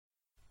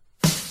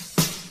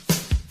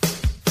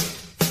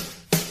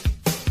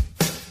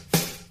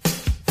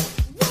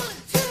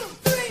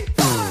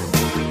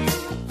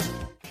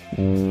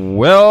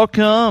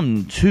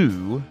Welcome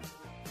to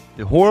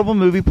the Horrible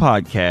Movie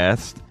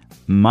Podcast.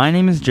 My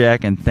name is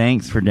Jack, and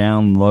thanks for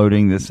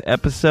downloading this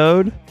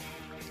episode.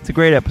 It's a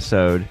great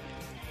episode.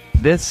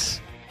 I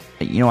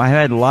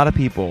had a lot of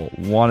people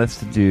want us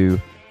to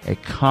do a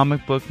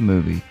comic book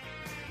movie.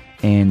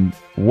 And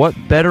what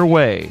better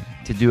way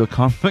to do a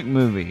comic book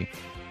movie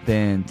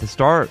than to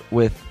start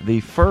with the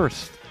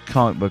first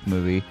comic book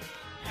movie,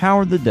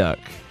 Howard the Duck.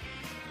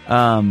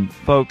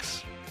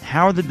 Folks,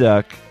 Howard the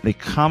Duck, the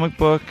comic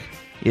book,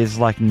 is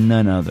like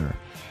none other.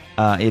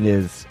 It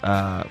is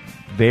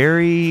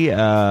very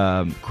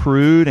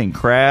crude and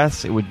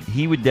crass.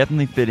 He would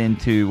definitely fit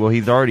into. Well,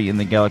 he's already in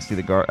the Guardians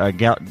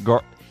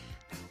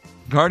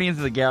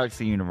of the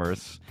Galaxy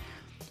universe.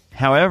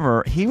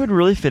 However, he would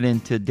really fit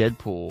into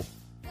Deadpool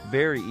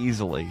very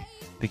easily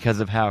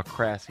because of how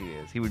crass he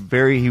is. He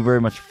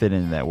very much fit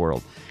into that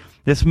world.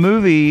 This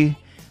movie,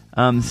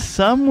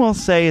 some will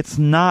say it's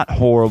not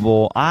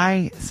horrible.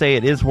 I say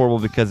it is horrible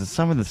because of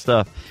some of the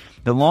stuff.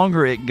 The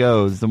longer it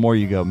goes, the more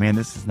you go, man,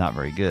 this is not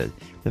very good.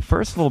 The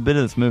first little bit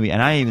of this movie,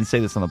 and I even say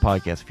this on the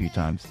podcast a few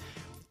times,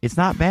 it's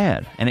not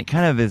bad, and it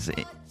kind of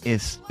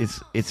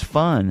it's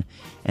fun,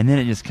 and then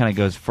it just kind of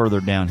goes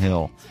further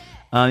downhill.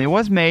 It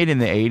was made in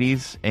the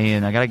 80s,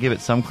 and I got to give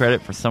it some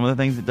credit for some of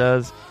the things it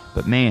does,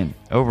 but man,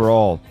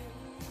 overall,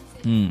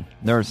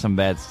 there are some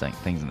bad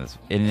things in this,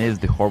 and it is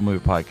the Horrible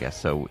Movie Podcast,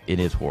 so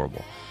it is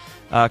horrible.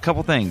 A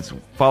couple things.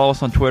 Follow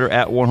us on Twitter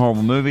at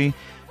OneHorribleMovie.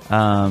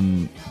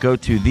 Go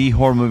to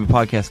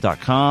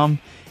thehorrormoviepodcast.com.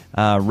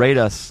 Rate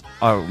us,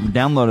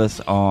 download us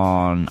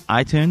on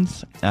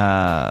iTunes.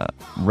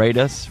 Rate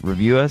us,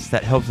 review us.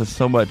 That helps us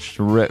so much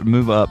to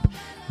move up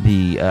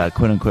the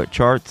quote-unquote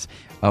charts.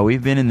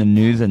 We've been in the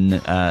news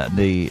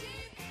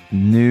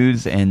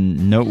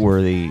and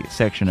noteworthy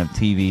section of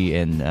TV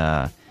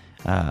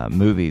and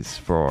movies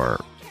for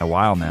a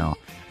while now,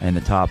 and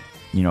the top,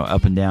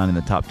 up and down in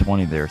the top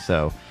 20 there.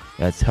 So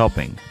that's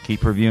helping.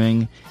 Keep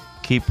reviewing,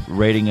 keep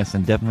rating us,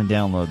 and definitely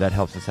download. That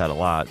helps us out a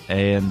lot.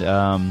 And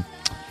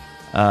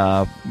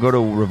go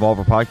to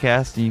Revolver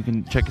Podcast, and you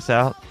can check us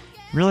out.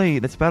 Really,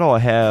 that's about all I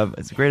have.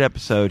 It's a great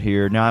episode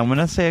here. Now, I'm going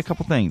to say a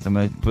couple things. I'm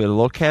going to put a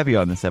little caveat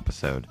on this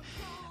episode.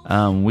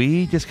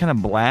 We just kind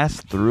of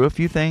blast through a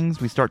few things.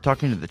 We start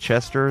talking to the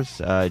Chesters,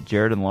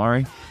 Jared and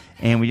Laurie,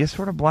 and we just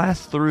sort of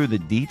blast through the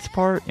Deets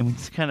part, and we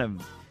just kind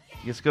of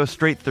just go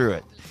straight through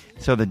it.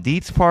 So the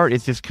Deets part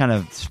is just kind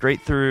of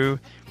straight through.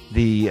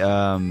 The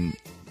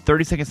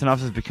 30-second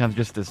synopsis becomes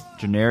just this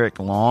generic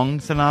long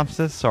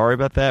synopsis. Sorry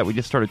about that. We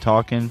just started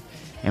talking,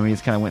 and we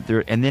just kind of went through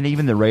it. And then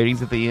even the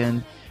ratings at the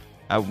end,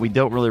 we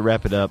don't really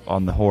wrap it up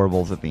on the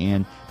horribles at the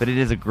end. But it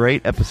is a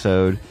great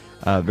episode,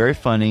 very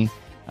funny.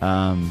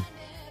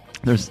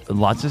 There's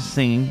lots of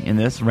singing in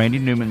this. Randy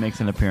Newman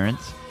makes an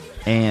appearance,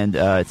 and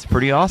it's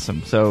pretty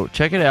awesome. So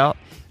check it out.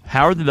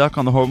 Howard the Duck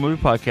on the Horrible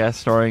Movie Podcast,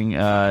 starring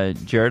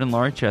Jared and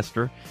Laurie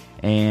Chester.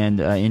 And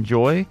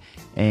enjoy,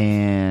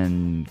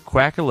 and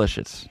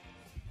quackalicious.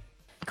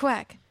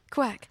 Quack,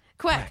 quack,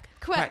 quack,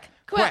 quack,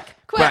 quack,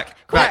 quack, quack,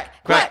 quack,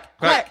 quack,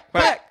 quack,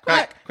 quack,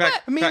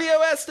 quack. Emilio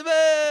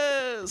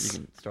Estevez! You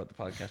can start the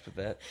podcast with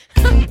that.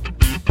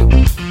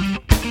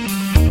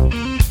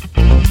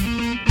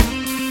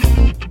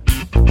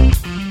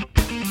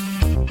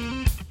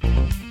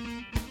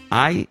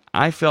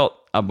 I felt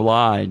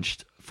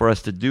obliged for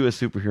us to do a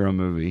superhero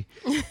movie,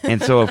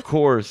 and so of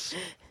course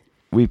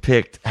we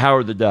picked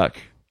Howard the Duck.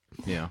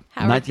 Yeah,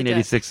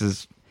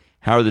 1986's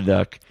Howard the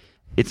Duck.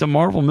 It's a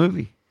Marvel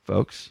movie,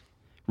 folks.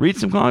 Read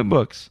some comic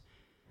books.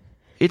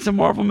 It's a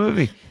Marvel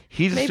movie.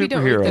 He's Maybe a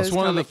superhero. it's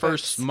one of the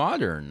first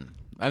modern.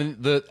 I mean,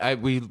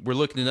 we were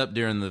looking it up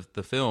during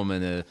the film,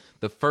 and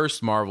the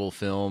first Marvel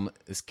film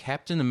is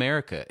Captain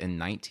America in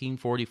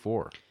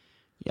 1944.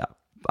 Yeah,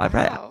 I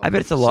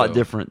bet it's a lot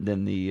different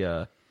than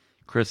the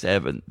Chris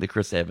Evans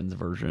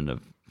version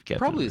of Captain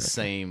Probably America.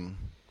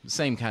 the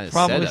same kind of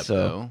Probably setup, so.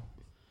 though.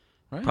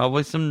 Right?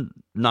 Probably some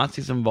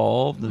Nazis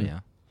involved. And, Yeah,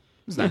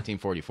 it was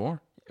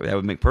 1944. That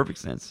would make perfect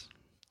sense.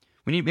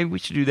 Maybe we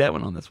should do that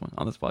one on this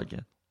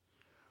podcast.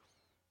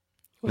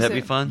 Would that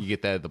be fun? You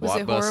get that at the Was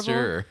it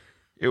Blockbuster?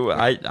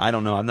 I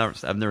don't know. I've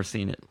never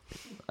seen it.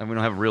 We don't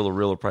have a reel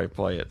to probably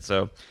play it.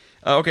 So,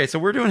 okay. So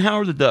we're doing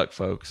Howard the Duck,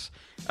 folks.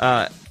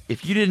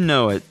 If you didn't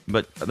know it,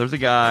 but there's a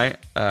guy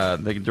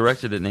that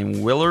directed it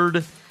named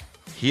Willard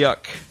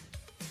Huyck.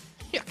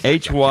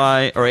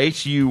 Huyck.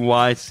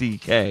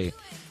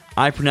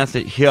 I pronounce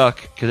it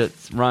Huyck because it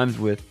rhymes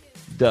with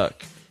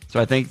duck. So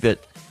I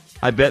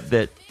bet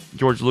that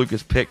George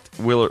Lucas picked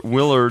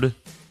Willard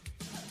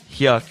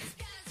Huyck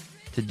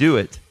to do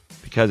it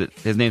because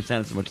his name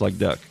sounded so much like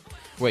duck.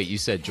 Wait, you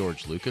said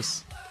George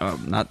Lucas?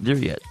 Not there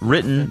yet.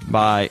 Written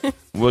by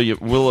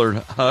Willard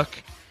Huyck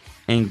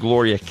and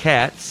Gloria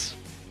Katz.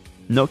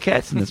 No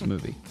cats in this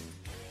movie.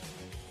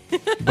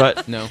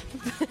 But No.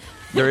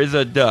 there is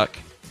a duck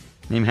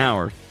named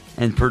Howard,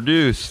 and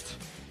produced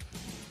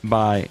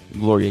by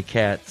Gloria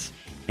Katz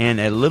and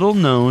a little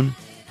known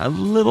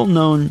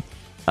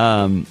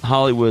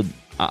Hollywood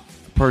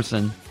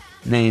person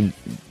named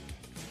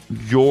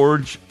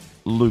George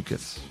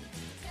Lucas.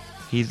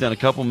 He's done a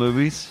couple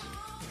movies.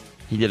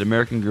 He did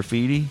American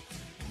Graffiti,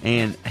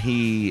 and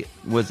he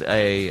was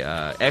a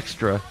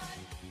extra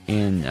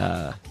in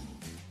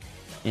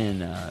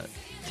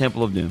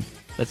Temple of Doom.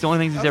 That's the only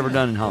thing he's ever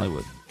done in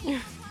Hollywood.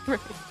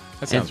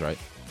 That sounds right.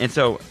 And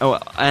so,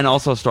 and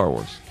also Star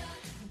Wars.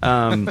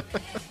 The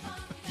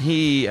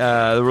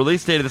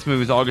release date of this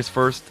movie is August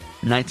 1st,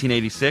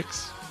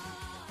 1986.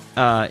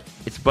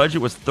 Its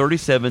budget was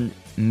 $37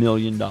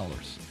 million.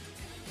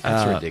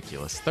 That's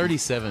ridiculous.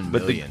 $37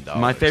 million.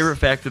 My favorite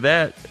fact of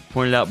that,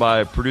 pointed out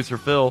by producer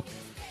Phil,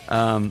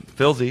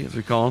 Philzy, as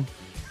we call him,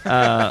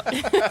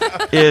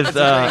 is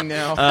thing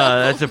now.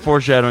 that's a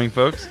foreshadowing,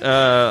 folks.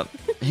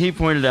 He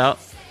pointed out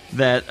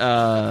that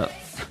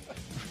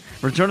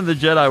Return of the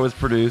Jedi was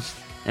produced,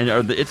 and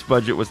its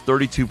budget was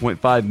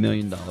 $32.5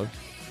 million.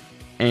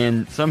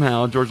 And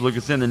somehow George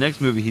Lucas, in the next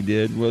movie he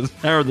did was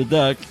Howard the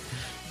Duck,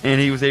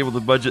 and he was able to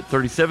budget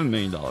 $37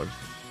 million.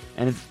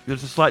 And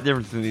there's a slight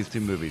difference between these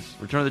two movies.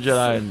 Return of the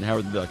Jedi and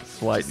Howard the Duck. A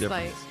slight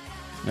difference.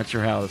 Not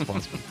sure how that's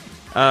possible.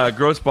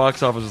 Gross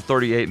box office was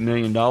 $38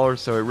 million,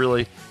 so it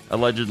really,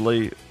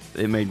 allegedly,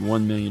 it made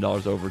 $1 million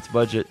over its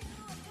budget.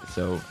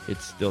 So it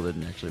still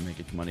didn't actually make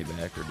its money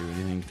back or do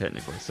anything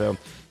technically. So,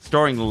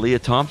 starring Leah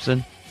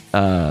Thompson,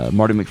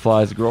 Marty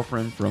McFly's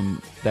girlfriend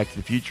from Back to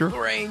the Future.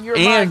 Lorraine, you're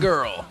my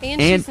girl. And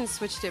she's been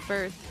switched at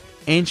birth.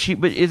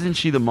 But isn't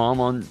she the mom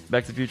on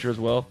Back to the Future as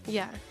well?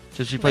 Yeah.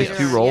 So she plays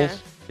Later two on, roles? yeah.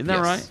 Isn't that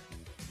Yes. right?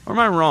 Or am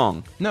I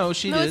wrong? No,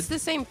 she No, did. it's the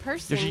same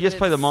person. Did she just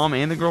play the mom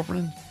and the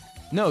girlfriend?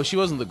 No, she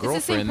wasn't the the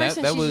same girlfriend.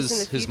 person, That she's just in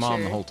was the his mom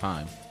future. the whole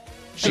time.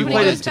 Who She played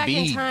wanted his- to back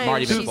in be time,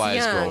 Marty she's McFly's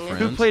young. girlfriend.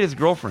 Who played his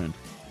girlfriend?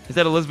 Is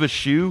that Elizabeth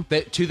Shue?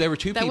 There were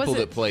two That people wasn't-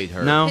 that played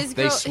her. No. His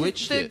They girl,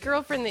 switched the it.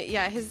 girlfriend that,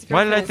 yeah, his girlfriend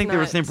Why did I is think they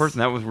were the same not- person?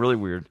 That was really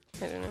weird.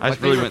 I don't know. I Like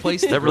just they really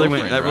replaced went, the that really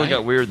went. girlfriend, That really right?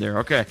 got weird there.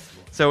 Okay.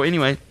 So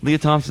anyway, Leah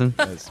Thompson,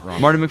 That's wrong.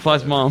 Marty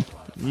McFly's mom,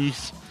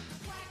 Yeesh.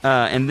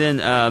 And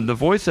then the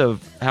voice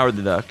of Howard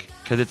the Duck,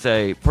 because it's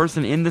a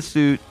person in the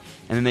suit,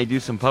 and then they do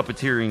some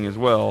puppeteering as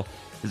well.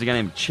 There's a guy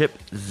named Chip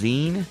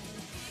Zien,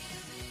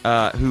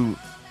 who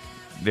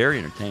very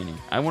entertaining.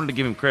 I wanted to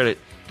give him credit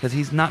because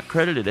he's not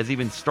credited as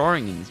even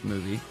starring in this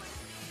movie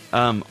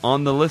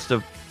on the list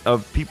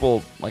of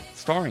people like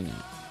starring in it.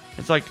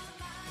 It's like,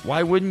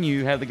 why wouldn't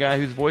you have the guy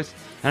whose voice?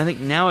 And I think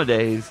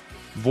nowadays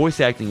voice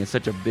acting is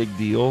such a big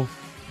deal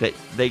that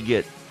they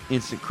get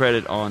instant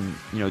credit on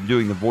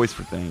doing the voice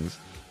for things.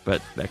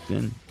 But back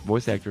then,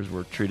 voice actors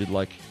were treated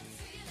like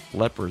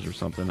lepers or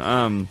something.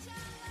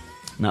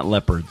 Not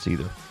leopards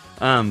either.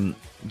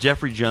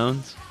 Jeffrey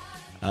Jones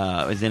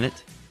is in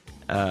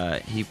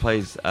it. He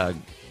plays a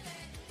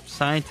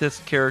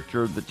scientist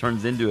character that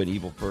turns into an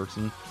evil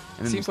person.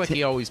 And then Seems like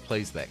he always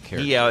plays that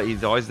character. Yeah,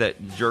 he's always that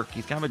jerk.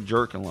 He's kind of a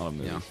jerk in a lot of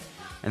movies. Yeah.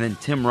 And then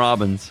Tim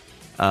Robbins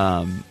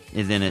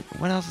is in it.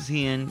 What else is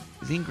he in?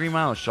 Is he in Green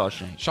Mile or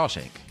Shawshank?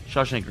 Shawshank.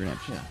 Shawshank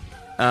Redemption.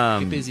 Yeah.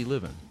 Get busy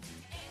living.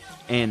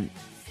 And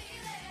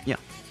yeah,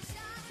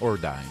 Or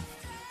dying.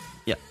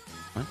 yeah.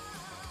 What?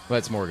 Well,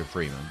 that's Morgan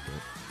Freeman.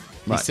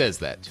 But Right. He says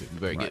that too. You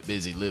better Right. get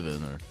busy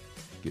living or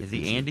get Is he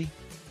busy. Andy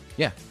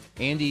Yeah.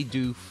 Andy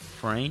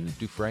Frayne?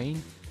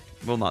 Dufresne.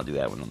 We'll not do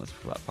that one on this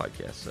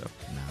podcast. So,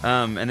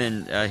 and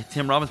then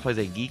Tim Robbins plays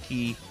a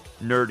geeky,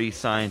 nerdy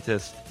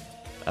scientist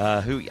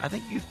who I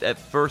think at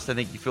first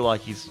you feel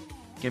like he's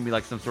gonna be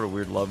like some sort of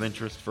weird love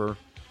interest for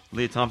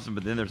Leah Thompson,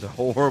 but then there's a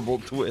horrible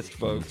twist,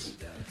 folks.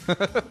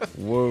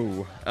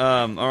 Whoa.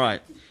 All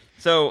right.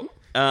 So,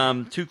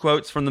 two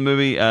quotes from the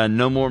movie.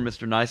 No more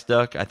Mr. Nice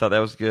Duck. I thought that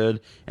was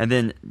good. And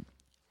then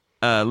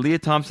Leah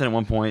Thompson at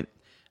one point,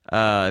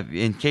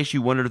 in case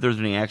you wondered if there's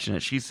any action,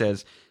 she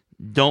says,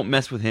 "Don't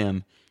mess with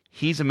him.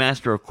 He's a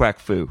master of quack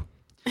foo."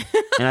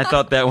 And I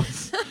thought that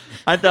was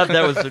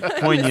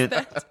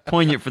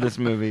poignant for this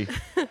movie.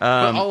 But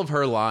all of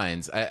her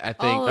lines, I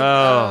think.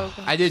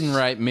 I didn't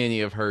write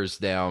many of hers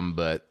down,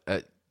 but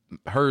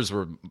hers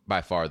were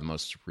by far the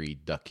most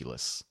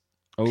ridiculous.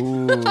 Oh,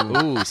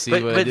 Ooh, see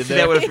what I but did see, there?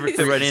 that would have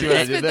fit right in. See what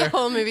I I did spent there? the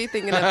whole movie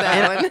thinking of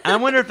that one. I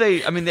wonder if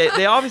they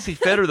obviously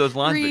fed her those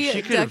lines, but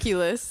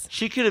Ridiculous.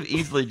 she could have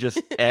easily just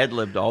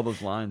ad-libbed all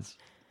those lines.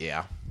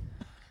 Yeah.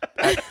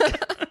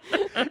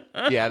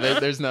 Yeah,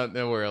 there's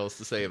nowhere else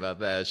to say about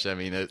that. I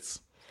mean, it's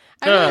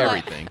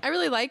everything. I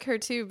really like her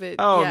too, but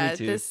Oh, yeah, me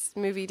too. this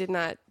movie did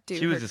not do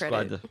She her was just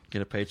credit. glad to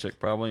get a paycheck,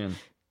 probably, and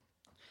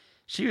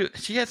she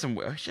had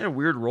a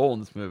weird role in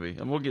this movie,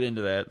 and we'll get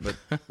into that. But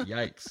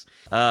yikes!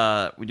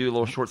 We do a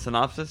little short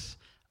synopsis.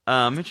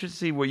 I'm interested to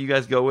see what you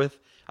guys go with.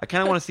 I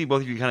kind of want to see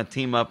both of you kind of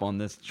team up on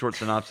this short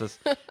synopsis.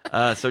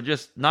 So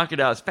just knock it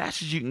out as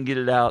fast as you can get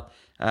it out.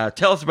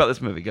 Tell us about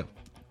this movie. Go.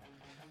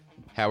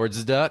 Howard's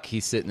a duck.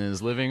 He's sitting in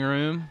his living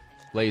room.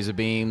 Laser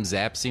beam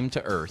zaps him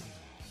to Earth.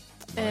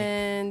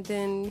 And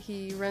then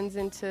he runs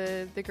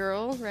into the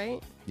girl,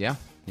 right? Yeah,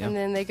 yeah. And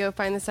then they go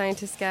find the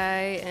scientist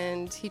guy,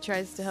 and he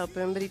tries to help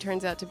him, but he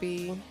turns out to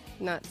be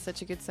not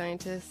such a good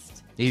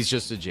scientist. He's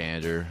just a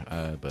janitor,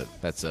 but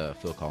that's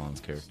Phil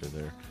Collins' character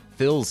there.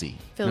 Philzy.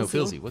 No,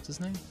 Philzy. Philzy. What's his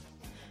name?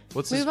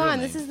 What's his Move real on.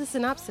 name? This is the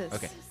synopsis.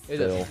 Okay.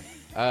 Phil.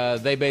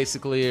 They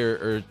basically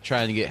are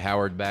trying to get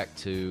Howard back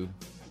to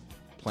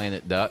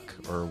Planet Duck,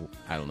 or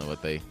I don't know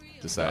what they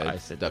decided. I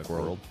said Duck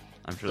World.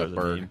 I'm sure Duck there's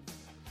a Bird. meme.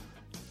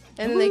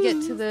 And then they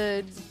get to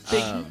the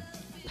big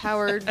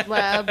powered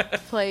lab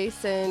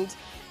place, and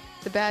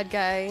the bad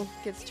guy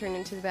gets turned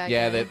into the bad guy.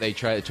 Yeah, they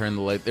try to turn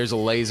the there's a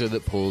laser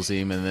that pulls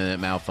him, and then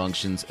it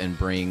malfunctions and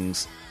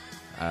brings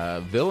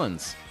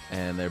villains,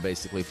 and they're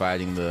basically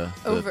fighting the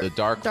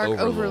dark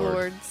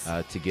overlords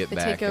to get They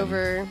back. take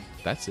over.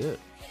 That's it.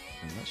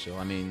 In a nutshell.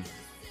 I mean,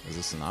 as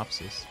a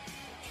synopsis.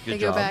 Good They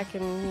job. go back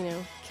and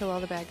kill all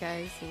the bad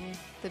guys, and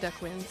the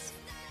duck wins.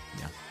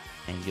 Yeah.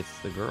 And he gets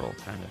the girl,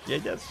 kind of. Yeah,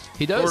 he does.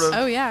 He does. Sort of.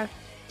 Oh yeah.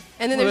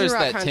 And then Well, there's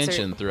there's a rock that concert.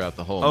 tension throughout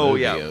the whole Oh,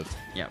 movie yeah. of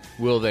Yeah.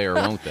 will they or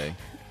won't they?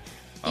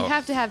 You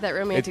have to have that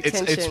romantic It's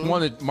tension.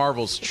 one of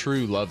Marvel's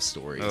true love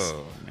stories.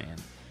 Oh, man.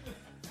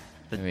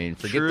 I mean,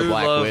 forget True the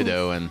Black love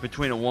Widow and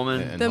between a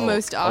woman, and the Hulk.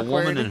 most a awkward.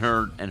 woman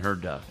and her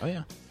duck. Oh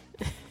yeah.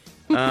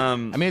 I I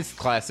mean, it's a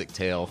classic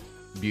tale,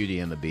 Beauty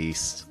and the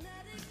Beast.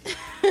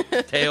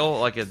 tail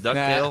like a duck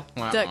tail.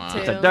 Duck It's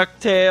tail. a duck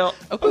tail.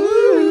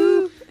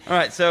 All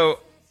right, so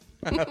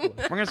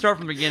we're gonna start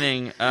from the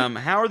beginning.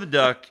 Howard the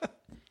Duck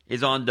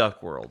is on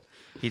Duck World.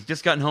 He's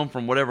just gotten home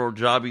from whatever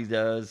job he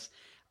does.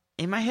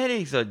 In my head,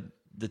 he's a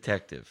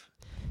detective.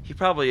 He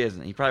probably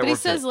isn't. He probably But he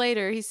works. says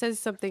later, he says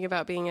something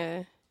about being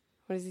a.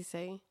 What does he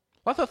say?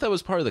 Well, I thought that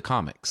was part of the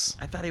comics.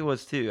 I thought he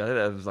was too. I thought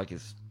that was like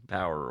his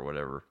power or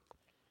whatever.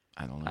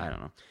 I don't know. I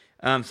don't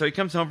know. So he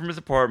comes home from his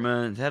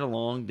apartment. He's had a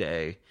long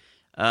day.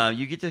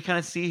 You get to kind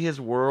of see his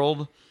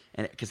world,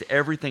 and because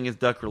everything is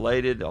duck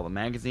related, all the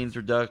magazines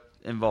are duck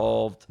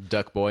involved.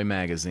 Duck Boy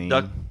magazine.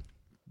 Duck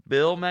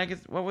Bill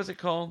magazine. What was it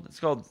called? It's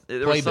called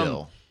there was some-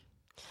 Playbill.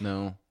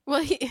 No,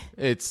 Well, he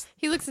it's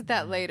looks at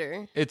that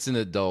later. an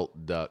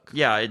adult duck.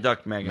 Yeah, a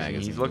duck magazine. He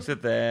Magazine. looks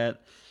at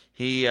that.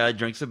 He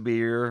drinks a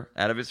beer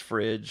out of his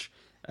fridge,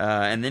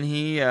 and then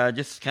he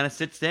just kind of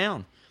sits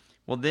down.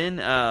 Well, then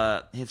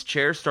his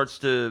chair starts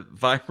to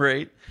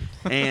vibrate,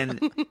 and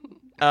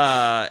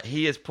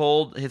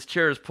his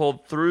chair is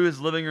pulled through his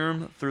living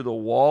room, through the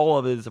wall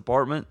of his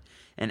apartment,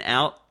 and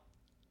out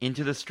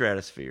into the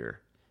stratosphere,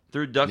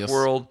 through Duck Yes.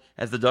 World,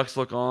 as the ducks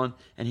look on,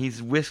 and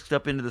he's whisked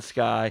up into the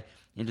sky,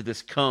 into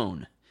this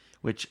cone,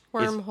 which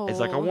is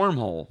like a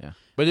wormhole. Yeah,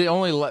 but it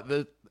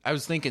only. I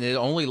was thinking it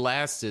only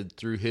lasted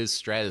through his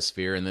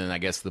stratosphere, and then I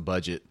guess the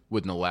budget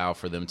wouldn't allow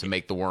for them to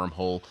make the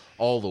wormhole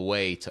all the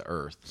way to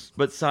Earth.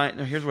 But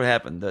here's what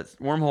happened: the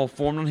wormhole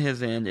formed on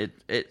his end.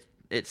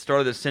 It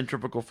started a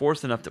centrifugal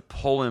force enough to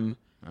pull him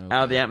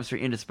out of the atmosphere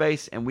into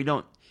space, and we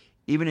don't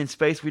even in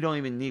space we don't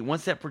even need.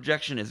 Once that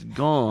projection is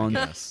gone,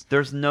 Yes.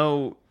 there's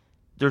no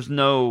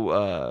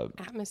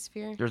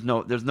Atmosphere. there's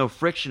no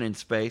friction in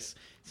space.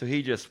 So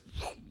he just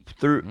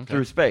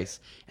through space,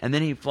 and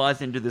then he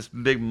flies into this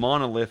big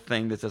monolith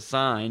thing that's a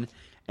sign,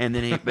 and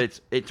then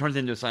it turns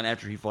into a sign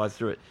after he flies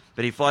through it.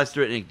 But he flies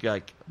through it and it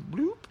like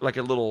bloop, like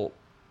a little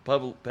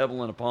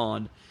pebble in a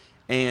pond,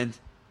 and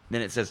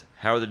then it says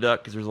Howard the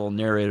Duck because there's a little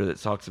narrator that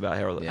talks about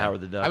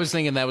Howard the Duck. I was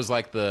thinking that was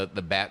like the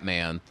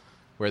Batman,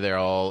 where they're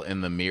all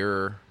in the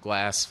mirror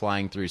glass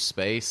flying through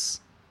space.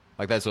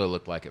 Like that's what it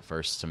looked like at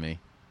first to me.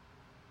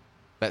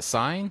 That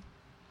sign?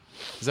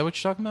 Is that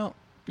what you're talking about?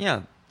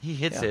 Yeah, he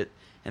hits Yeah. it,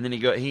 and then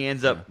he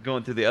ends up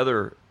going through the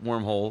other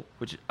wormhole,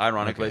 which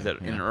ironically Okay, is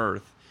in yeah.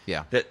 Earth.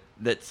 Yeah.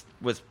 That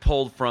was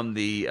pulled from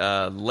the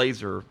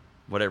laser,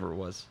 whatever it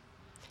was.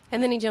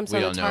 And then he jumps We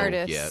on don't the know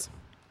TARDIS. yet.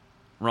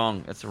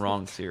 Wrong. That's the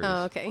wrong series.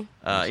 Oh, okay.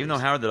 Even though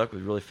Howard the Duck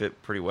would really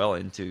fit pretty well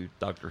into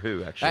Doctor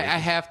Who, actually. I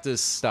have to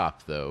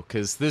stop though,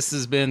 because this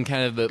has been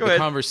kind of the Go ahead.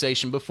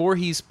 conversation before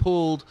he's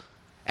pulled,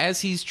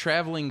 as he's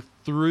traveling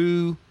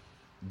through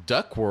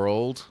Duck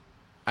World.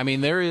 I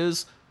mean, there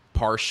is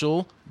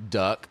partial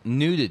duck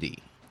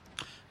nudity,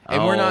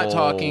 and we're not Oh.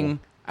 talking.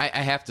 I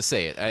have to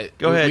say it.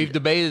 Go ahead. We've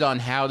debated on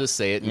how to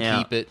say it and Yeah.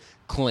 keep it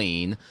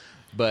clean,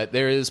 but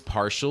there is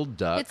partial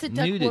duck It's a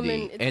duck nudity,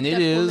 woman. It's and a it duck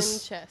woman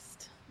is.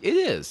 chest. It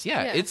is.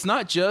 Yeah. Yeah. It's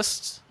not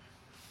just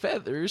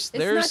feathers.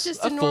 It's There's not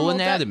just a a full normal duck.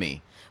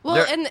 anatomy. Well,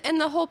 There-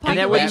 and the whole And point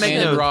that of wouldn't make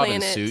Batman no- and Robin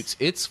planet. suits.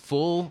 It's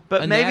full.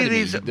 But maybe anatomy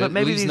these, that but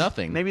maybe leaves these,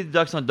 nothing. maybe the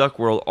ducks on Duck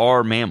World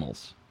are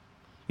mammals.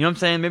 You know what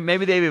I'm saying?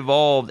 Maybe they've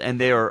evolved and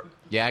they are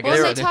Yeah, I Well,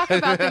 guess they talk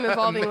about them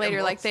evolving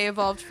later, like they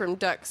evolved from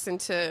ducks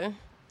into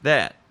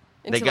that.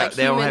 like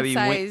they don't have any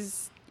human wings.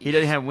 size. He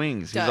doesn't have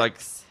wings. He's like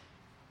ducks.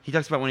 he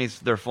talks about when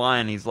they're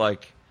flying. He's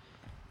like,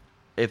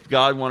 if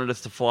God wanted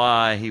us to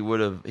fly, he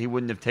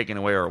wouldn't have taken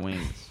away our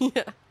wings.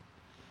 Yeah.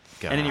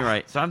 At any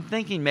rate, so I'm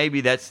thinking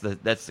maybe that's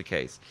the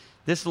case.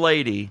 This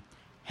lady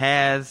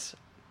has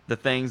the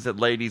things that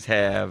ladies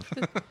have,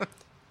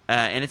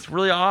 and it's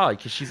really odd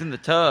because she's in the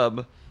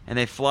tub and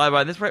they fly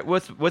by. This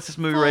what's this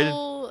movie rated?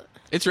 Full-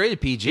 It's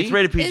rated PG. It's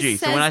rated It PG.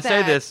 So says when I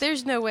say that. this,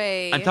 there's no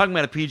way. I'm talking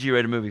about a PG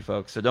rated movie,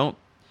 folks. So don't.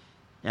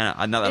 Not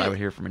that I Yeah. would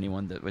hear from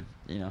anyone that would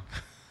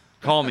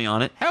call me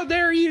on it. How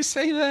dare you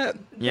say that?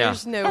 Yeah,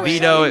 There's no way.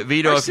 Vito,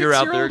 Our if you're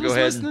out there, 6-year-old go was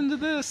ahead listening and to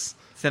this.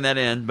 send that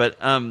in. But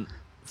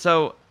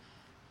so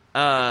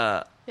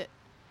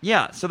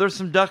yeah, so there's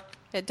some duck.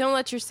 Yeah, don't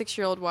let your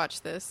 6-year-old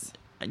watch this.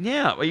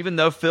 Yeah, even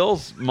though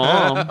Phil's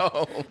mom,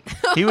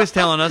 he was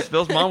telling us,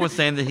 Phil's mom was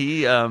saying that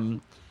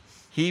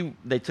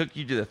They took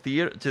you to the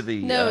theater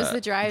No, it was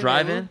the drive-in.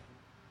 drive-in.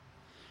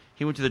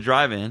 He went to the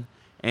drive-in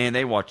and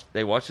they watched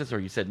this, or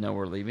you said no,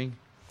 we're leaving.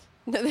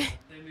 No, They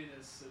made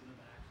us sit in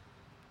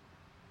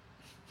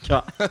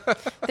the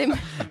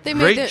back. they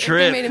Great made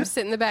trip. him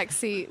sit in the back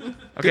seat.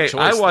 Okay,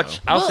 choice, I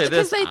watched. though. I'll say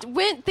this. because they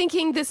went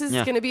thinking this is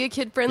Yeah. going to be a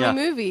kid-friendly Yeah.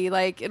 movie.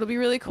 Like, it'll be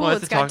really cool. Well,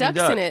 it's It's a got talking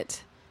ducks duck. in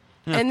it.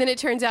 Yeah. And then it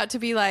turns out to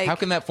be like How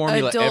can that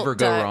formula adult ever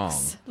go ducks. wrong?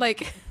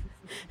 Like,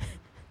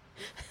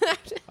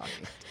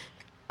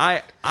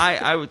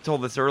 I was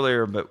told this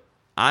earlier, but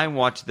I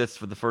watched this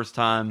for the first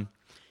time.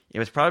 It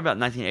was probably about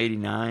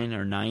 1989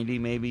 or 90,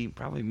 maybe,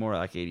 probably more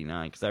like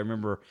 89, because I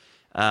remember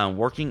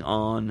working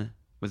on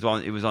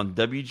it was on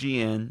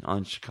WGN,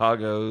 on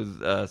Chicago's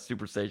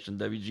superstation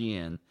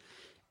WGN,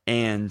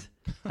 and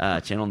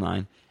Channel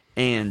 9,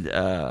 and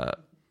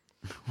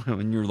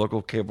when your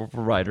local cable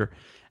provider,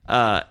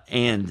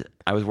 and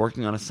I was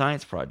working on a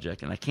science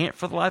project, and I can't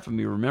for the life of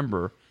me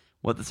remember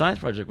what the science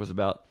project was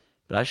about,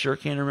 but I sure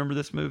can remember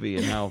this movie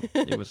and how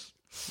it was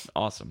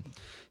awesome.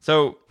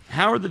 So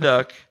Howard the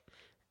Duck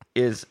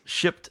is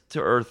shipped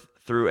to Earth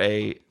through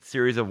a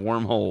series of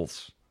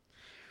wormholes.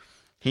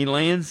 He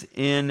lands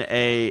in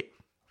a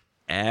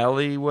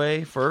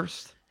alleyway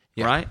first,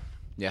 Yeah. right?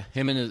 Yeah,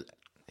 him and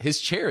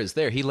his chair is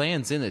there. He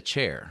lands in a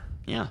chair.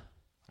 Yeah.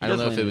 I don't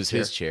know if it was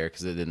his chair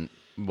because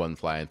wasn't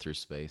flying through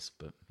space,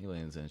 but he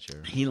lands in a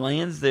chair. He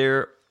lands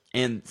there,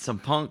 and some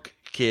punk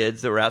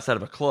kids that were outside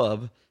of a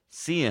club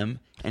see him,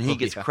 and he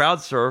gets crowd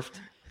surfed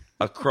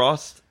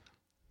across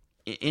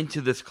into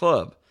this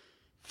club,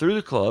 through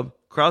the club,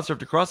 crowd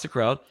surfed across the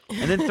crowd,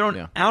 and then thrown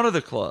Yeah. out of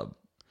the club.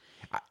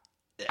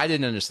 I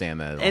didn't understand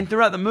that at all. And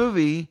throughout the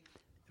movie,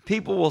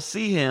 people will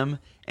see him,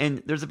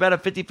 and there's about a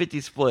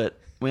 50-50 split.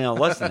 Well,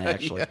 less than that,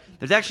 actually. Yeah.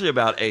 There's actually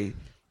about a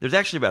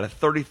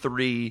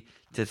 33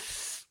 to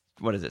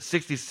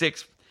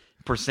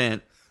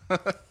 66%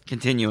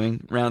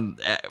 continuing around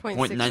Point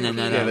 0.999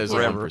 yeah, there's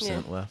forever.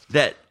 1% left.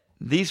 That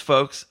these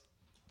folks,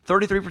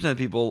 33% of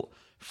people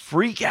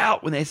freak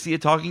out when they see a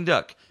talking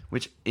duck,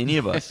 which any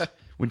of us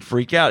would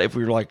freak out if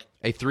we were like,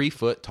 A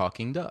 3-foot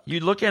talking duck.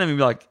 you'd look at him and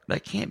be like,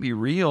 that can't be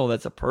real.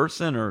 That's a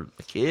person or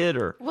a kid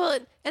or. well,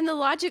 and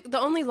the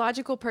only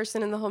logical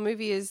person in the whole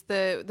movie is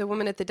the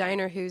woman at the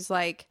diner who's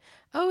like,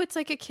 oh, it's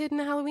like a kid in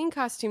a Halloween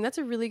costume. That's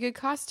a really good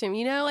costume.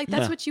 You know, like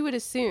that's Yeah. what you would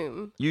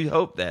assume. You'd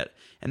hope that.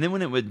 And then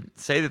when it would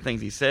say the things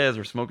he says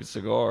or smoke a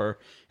cigar,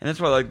 and that's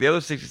why like the other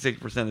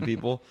 66% of the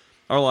people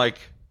are like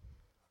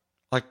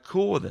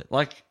cool with it.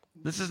 Like,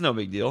 this is no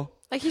big deal.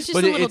 Like he's just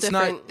But a little it's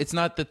different.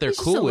 not that they're He's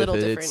just a cool with little it.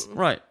 different. It's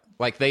Right.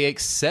 like they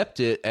accept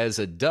it as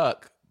a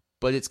duck,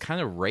 but it's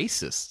kind of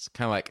racist.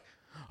 Kind of like,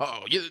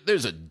 oh, yeah,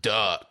 there's a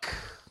duck.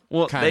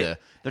 Well, Kinda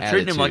they're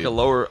treating him like a attitude.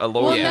 lower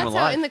well, human that's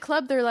how life. in the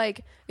club they're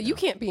like, you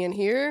can't be in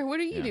here.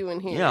 What are you doing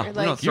here? Yeah, we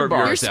like, don't Your serve your- you're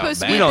bar's out supposed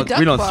to back. be at the duck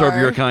we don't serve bar.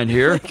 your kind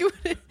here. Like,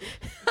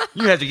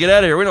 You have to get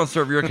out of here. We don't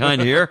serve your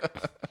kind here.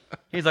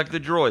 He's like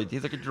the droid.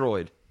 He's like a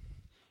droid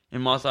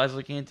in Mos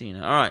Eisley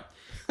Cantina. All right.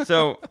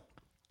 So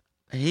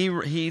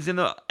he's in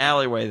the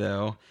alleyway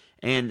though,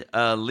 and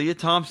Leah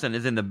Thompson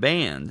is in the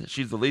band.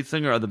 She's the lead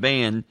singer of the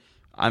band.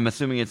 I'm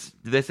assuming it's.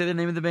 Did they say the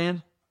name of the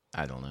band?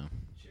 I don't know.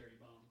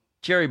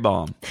 Cherry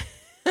Bomb.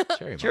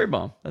 Cherry Cherry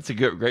Bomb. That's a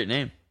great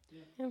name.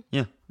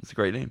 Yeah, it's a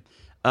great name.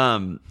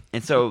 And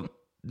so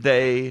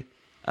they're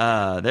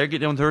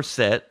getting on with her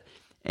set,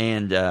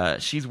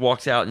 and she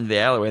walks out into the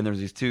alleyway, and there's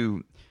these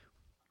two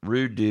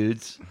rude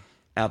dudes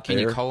out Can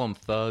there. you call them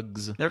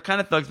thugs? They're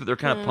kind of thugs, but they're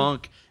kind of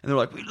punk, and they're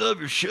like, "We love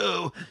your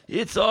show.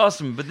 It's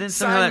awesome." But then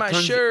somehow Sign that my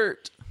turns,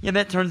 shirt. yeah,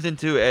 that turns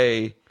into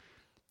a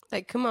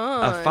like, come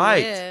on,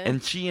 fight, yeah.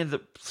 and she ends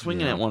up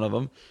swinging at one of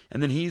them,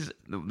 and then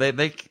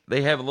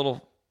they have a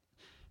little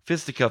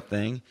fisticuff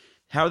thing.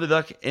 Howard the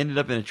Duck ended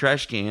up in a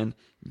trash can,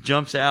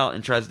 jumps out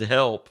and tries to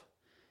help,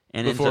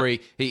 and Before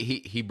ends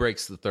he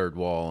breaks the third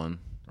wall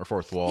or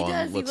fourth wall He and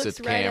does. He looks at looks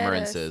the right camera at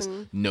and us says,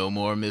 and- "No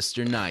more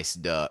Mr. Nice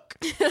Duck,"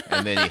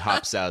 and then he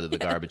hops out of the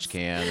garbage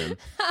can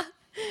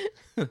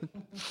and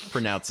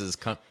pronounces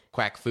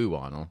quack foo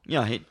on him.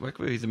 yeah,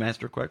 he's a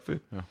master of quack fu.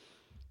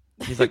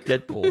 He's like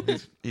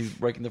Deadpool. he's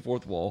breaking the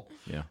fourth wall.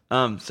 Yeah.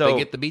 So They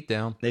get the beat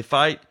down they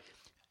fight.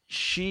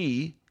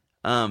 She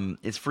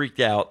is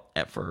freaked out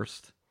at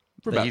first.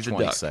 for that about he's a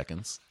 20 duck.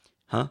 seconds.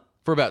 Huh?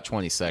 For about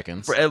 20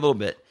 seconds. For a little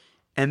bit.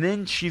 And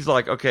then she's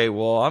like, okay,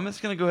 well, I'm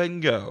just going to go ahead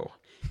and go.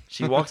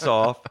 She walks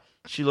off.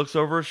 She looks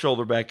over her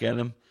shoulder back at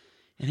him.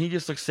 And he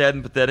just looks sad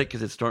and pathetic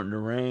because it's starting to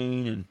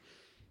rain. And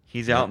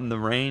he's out in the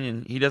rain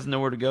and he doesn't know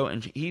where to go.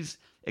 And he's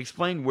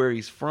explained where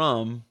he's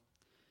from.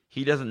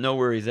 He doesn't know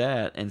where he's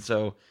at. And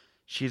so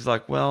she's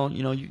like, well,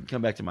 you can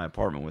come back to my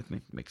apartment with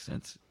me. Makes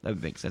sense. That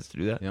would make sense to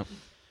do that. Yep.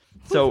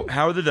 So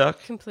Howard the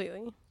Duck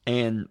completely.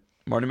 and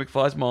Marty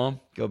McFly's mom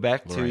go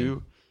back to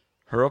Lorraine.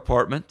 her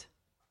apartment.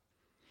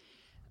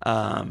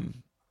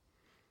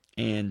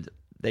 And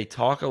they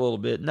talk a little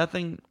bit.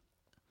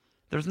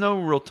 There's no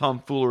real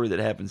tomfoolery that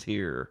happens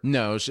here.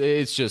 No,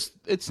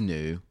 it's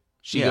new.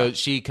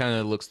 She kind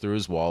of looks through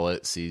his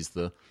wallet, sees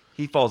the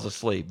He falls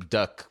asleep.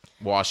 Duck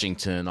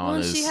Washington on Well,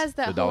 and his she has the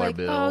that whole dollar like,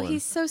 bill. oh, and-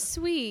 he's so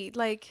sweet.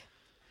 Like,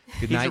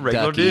 Good He's night, a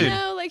regular Ducky. dude. You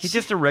know, like He's she-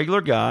 just a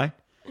regular guy.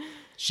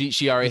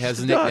 She already has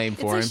a It's a duck. nickname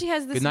It's for like him. she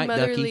has this Good night,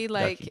 motherly Ducky.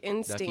 like Ducky.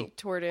 instinct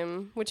toward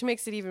him, which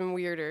makes it even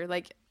weirder.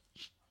 Like,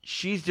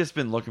 She's just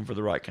been looking for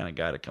the right kind of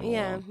guy to come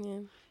yeah,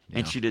 along, yeah.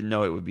 and she didn't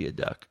know it would be a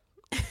duck.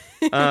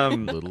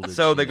 Little did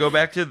So she they know.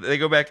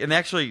 go back, and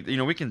actually,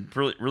 we can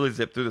really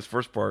zip through this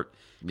first part.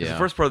 'Cause Yeah. the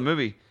first part of the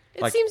movie,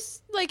 It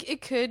seems like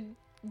it could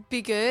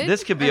be good.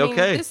 this could be I mean,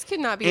 okay. This could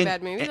not be a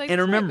bad movie. Like, and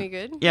this remember, might be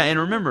good. yeah, and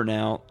remember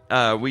now,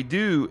 we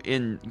do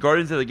in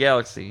Guardians of the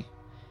Galaxy,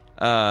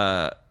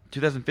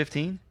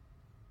 2015,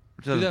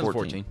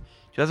 2014.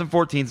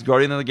 2014's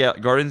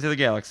Guardians of the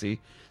Galaxy.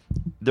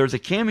 There's a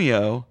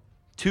cameo,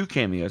 2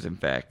 cameos, in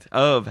fact,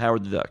 of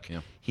Howard the Duck. Yeah.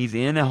 He's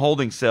in a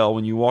holding cell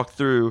when you walk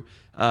through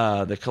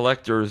the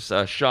collector's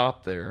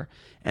shop there.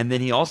 And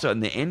then he also, in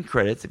the end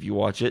credits, if you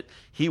watch it,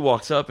 he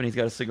walks up and he's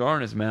got a cigar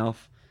in his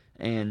mouth,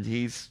 and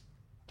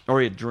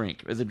or a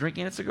drink. Is it a drink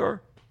and a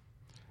cigar?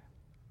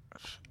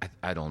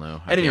 I don't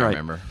know. I At any can't rate,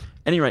 remember.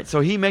 Anyway,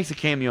 so he makes a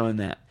cameo in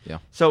that. Yeah.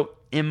 So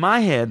in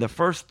my head, the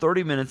first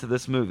 30 minutes of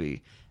this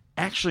movie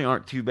actually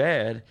aren't too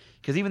bad,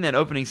 because even that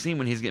opening scene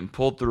when he's getting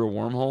pulled through a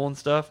wormhole and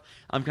stuff,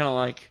 I'm kind of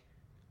like,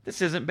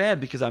 this isn't bad,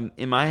 because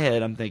in my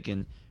head I'm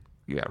thinking,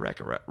 you got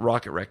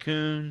Rocket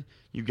Raccoon,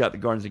 you've got the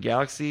Guardians of the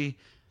Galaxy.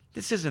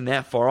 This isn't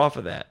that far off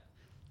of that.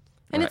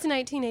 And Right. it's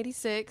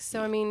 1986,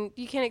 so I mean,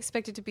 you can't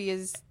expect it to be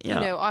as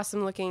Yeah.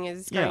 awesome looking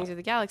as Yeah. Guardians of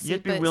the Galaxy. You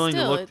have to be but willing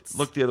still, to it's,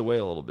 look the other way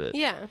a little bit.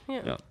 Yeah,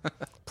 yeah. Yeah.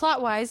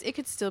 Plot wise, it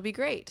could still be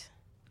great.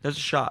 There's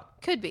a shot.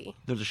 Could be.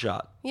 There's a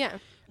shot. Yeah.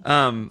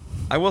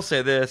 I will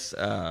say this: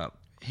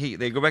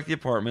 they go back to the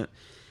apartment.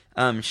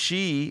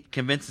 She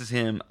convinces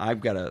him,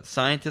 "I've got a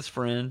scientist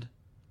friend,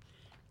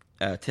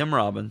 Tim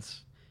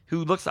Robbins,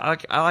 who looks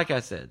like I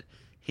said,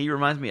 he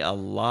reminds me a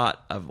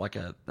lot of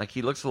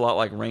he looks a lot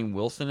like Rainn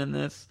Wilson in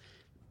this,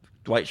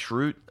 Dwight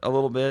Schrute a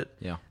little bit,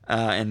 Yeah.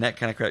 and that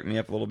kind of cracked me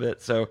up a little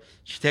bit. So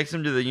she takes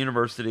him to the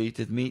university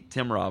to meet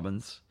Tim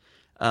Robbins.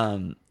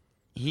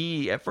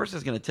 He at first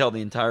is going to tell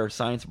the entire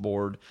science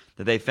board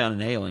that they found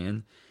an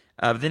alien.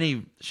 But then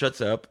he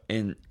shuts up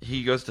and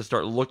he goes to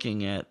start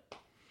looking at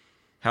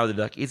Howard the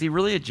Duck. Is he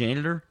really a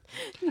janitor?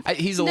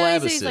 He's a No,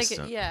 lab he's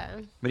assistant. like, yeah.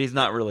 But he's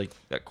not really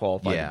that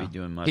qualified yeah. to be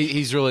doing much.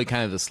 He's really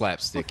kind of the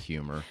slapstick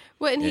humor.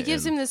 Well, and he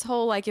gives And- him this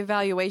whole like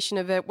evaluation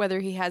of it, whether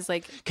he has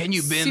like Can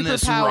you bend superpowers.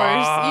 this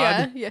rod?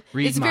 Yeah, yeah.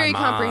 Read It's my very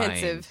mind.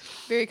 comprehensive.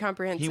 Very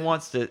comprehensive. He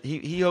wants to.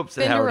 He hopes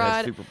that Bend a Howard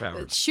rod, has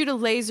superpowers. shoot a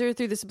laser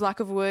through this block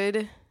of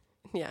wood.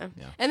 Yeah.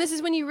 And this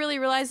is when you really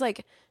realize,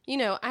 like,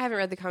 I haven't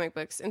read the comic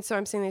books, and so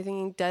I'm sitting there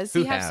thinking, does he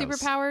Who have has?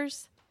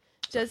 superpowers?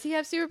 Does he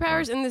have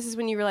superpowers? And this is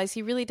when you realize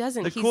he really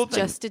doesn't. The He's cool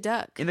thing- just a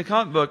duck. In the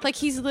comic book, Like,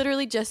 he's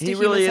literally just he a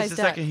really is human-sized just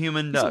duck. like a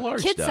human He's a duck,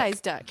 large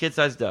Kid-sized duck.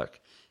 kid-sized duck.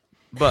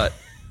 But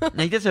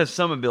now he does have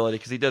some ability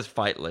because he does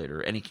fight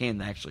later, and he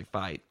can actually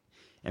fight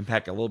and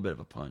pack a little bit of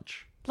a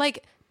punch.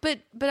 Like, but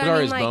are I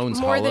mean, his like, bones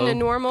more than hollow? a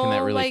normal Can that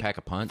really like pack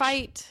a punch?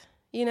 fight.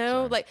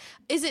 Like,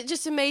 is it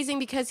just amazing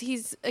because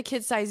he's a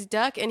kid-sized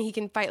duck and he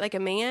can fight like a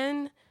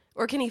man,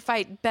 or can he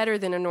fight better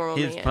than a normal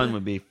His man? pun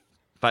would be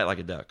 "fight like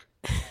a duck,"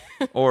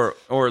 or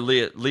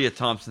Leah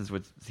Thompson's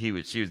she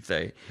would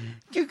say,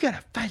 "You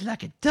gotta fight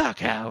like a duck,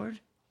 Howard,"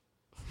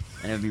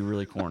 and it'd be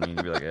really corny. And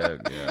you'd be like, "Oh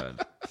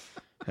God,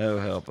 oh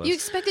help us!" You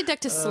expect a duck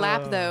to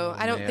slap, though.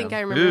 I don't man. think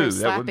I remember Ooh, him that would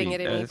slapping be-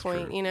 at any that's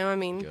point. true. I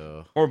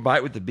mean, or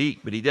bite with the beak,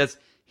 but he does.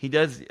 He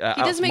does. he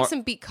does make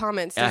some beat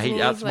comments. Doesn't He he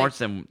outsmarts Like,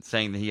 them,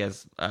 saying that he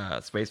has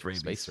space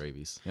rabies. Space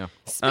rabies. Yeah.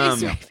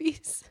 space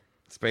rabies.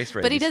 Space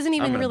rabies. But he doesn't I'm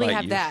even gonna really bite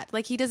have you. that.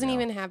 Like, he doesn't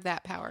even have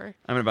that power.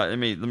 I'm gonna bite. Let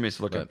me just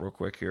look up But- real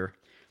quick here.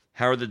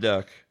 Howard the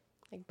Duck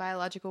Like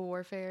biological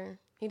warfare.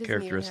 He doesn't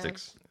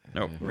characteristics.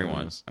 No, Yeah,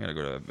 rewind. yes. I'm gonna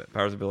go to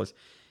powers and abilities.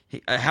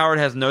 Howard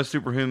has no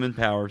superhuman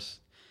powers.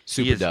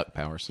 Super is- duck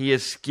powers. He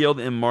is skilled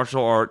in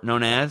martial art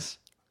known as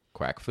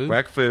Quack food.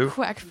 Quack Fu, Even have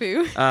quack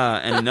foo.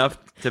 and enough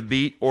to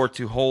beat or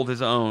to hold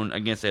his own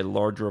against a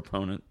larger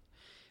opponent.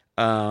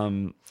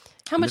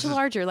 How much this is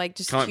larger? Like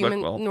just Comic book,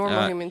 human, well,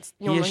 normal humans.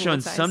 he Normal has shown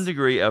human size. some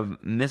degree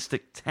of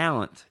mystic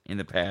talent in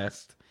the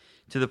past,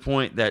 to the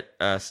point that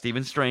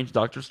Stephen Strange,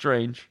 Doctor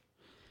Strange,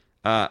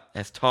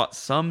 has taught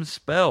some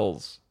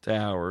spells to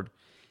Howard,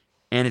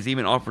 and has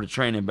even offered to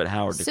train him, but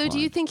Howard So declined. do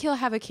you think he'll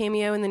have a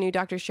cameo in the new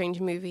Doctor Strange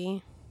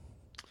movie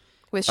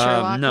with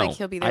Sherlock? No, Like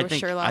he'll be there I with think,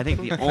 Sherlock. I think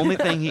the only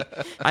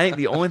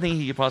thing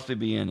he could possibly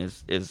be in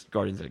is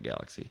Guardians of the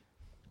Galaxy,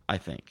 I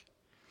think,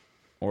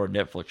 or a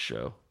Netflix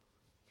show,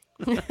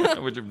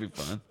 which would be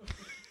fun.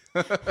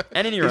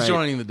 At any He's rate,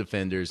 joining the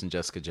Defenders and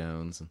Jessica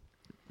Jones.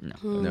 no,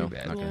 No, that'd be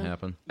bad. not gonna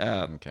happen.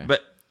 Okay.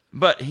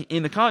 But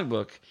in the comic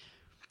book,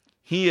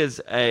 he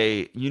is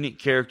a unique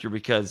character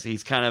because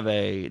he's kind of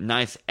a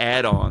nice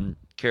add-on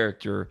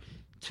character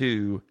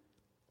to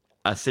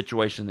a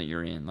situation that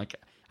you're in. Like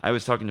I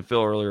was talking to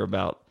Phil earlier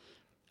about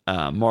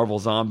Marvel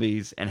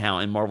Zombies, and how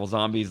in Marvel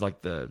Zombies,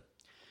 like the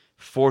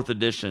 4th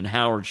edition,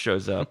 Howard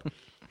shows up,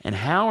 and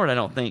Howard, I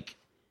don't think,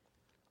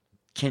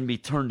 can be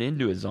turned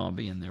into a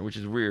zombie in there, which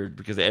is weird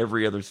because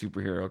every other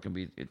superhero can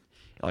be.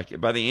 Like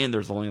by the end,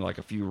 there's only like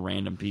a few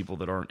random people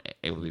that aren't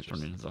able to be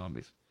turned into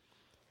zombies.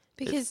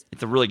 Because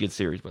It's a really good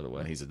series, by the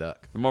way. He's a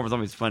duck. The Marvel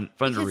Zombies is fun to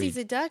because read. he's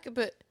a duck,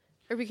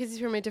 or because he's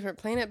from a different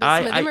planet. But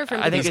some of them are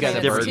from I think different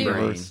it's a planets different too.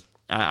 universe.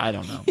 I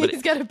don't know, but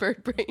He's got a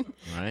bird brain.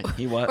 Right?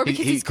 he what? Or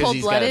because he's 'cause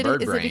he's got a cold-blooded.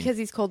 bird Is it brain. because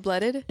he's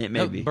cold-blooded? It may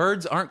No, be.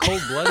 birds aren't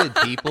cold-blooded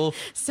people.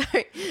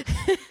 Sorry.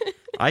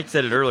 I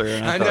said it earlier,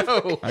 and I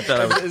know. I thought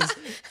I was. It's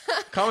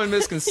common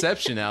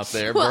misconception out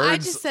there. Well, I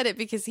Birds. just said it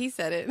because he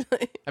said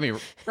it. I mean,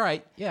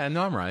 right? Yeah,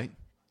 no, I'm right.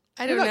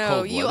 I They're don't not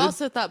know. You cold-blooded.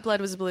 also thought blood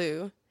was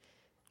blue.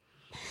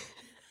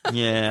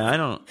 Yeah, I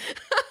don't.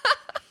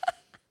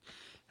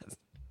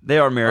 They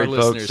are Our married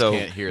listeners folks, so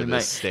can't hear they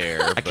this may-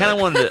 stare. I kind of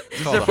wanted to. This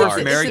is called their a first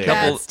hard married stare.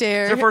 couple. Bad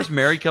stare. It's their first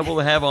married couple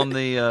to have on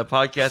the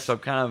podcast, so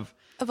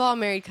Of all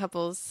married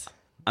couples,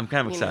 I'm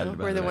kind of you excited know,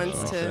 about we're the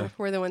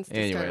it. ones to start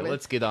Anyway, with.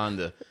 let's get on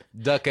to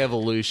duck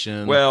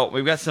evolution. Well,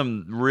 we've got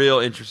some real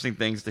interesting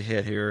things to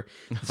hit here.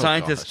 The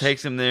scientist gosh.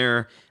 takes him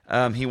there.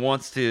 He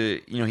wants to,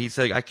 he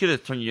said, I could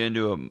have turned you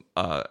into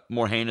a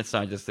more heinous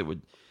scientist that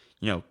would,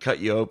 cut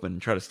you open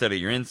and try to study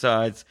your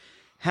insides.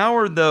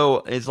 Howard, though,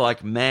 is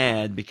like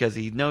mad because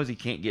he knows he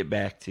can't get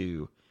back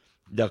to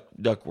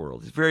Duck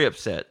World. He's very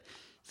upset.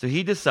 So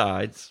he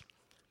decides,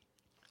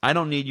 I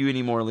don't need you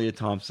anymore, Leah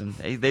Thompson.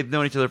 They've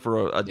known each other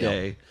for a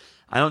day.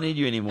 I don't need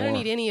you anymore. I don't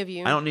need any of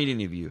you. I don't need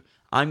any of you.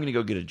 I'm going to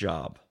go get a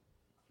job.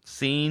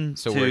 Scene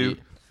so two.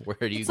 where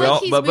do you It's go? Well,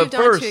 like he's but moved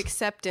on first- to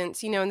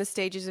acceptance, in the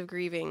stages of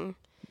grieving.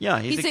 Yeah,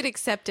 He said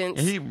acceptance.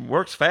 he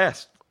works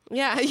fast.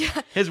 Yeah.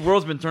 His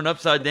world's been turned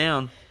upside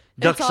down,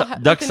 It's all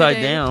duck within a side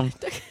day. down,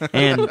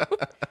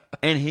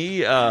 and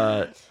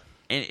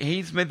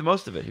he's made the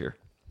most of it here.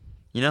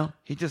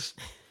 He just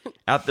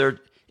out there.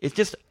 It's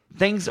just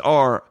things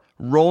are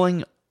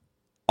rolling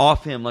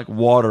off him like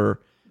water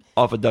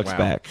off a duck's Wow.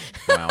 back.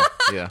 Wow.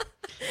 Yeah.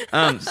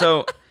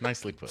 So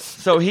Nicely put.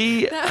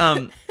 he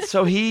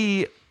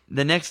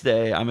the next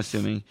day, I'm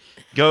assuming,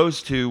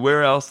 goes to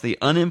where else? The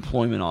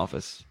unemployment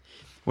office,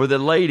 where the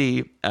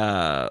lady,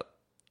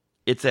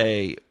 it's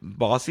a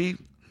bossy.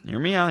 Hear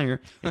me out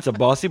here. It's a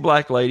bossy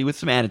black lady with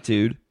some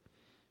attitude,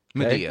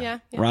 Medea.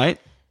 Yeah. right?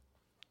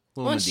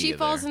 Little Well, and she Medea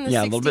falls there. in the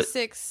Yeah, a little bit.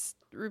 66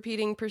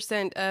 repeating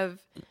percent of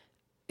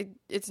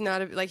it's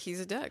not like he's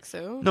a duck,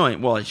 so. No,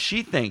 well,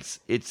 she thinks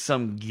it's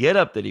some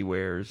getup that he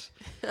wears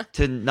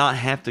to not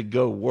have to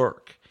go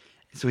work,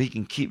 so he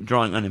can keep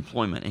drawing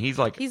unemployment. And he's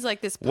like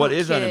this what punk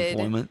is kid.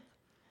 unemployment?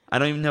 I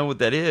don't even know what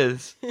that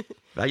is.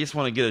 But I just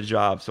want to get a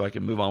job so I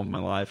can move on with my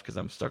life because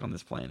I'm stuck on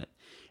this planet.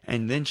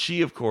 And then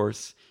she, of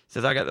course,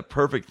 says, I got the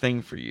perfect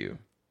thing for you.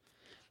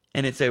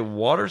 And it's a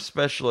water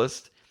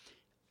specialist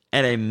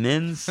at a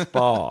men's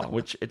spa,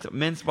 which it's a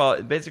men's spa.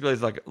 It basically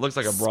looks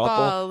like a brothel.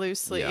 Spa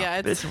loosely, Yeah.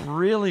 yeah. It's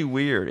really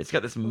weird. It's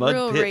got this mud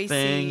real pit racy.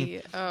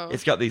 thing. Oh.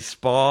 It's got these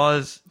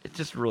spas. It's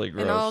just really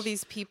gross. And all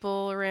these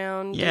people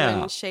around Yeah.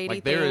 doing shady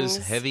Like things. there is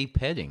heavy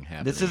petting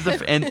happening. This is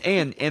the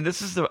and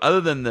this is the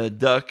other than the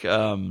duck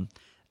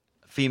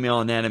female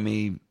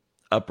anatomy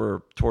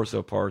upper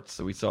torso parts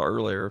that we saw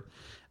earlier.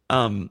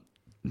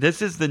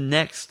 This is the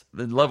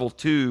level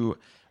 2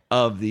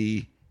 of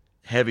the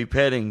heavy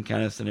petting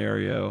kind of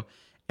scenario,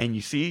 and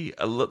you see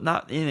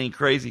not anything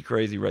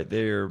crazy right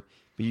there,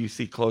 but you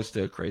see close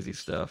to crazy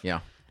stuff. Yeah.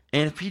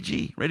 And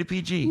PG, rated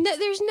PG. No,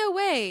 there's no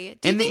way.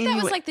 Do you And the think that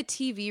was innui- like the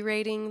TV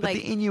rating? But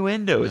Like the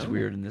innuendo is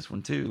weird in this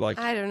one too. Like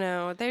I don't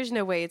know. There's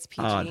no way it's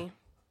PG. Odd.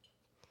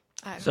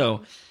 I don't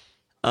so,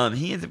 know.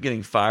 he ends up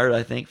getting fired,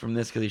 I think, from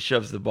this because he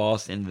shoves the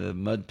boss into the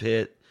mud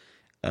pit.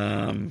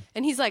 And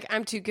he's like,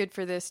 I'm too good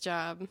for this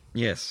job.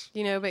 Yes.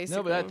 Basically.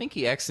 No, but I think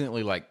he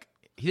accidentally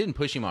he didn't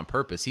push him on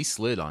purpose. He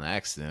slid on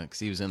accident because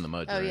he was in the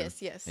mud. Oh, room.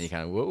 yes. And he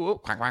kind of whoa,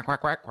 quack, quack,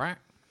 quack, quack, quack.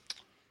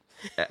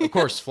 Of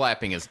course,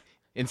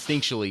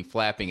 instinctually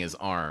flapping his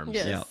arms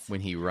Yes. Yeah.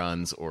 when he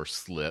runs or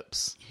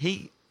slips.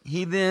 He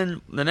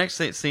then the next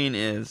scene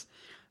is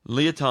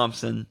Leah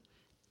Thompson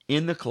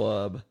in the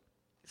club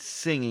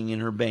singing in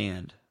her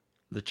band,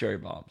 the Cherry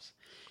Bombs,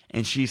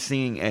 and she's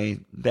singing a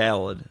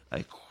ballad,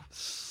 a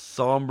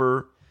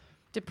somber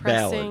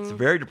Depressing. ballad. It's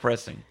very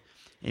depressing.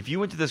 If you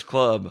went to this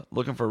club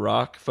looking for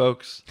rock,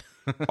 folks,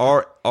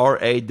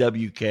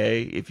 RAWK,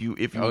 if you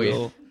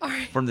will,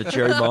 from the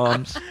Cherry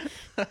Bombs,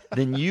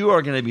 then you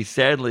are going to be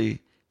sadly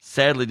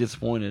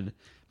disappointed.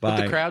 But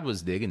By the crowd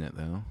was digging it,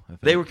 though. I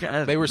think. they were kind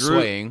of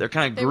swaying. They're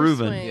kind of They were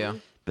grooving. swaying. Yeah.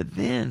 But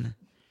then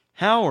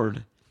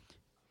Howard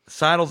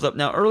sidles up.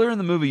 Now, earlier in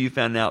the movie, you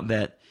found out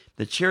that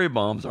the Cherry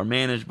Bombs are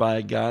managed by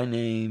a guy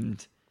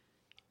named.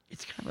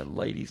 It's kind of a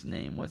lady's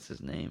name. What's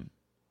his name?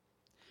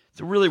 It's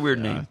a really weird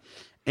name,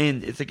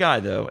 and it's a guy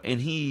though, and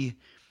he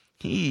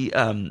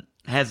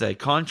has a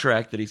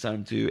contract that he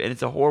signed to, and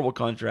it's a horrible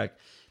contract.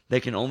 They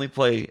can only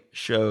play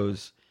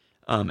shows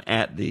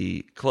at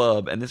the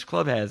club, and this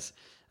club has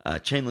a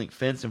chain link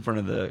fence in front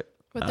of the.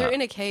 But they're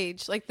in a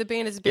cage. Like the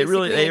band is They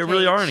basically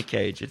really are in a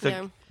cage. cage. It's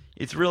Yeah.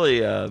 it's really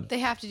They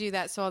have to do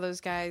that so all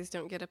those guys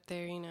don't get up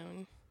there,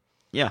 and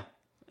yeah,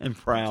 and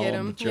prowl Get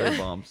on the 'em, Cherry yeah.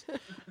 Bombs.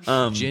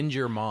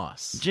 Ginger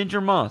Moss.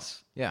 Ginger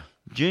Moss. Yeah.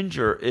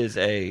 Ginger is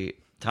a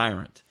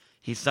tyrant.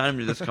 He signed him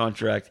to this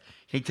contract.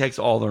 He takes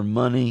all their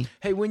money.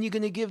 Hey, when you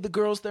going to give the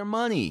girls their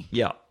money?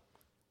 Yeah.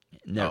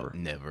 Never. Oh,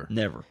 never.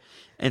 Never.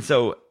 And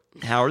so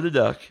Howard the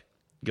Duck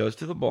goes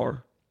to the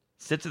bar,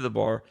 sits at the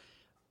bar.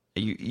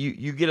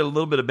 You get a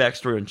little bit of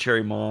backstory on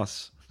Cherry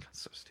Moss. God,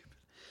 so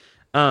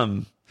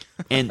stupid.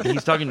 And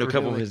he's talking to a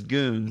couple of his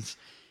goons,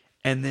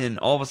 and then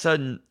all of a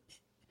sudden,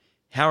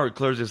 Howard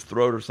clears his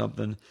throat or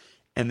something,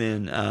 and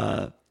then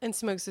And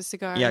smokes a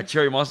cigar. yeah,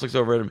 Cherry Moss looks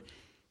over at him,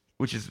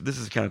 this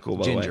is kind of cool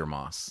by the way. Ginger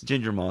moss.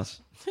 Ginger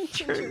Moss.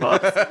 Cherry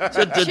Moss.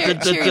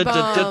 Cherry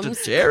bombs.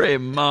 Cherry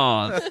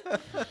Moss.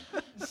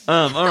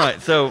 All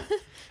right, so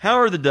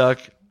Howard the Duck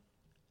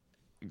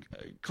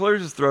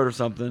clears his throat or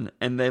something,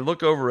 and they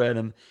look over at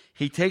him.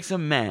 He takes a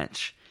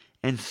match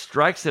and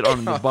strikes it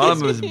on the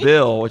bottom of his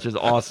bill, which is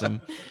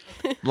awesome.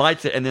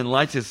 Lights it, and then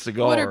lights his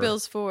cigar. What are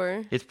bills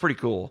for? It's pretty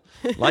cool.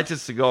 Lights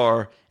his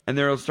cigar, and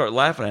they'll start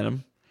laughing at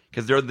him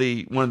because they're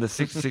one of the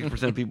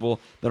 66% of people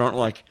that aren't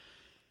like,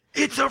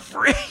 it's a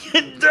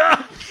freaking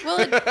duck, Well,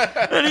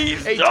 and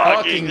he's A talking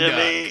talking to duck.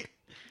 me.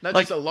 Not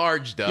Like- just a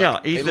large duck. Yeah,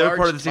 he's a the large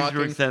part of the talking-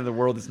 66% of the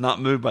world that's not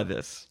moved by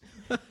this.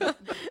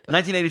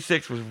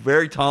 1986 was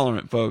very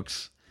tolerant,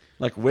 folks.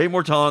 Like, way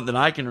more tolerant than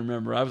I can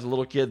remember. I was a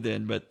little kid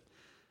then, but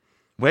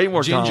way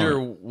more Ginger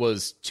tolerant.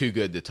 was too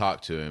good to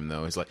talk to him,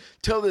 though. He's like,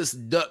 tell this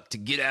duck to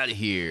get out of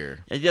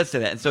here. It does say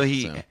that. And so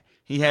he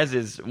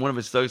has one of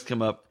his thugs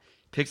come up,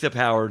 picks up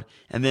Howard,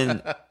 and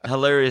then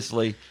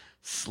hilariously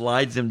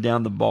slides him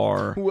down the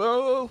bar,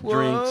 Whoa,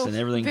 drinks and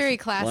everything's very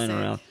flying classic.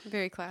 around.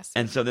 Very classic.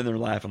 And so then they're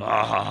laughing,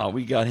 ah, ha, ha,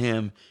 we got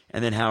him.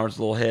 And then Howard's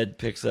little head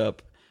picks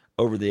up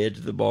over the edge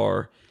of the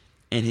bar,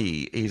 and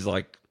he's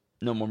like,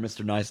 no more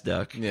Mr. Nice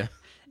Duck. Yeah.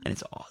 And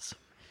it's awesome.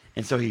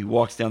 And so he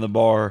walks down the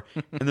bar,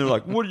 and they're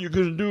like, what are you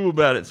going to do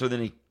about it? So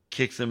then he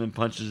kicks him and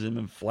punches him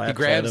and flaps He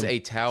grabs at him. a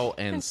towel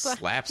and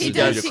slaps He the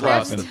does, dude he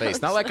across grabs the the face.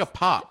 towel. Not like a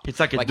pop. It's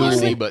like a like duel. a And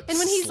knee, when- but and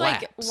when he's like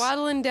slaps.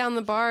 waddling down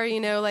the bar,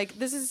 like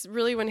this is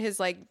really when his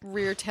like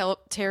rear tail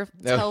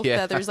Oh, yeah.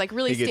 feathers like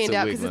really He gets stand a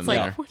out because it's wiggling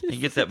like there. what is He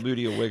gets that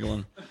booty a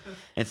wiggling.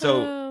 And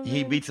so Oh,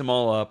 he man. beats them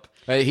all up.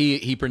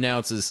 He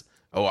pronounces,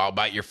 "Oh, I'll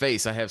bite your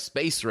face. I have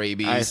space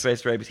rabies." I have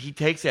space rabies. He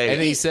takes a... And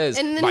then he says,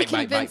 and then "Bite, he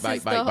bite, bite,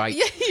 convinces bite, bite, bite."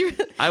 Yeah, he really,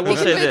 I will he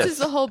say convinces this.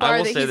 the whole I bar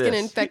will that say he's going to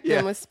this. infect Yeah.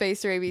 them with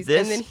space rabies,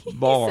 This and then he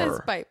bar-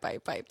 says bite,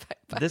 bite, bite, bite,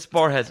 bite. This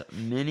bar has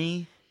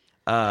many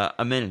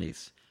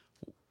amenities,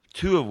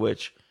 two of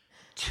which,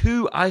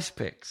 2 ice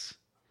picks.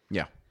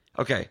 Yeah.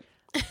 Okay.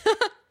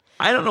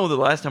 I don't know the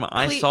last time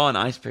I Cle- saw an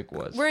ice pick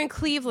was. We're in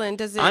Cleveland.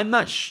 Does it? I'm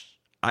not.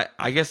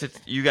 I guess it's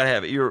you got to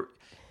have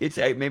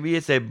it. Maybe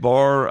it's a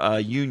bar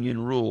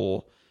union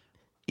rule.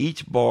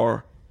 Each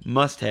bar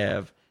must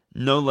have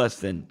no less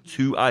than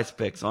 2 ice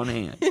picks on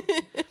hand.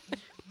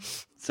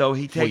 So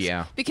he takes. Well,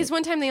 yeah. because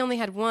one time they only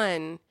had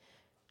one,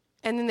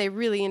 and then they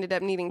really ended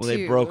up needing Well, two.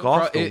 they broke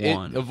off the It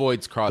one.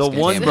 avoids cross The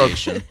one broke.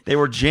 contamination. They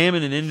were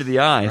jamming it into the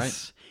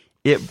ice.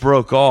 It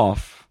broke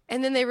off.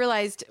 And then they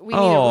realized we need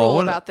a rule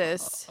what about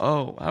this.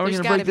 Oh, how are we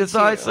There's going to gotta break be this 2.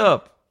 ice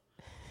up?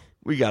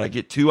 We got to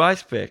get 2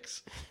 ice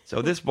picks.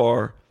 So this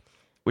bar,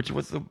 what's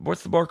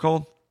the bar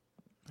called?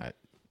 I-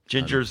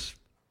 Ginger's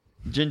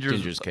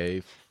Ginger's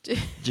Cave.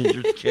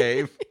 Ginger's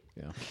Cave.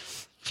 Yeah.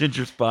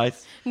 Ginger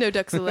Spice. No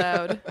ducks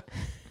allowed.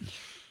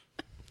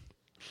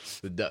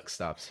 The duck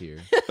stops here.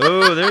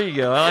 Oh, there you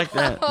go. I like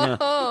that. Yeah.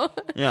 Oh.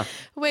 Yeah.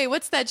 Wait,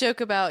 what's that joke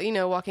about?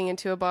 Walking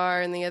into a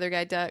bar and the other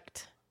guy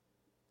ducked.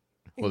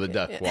 Well, the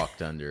duck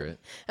walked under it.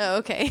 Oh,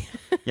 okay.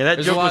 Yeah, that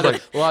There's joke a was lot like,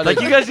 of- a lot of-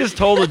 like you guys just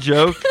told a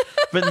joke,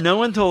 but no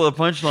one told a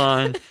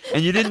punchline,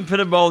 and you didn't put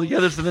them all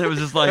together, so then it was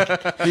just like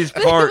these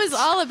But parts. it was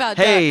all about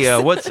Hey,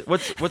 ducks.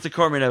 what's a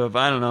car made out of?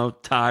 I don't know,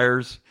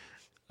 tires,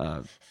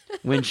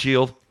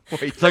 windshield.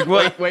 Wait, It's like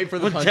what? wait for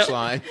the what tell-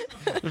 punchline.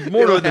 There's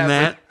more to it It'll than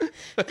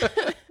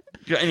that.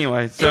 Yeah,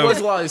 anyway, There so was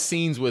a lot of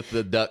scenes with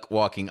the duck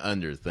walking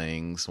under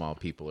things while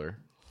people are.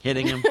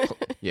 hitting him.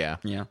 Yeah.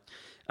 Yeah.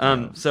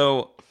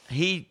 So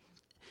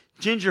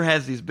Ginger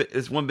has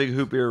this one big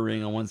hoop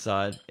earring on one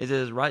side. Is it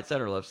his right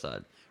side or left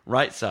side?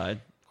 Right side,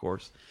 of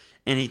course.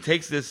 And he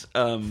takes this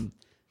ice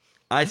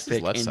This is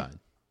pick. left and- side.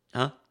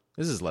 Huh?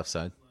 This is left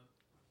side.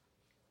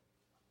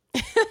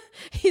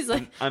 He's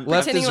like I'm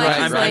pretending is like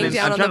right, he's right. laying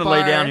down I'm on trying the to bar.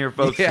 lay down here,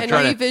 folks. Yeah. I'm And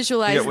trying now to you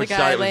visualize figure out the which guy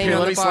side it was laying Here, on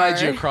let the me slide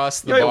bar. you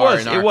across the No, bar.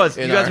 it was.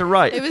 You guys are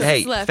right. It was Hey,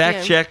 his left, fact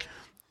yeah. check.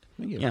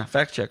 Yeah,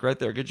 fact check right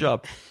there. Good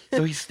job.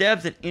 So he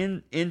stabs it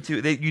into.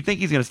 You think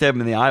he's going to stab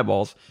him in the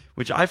eyeballs,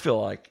 which I feel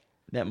like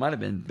that might have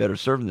been better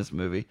served in this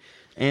movie.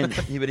 But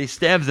he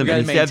stabs him. We got to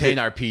and he stabs maintain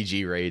it, our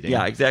PG rating.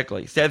 Yeah,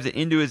 exactly. Stabs it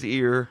into his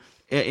ear,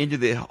 into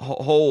the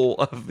hole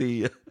of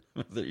the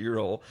ear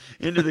hole,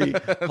 into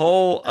the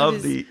hole of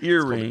his- the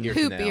earring. ear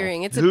Hoop canal.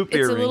 earring. It's Hoop a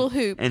earring. little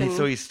hoop. And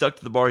so he's stuck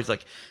to the bar. He's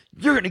like,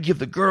 "You're going to give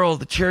the girl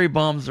the cherry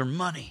bombs their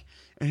money."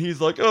 And he's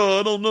like, "Oh,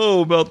 I don't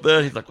know about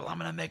that." He's like, "Well, I'm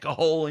going to make a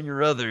hole in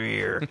your other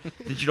ear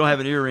since you don't have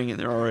an earring in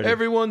there already."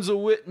 Everyone's a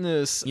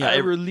witness. Yeah, I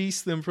every-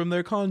 release them from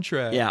their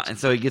contract. Yeah, and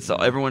so he gets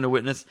everyone to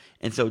witness,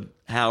 and so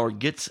Howard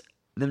gets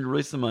them to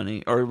release the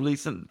money, or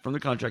release them from the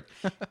contract,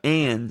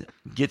 and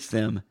gets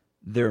them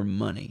their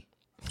money.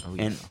 Oh,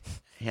 yeah. And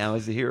Hal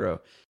is the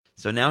hero.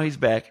 So now he's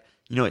back.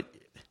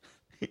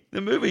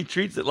 The movie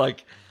treats it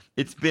like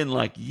it's been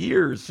like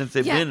years since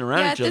they've been around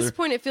yeah, each at other. this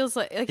point, it feels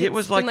like It it's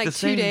was been like like the 2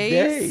 same days.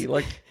 day.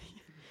 Like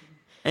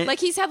Like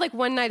he's had like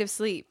one night of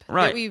sleep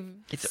Right. that we've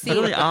It's seen.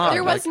 really odd,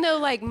 There was like- no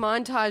like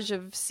montage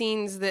of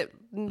scenes that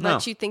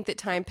let you think that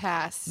time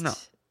passed No.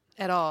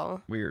 at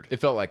all. weird. It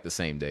felt like the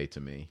same day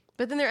to me.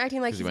 But then they're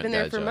acting like 'Cause he he's went been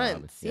there and for got a job.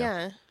 months. Yeah.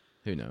 Yeah.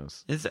 Who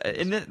knows?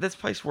 This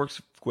place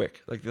works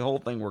quick. Like the whole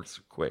thing works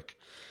quick.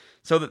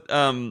 So that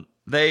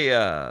they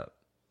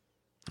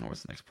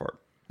what's the next part?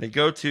 They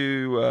go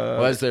to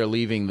Well, as they're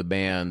leaving the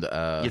band,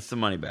 get some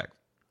money back.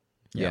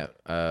 yeah,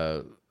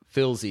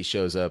 Filzy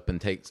shows up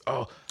and takes.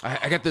 Oh,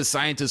 I got this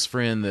scientist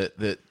friend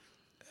that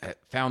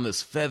found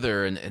this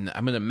feather, and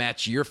I'm going to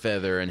match your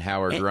feather. And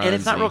Howard runs. And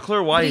it's not real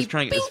clear why he's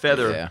trying to get this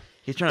feather. Yeah.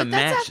 He's trying to But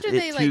that's match after it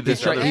they, to like, this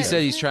get other. rid He of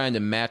said he's trying to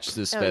match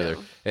this Oh, feather,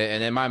 no.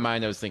 and in my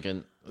mind, I was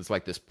thinking it's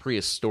like this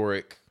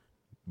prehistoric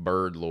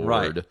bird lord,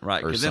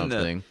 right. or 'Cause then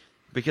something.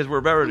 Because we're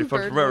about to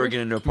Bird we're lord.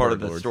 getting into a part of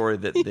Bird the lord. story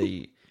that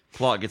the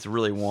plot gets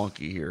really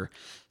wonky here.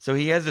 So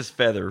he has this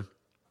feather.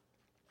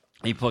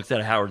 He plucks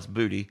out of Howard's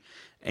booty,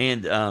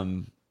 and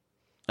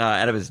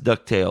out of his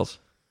ducktails.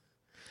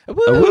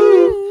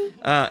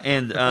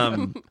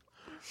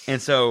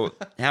 And so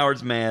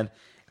Howard's mad,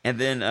 and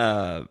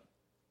then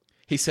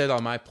He said,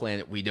 "On my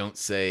planet, we don't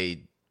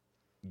say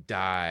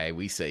die,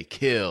 we say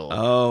kill."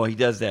 oh, he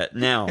does that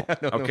now.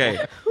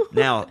 Okay,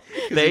 now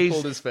He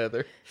pulled his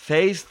feather.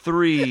 Phase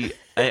 3,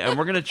 and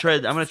we're gonna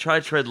tread. I'm gonna try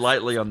to tread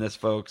lightly on this,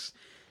 folks.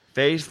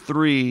 Phase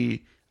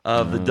 3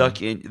 of the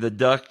duck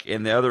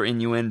and the other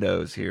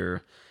innuendos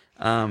here.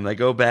 They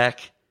go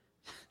back.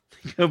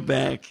 Go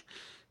back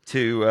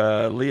to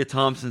Leah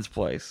Thompson's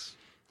place,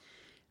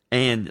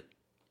 and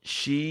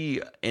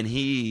she and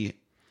he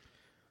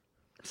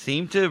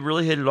seem to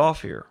really hit it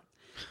off here.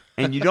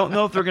 And you don't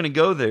know if they're going to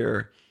go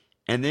there.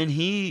 And then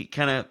he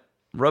kind of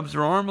rubs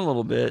her arm a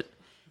little bit,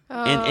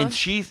 and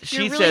she You're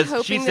says really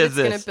hoping she that says it's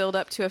going to this. build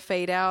up to a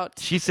fade out.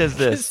 She says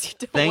this.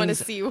 You don't want to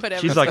Things- see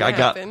whatever's She's like, gonna I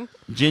got happen.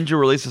 Ginger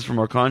releases from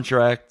our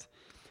contract.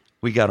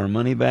 We got our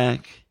money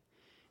back.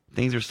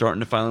 Things are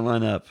starting to finally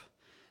line up.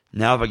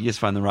 Now if I can just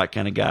find the right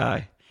kind of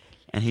guy,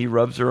 and he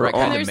rubs her Right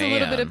arm, kind There's of a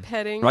little bit man. of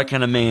petting. right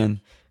kind of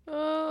man.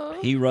 Oh.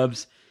 He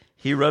rubs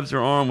her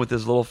arm with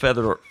his little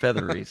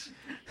featheries,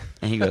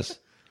 and he goes,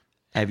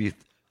 "Have you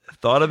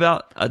thought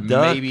about a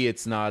duck? Maybe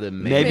it's not a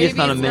man. Maybe it's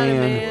not a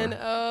man.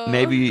 Oh.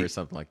 Maybe Or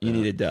something like you that.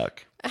 need a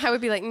duck." I would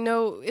be like,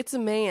 no, it's a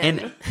man. And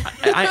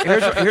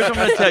here's what I'm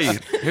going to tell you.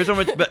 Here's what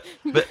I'm gonna,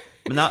 but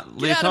not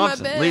Leah out of my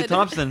Thompson. bed. Leah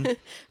Thompson.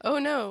 oh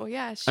no,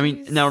 yeah. I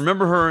mean, now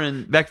remember her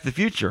in Back to the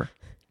Future.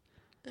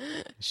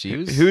 She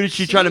was Who did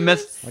she try to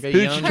mess? Like a Who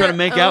did she young- try to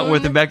make out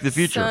with in Own Back to the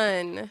Future?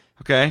 Son.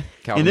 Okay,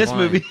 Calvin in this Klein.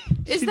 movie,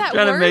 Is she's that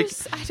trying to make.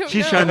 worse? I don't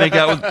She's know. trying to make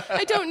out with.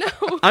 I don't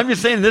know. I'm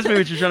just saying, in this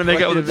movie, she's trying to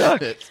make out with a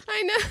duck.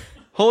 I know.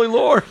 Holy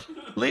Lord,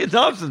 Leah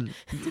Thompson,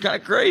 it's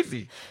kind of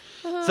crazy.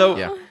 So,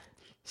 Yeah.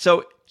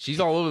 so, She's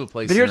all over the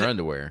place But in here's- her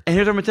underwear. and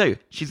here's what I'm gonna tell you: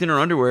 she's in her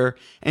underwear,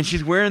 and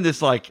she's wearing this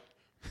like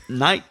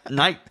night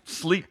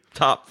sleep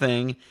top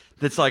thing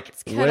that's like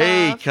cut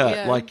way off, cut,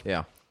 yeah.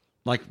 Yeah.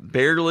 like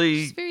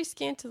barely, It's very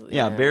scantily.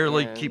 yeah,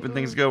 barely keeping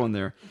things going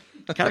there.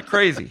 Kind of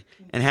crazy.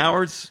 And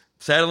Howard's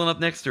saddling up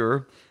next to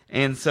her,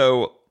 and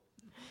so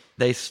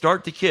they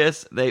start to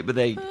kiss. But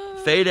they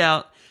fade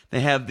out.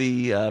 They have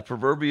the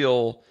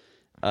proverbial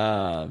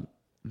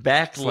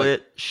backlit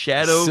like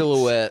shadow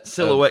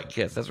silhouette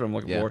kiss. That's what I'm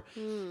looking Yeah. for.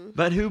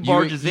 But who You,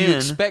 barges you in?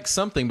 expect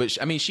something, but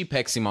she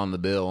pecks him on the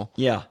bill.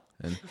 Yeah.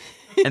 And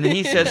And then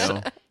he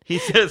says he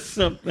says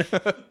something.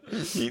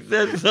 He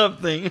says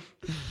something.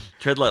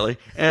 Tread lightly.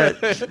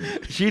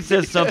 She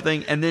says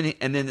something, and then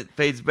it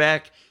fades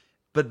back.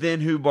 But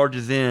then who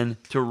barges in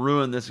to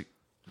ruin this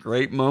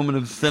great moment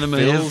of cinema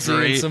Fills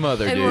history? in some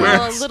other And dude. we're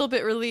all a little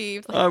bit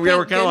relieved. Like, Yeah, we're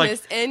thank kinda like-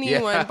 goodness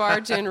anyone Yeah.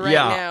 barge in right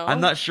yeah, now.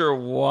 I'm not sure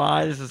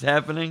why this is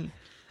happening.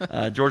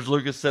 George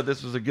Lucas said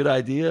this was a good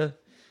idea,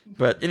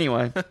 but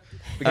anyway,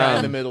 The guy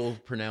in the middle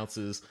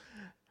pronounces,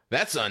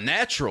 "That's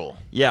unnatural."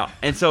 yeah.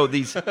 And so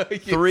these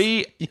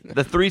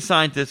the three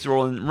scientists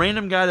roll in.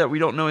 Random guy that we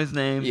don't know his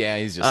name. Yeah,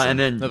 he's just and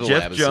then another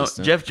lab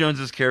assistant. Jeff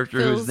Jones's character,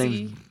 whose Filzy.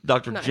 name's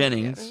Dr. Not-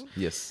 Jennings.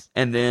 yeah. Yes.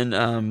 And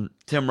then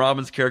Tim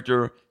Robbins'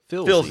 character,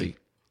 Filzy.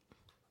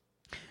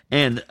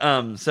 And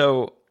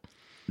so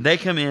they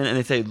come in and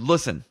they say,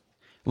 listen,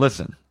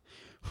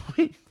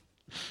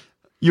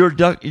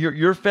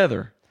 your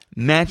feather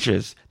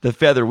matches the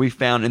feather we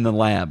found in the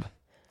lab.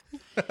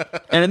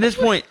 And at this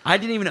point, I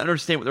didn't even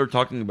understand what they were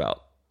talking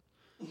about.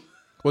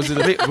 Was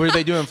it? Were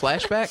they doing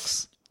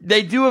flashbacks?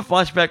 They do a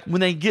flashback when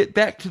they get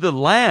back to the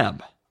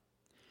lab.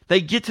 They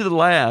get to the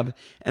lab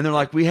and they're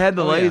like, we had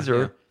the Oh, yeah, laser.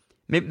 yeah.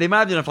 Maybe, they might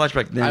have done a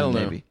flashback then, I don't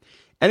know. maybe.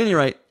 At any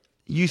rate,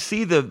 you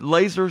see the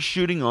laser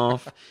shooting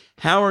off.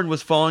 Howard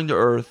was falling to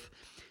Earth.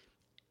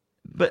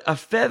 But a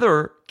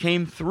feather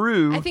came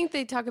through I think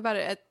they talk about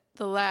it at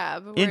the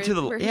lab. where- into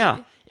the... where he-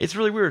 Yeah, it's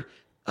really weird.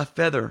 A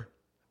feather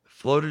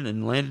floated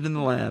and landed in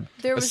the lab.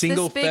 There was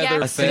single this big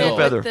feather accident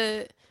fell. A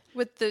single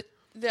with the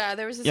yeah.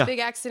 There was this Yeah. big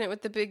accident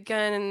with the big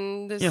gun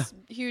and this Yeah.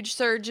 huge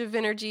surge of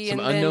energy. Some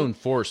and then, unknown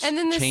force and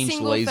then this changed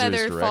single laser's feather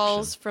direction.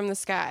 falls from the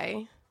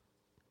sky.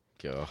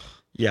 God.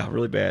 Yeah,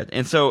 really bad.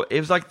 And so it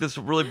was like this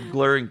really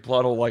glaring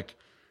plot hole. Like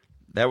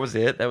that was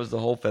it. That was the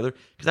whole feather.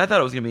 Because I thought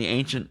it was going to be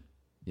ancient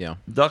Yeah.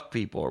 duck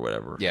people or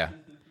whatever. Yeah.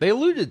 They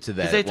alluded to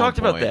that. Because they at one talked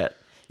about point. that.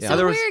 Yeah. So So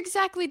there was, where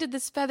exactly did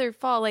this feather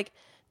fall? Like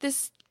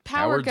this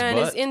power Howard's gun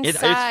butt. is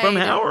inside. it's from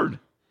Howard.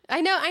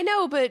 I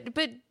know, but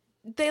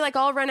they like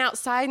all run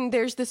outside and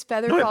there's this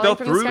feather No, it falling fell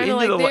from the through sky. into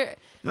Like the they're-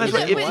 That's but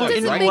right. it It flew doesn't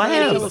into the make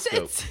any lab.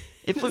 sense.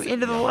 It flew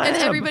into the lab. And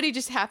everybody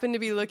just happened to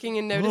be looking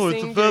and Oh,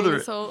 noticing it's a during feather.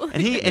 this whole.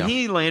 And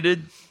he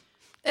landed.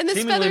 And this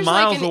seemingly feather's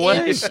miles like an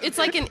away. inch. It's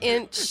like an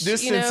inch.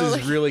 Distance you know, is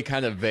like- really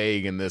kind of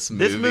vague in this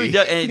movie. This movie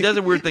and it does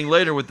a weird thing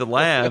later with the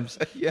labs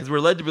because we're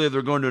led to believe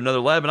they're going to another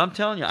lab. And I'm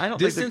telling you, I don't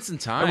Distance think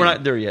and time. We're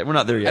not there yet. We're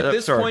not there yet. At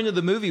this Sorry. point of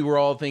the movie, we're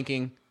all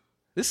thinking,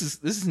 this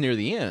is near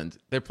the end.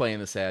 They're playing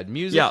the sad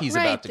music. Yeah. He's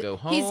right, about to go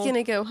home. He's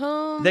gonna go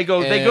home. They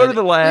go And to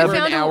the lab. we're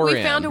an hour we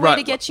in. found a way to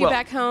Right, get you well,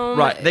 back home.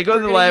 Right. They go to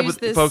We're the gonna lab use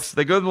with this- folks.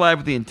 They go to the lab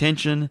with the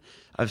intention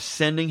of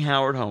sending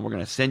Howard home. We're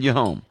going to send you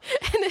home.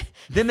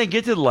 Then they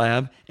get to the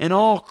lab, and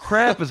all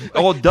crap is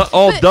all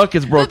duck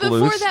is broke but before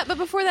loose. But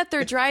before that,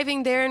 they're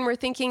driving there, and we're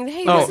thinking,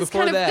 hey, Oh. this is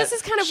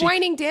kind of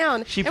winding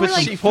down. she and puts we're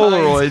like, some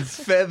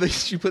Polaroids.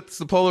 Feathers. She puts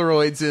the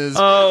Polaroids in.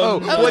 Oh,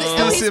 What's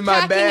oh, this he's in my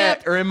packing bed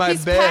up- or in my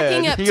he's bed?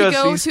 packing up He to goes,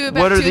 go "These- to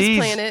back what to are his these?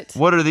 planet.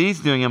 What are these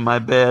doing in my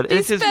bed?" And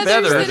it's These his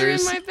feathers feathers. that are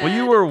in my bed. Well,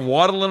 you were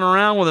waddling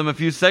around with them a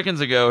few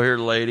seconds ago, here,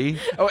 lady.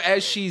 Oh,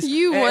 as she's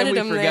You and wanted we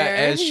him forgot, there.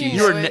 As You she's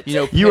know it.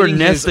 You were petting his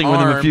nesting with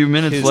him a arm, few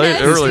minutes his-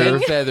 later- his earlier.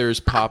 feathers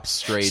pop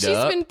straight She's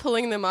up. been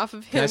pulling them off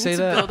of I him say to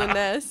that? build a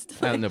nest.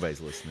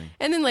 Nobody's listening.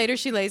 And then later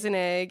she lays an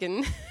egg,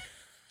 and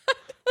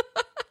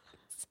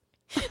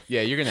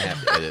Yeah, you're gonna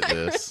have to edit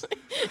this.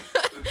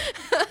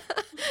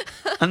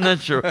 I'm not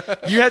sure.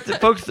 You have to,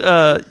 folks.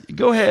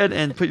 Go ahead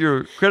and put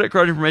your credit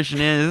card information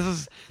in. This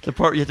is the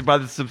part you have to buy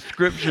the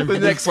subscription. The for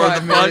next this part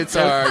 5 of the minutes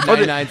podcast. are Oh,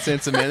 the- 99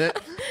 cents a minute.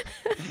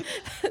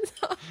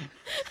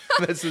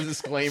 That's the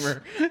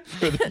disclaimer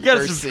for the You got to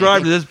first subscribe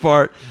scene. to this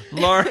part.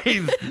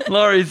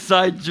 Laurie's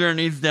side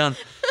journeys down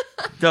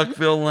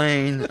Duckville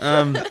Lane.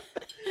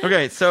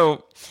 Okay,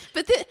 so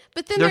but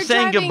then they're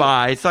saying driving,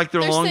 goodbye. It's like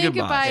they're long saying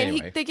goodbyes. goodbye, and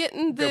Anyway, they get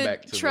in go the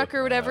back to truck the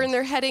or whatever, and house.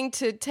 they're heading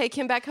to take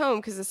him back home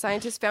because the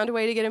scientists found a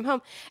way to get him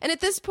home. And at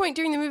this point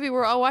during the movie,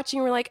 we're all watching.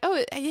 And we're like,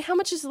 "Oh, how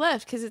much is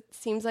left?" Because it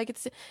seems like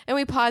it's. And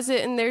we pause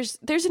it, and there's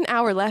an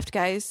hour left,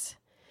 guys.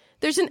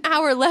 There's an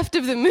hour left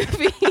of the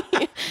movie.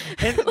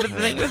 And the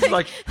thing is,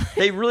 like,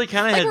 they really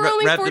kind of like had we're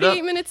only wrapped it 48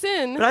 up. minutes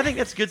in. But I think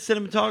that's good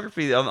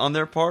cinematography on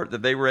their part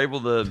that they were able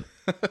to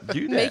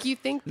do that. Make you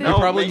think that. You No,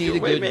 probably wait, need a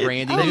wait, good wait.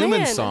 Randy Oh,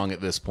 Newman man. song at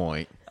this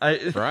point,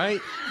 I, right?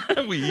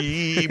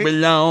 we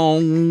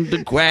belong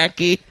to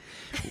Quacky.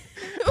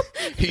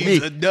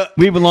 He's a duck.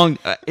 We belong.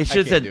 It should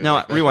have can't said do it no.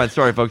 like that. Rewind.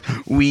 Sorry, folks.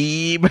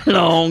 We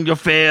belong to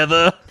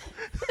Feather.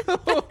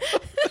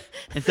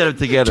 Instead of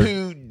together.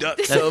 Two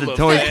ducks That's of the a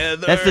toy.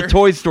 feather. That's the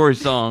Toy Story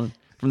song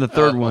from the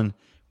third one.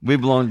 We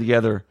belong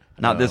together.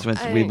 Not this one.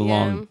 It's I- We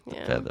belong yeah, yeah.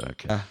 together.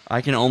 Okay. I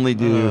can only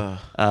do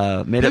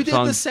made Who up did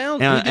songs the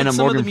sound? and, Who did and a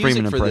some Morgan of the music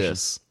Freeman for impression.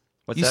 this?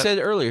 What's You that? said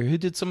earlier who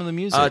did some of the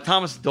music?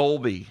 Thomas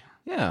Dolby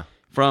Yeah.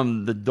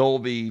 from the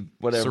Dolby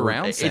whatever.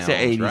 Surround It's an sound,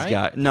 80s right?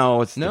 guy.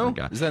 No, it's a No? different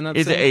guy. Is that not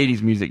It's the an same?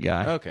 80s music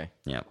guy. Okay.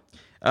 Yeah.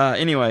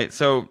 Anyway,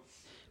 so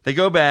they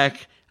go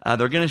back. They're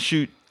going to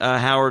shoot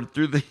Howard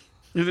through the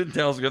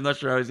telescope. I'm not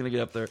sure how he's going to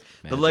get up there.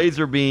 The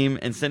laser beam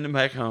and send him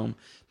back home.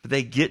 But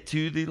they get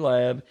to the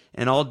lab,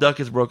 and all duck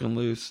is broken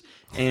loose.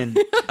 And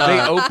They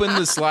open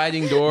the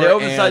sliding door. they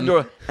open the side and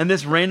door, and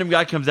this random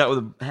guy comes out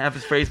with half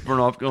his face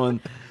burned off, going,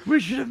 "We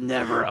should have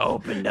never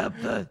opened up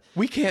the."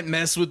 We can't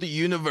mess with the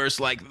universe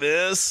like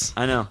this.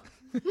 I know.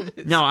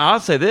 Now I'll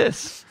say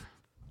this: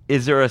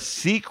 is there a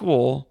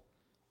sequel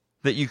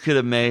that you could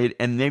have made,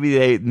 and maybe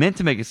they meant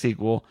to make a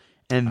sequel,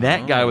 and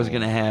that guy was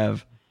going to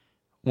have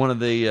one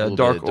of the little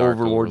dark bit of dark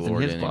overlords in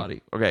overlord his in him.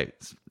 body? Okay,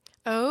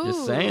 Oh,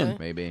 Just saying.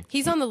 Maybe.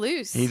 He's on the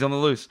loose. he's on the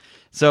loose.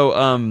 So,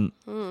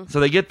 so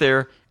they get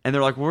there, and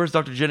they're like, "Where's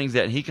Dr. Jennings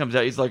at?" And he comes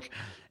out. He's like,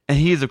 and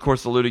he is of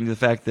course alluding to the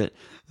fact that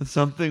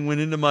something went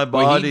into my When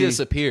body. he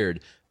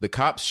disappeared, the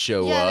cops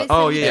show Yeah, they up. said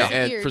Oh, he yeah. And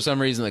disappeared. for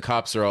some reason, the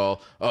cops are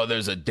all, "Oh,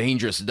 there's a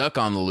dangerous duck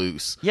on the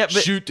loose. Yeah,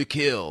 but shoot to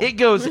kill." It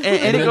goes and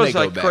it then goes they go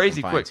like back crazy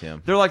and find quick.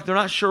 him. They're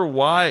not sure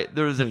why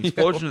there was an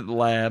explosion at the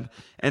lab,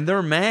 and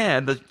they're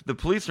mad. The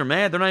police are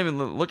mad. They're not even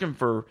looking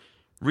for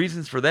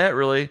reasons for that.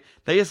 Really,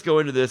 they just go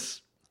into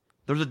this.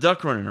 There's a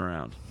duck running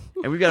around,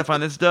 and we've got to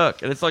find this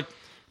duck. And it's like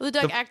well, the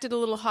duck acted a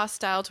little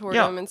hostile toward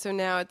Yeah. him, and so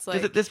now it's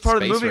like this part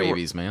Space of the movie.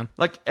 rabies, man.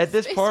 Like at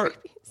this space part,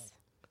 rabies.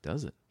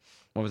 Does it?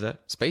 what was that?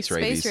 Space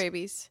rabies. Space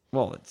rabies.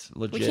 Well, it's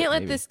legit. We can't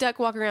let maybe. this duck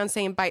walk around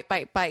saying bite,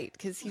 bite, bite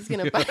because he's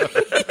gonna bite.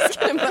 He's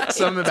gonna bite.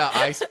 Something about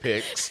ice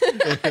picks and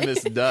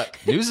this duck.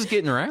 News is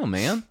getting around,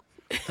 man.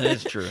 That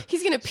is true.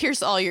 He's gonna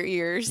pierce all your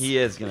ears. He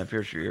is gonna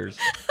pierce your ears.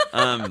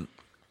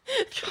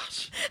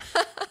 Gosh,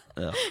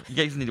 Ugh. You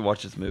guys need to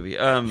watch this movie.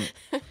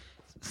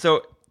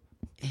 So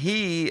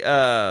he,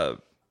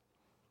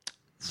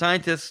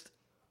 scientist,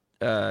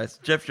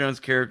 Jeff Jones'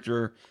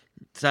 character,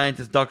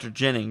 scientist Dr.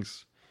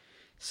 Jennings,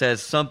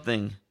 says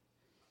something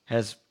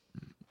has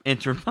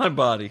entered my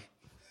body.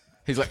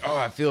 He's like, oh,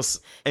 I feel,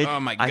 oh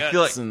my guts, I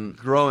feel like and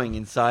growing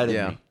inside of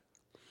Yeah. me.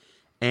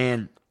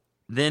 And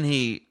then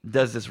he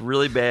does this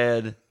really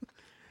bad.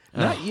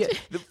 not yet.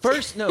 The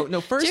first, no.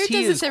 First, Jared he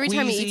does is this every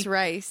time he queasy. eats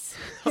rice.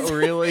 Oh,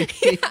 really?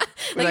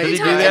 Like Every every do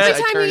time, that?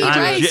 every time you eat I'm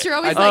rice, J- you're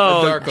always I- like,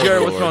 Oh, Dark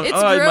Jared, what's Overlord. wrong? it's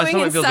Oh, my growing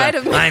stomach feels inside bad.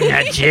 of me. I'm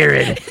not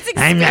Jared. It's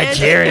I'm not expanding.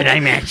 Jared.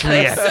 I'm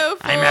actually I'm so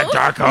I'm a full.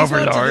 dark He's not to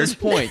overlord. this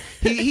point.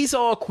 He's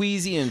all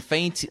queasy and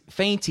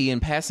fainty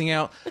and passing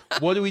out.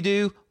 What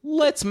do?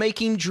 Let's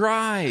make him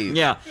drive.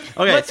 Yeah.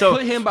 Okay. Let's so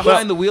put him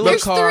behind the wheel of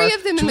There's the car. three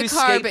of them in to the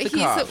car, escape but the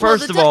he's cops. well,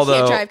 First the of duck all, can't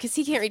though- drive because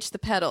he can't reach the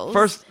pedals.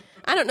 First-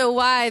 I don't know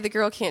why the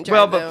girl can't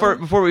drive. Well, though. but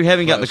before we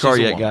haven't got in the Well, car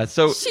she's a yet, woman. guys.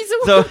 So She's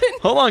a so woman.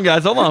 hold on,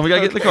 guys. Hold on. We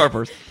gotta get in the car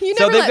first. You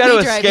So never they've let got me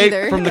to drive escape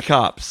either. from the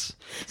cops.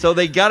 So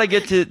they got to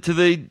get to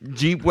the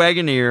Jeep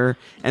Wagoneer,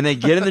 and they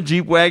get in the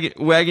Jeep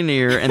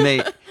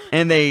Wagoneer,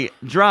 and they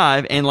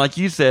drive. And like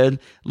you said,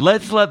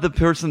 let's let the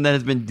person that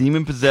has been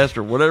demon possessed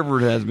or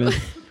whatever it has been.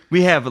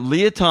 We have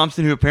Leah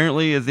Thompson, who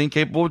apparently is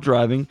incapable of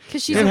driving.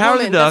 because she's and a Howard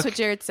woman. the Duck. That's what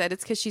Jared said.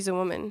 It's because she's a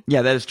woman.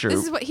 Yeah, that is true.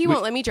 This is what he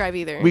won't let me drive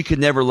either. We could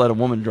never let a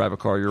woman drive a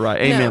car. You're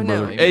right. Amen, no.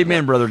 brother.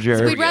 Amen, brother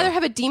Jared. We'd rather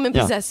have a demon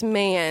possessed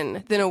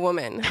man than a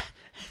woman.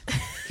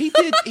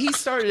 He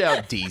started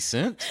out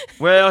decent.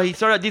 Well, he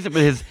started out decent,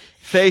 but his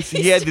face,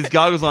 he had these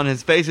goggles on.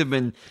 His face had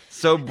been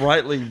so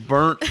brightly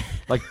burnt,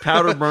 like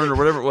powder burned or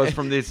whatever it was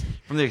from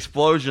the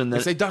explosion. They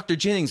That, say, Dr.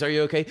 Jennings, are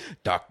you okay?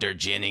 Dr.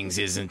 Jennings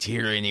isn't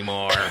here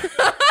anymore.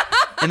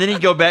 and then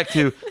he'd go back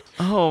to,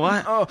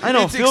 I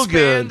don't it's feel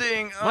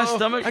expanding. good. My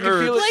stomach I can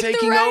feel hurts. it Like the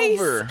taking rice.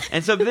 over.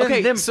 And so then,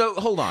 Okay, so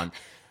hold on.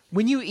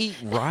 When you eat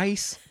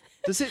rice,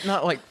 does it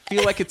not like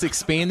feel like it's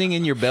expanding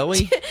in your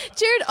belly?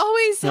 Jared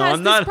always no, has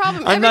I'm not. this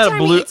problem. I'm Every not a time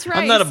blue. he eats rice,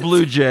 I'm not a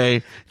blue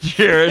jay,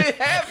 Jared. It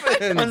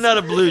happens. I'm not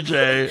a blue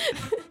jay.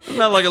 I'm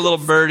not like a little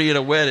birdie at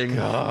a wedding.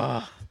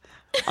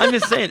 I'm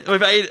just saying.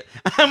 If I eat,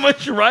 how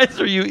much rice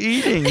are you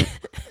eating?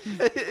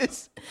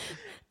 It's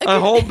A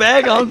whole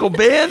bag of Uncle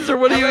Ben's, or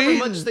what are you however eating?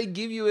 much they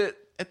give you it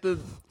at the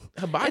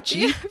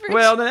hibachi.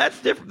 Well, then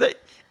that's different.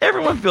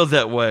 Everyone feels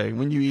that way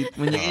when you eat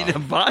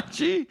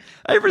hibachi.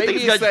 Everything's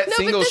Maybe got. it's that No,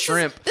 single but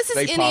shrimp. This is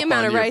they any pop amount of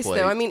onto your rice, plate.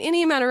 though. I mean,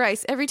 any amount of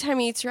rice. Every time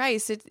he eats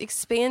rice, it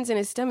expands in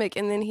his stomach,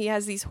 and then he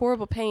has these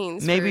horrible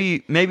pains. maybe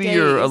for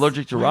you're days.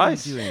 allergic to Why am I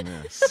rice. doing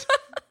this?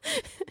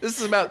 This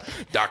is about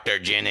Dr.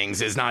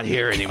 Jennings is not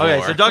here anymore.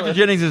 Okay, so Dr.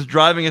 Jennings is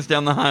driving us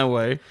down the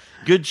highway.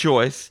 Good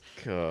choice.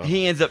 Cool.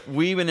 He ends up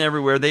weaving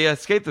everywhere. They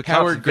escape the cops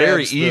Howard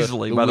very grabs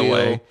easily, the by the wheel.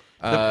 way.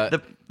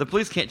 The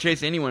police can't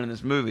chase anyone in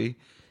this movie.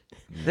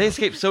 They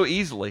escape so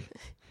easily.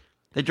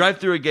 They drive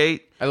through a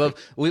gate. I love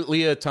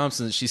Leah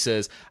Thompson. She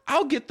says,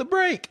 "I'll get the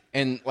brake,"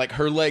 and like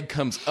her leg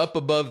comes up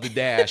above the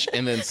dash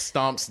and then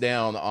stomps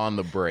down on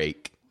the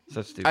brake.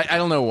 So stupid. I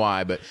don't know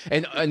why, but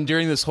and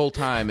during this whole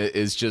time it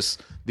is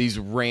just these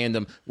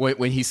random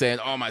when he's saying,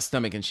 "Oh, my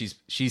stomach," and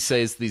she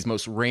says these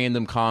most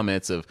random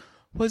comments of,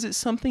 "Was it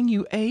something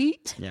you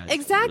ate? Yeah, it's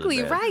Exactly,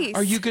 really bad. rice.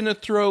 Are you gonna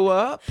throw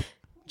up?"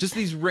 Just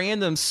these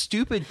random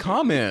stupid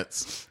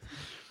comments.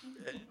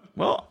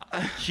 Well,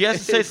 she has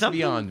to say It's something.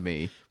 beyond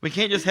me. We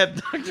can't just have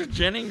Dr.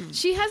 Jennings.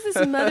 She has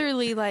this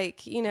motherly,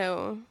 like,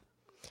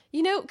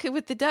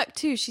 with the duck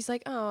too. She's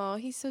like, "Oh,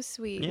 he's so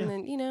sweet," Yeah. and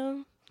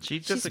then She's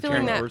she's just a filling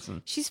caring that.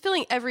 person. She's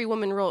filling every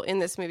woman role in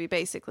this movie,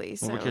 basically.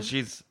 So Well, because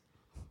she's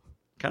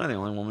kind of the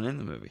only woman in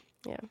the movie,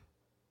 yeah.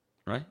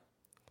 right?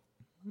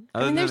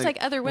 I mean, there's like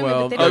other women,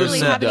 well, but they don't other really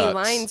than have any ducks.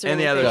 lines or and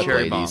the anything. other cherry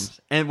ladies.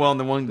 bombs, and the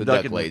one The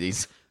duck duck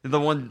ladies. the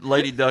one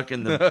lady duck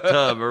in the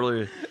tub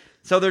earlier.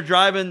 So they're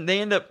driving. They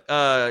end up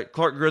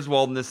Clark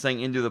Griswold in this thing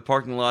into the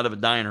parking lot of a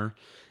diner,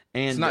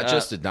 and It's not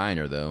just a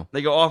diner though.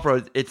 they go off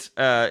road. It's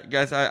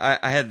guys. I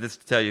had this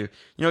to tell you.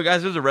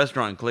 Guys, there's a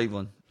restaurant in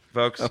Cleveland,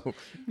 folks.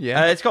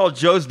 Yeah. It's called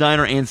Joe's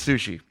Diner and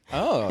Sushi.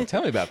 Oh,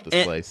 tell me about this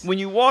And place. when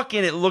you walk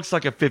in, it looks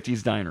like a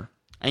 50s diner.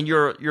 And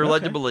you're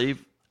led to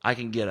believe I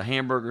can get a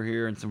hamburger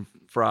here and some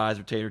fries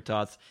or tater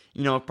tots,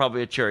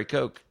 probably a cherry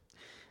Coke.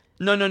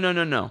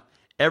 No.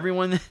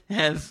 Everyone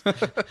has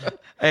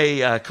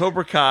a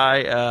Cobra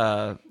Kai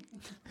or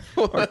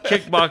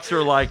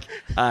kickboxer like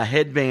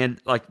headband,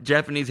 like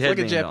Japanese It's like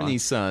headband. a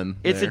Japanese sun.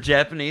 It's there. a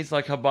Japanese,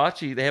 like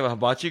hibachi. They have a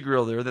hibachi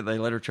grill there that they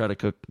let her try to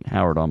cook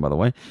Howard on, by the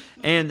way.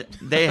 And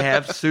they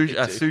have a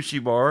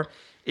sushi bar.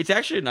 It's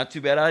actually a not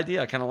too bad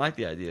idea. I kind of like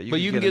the idea.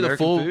 But you can get a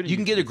American full. food and You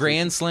can get a sushi.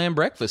 Grand Slam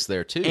breakfast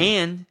there too.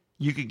 And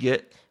you could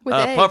get With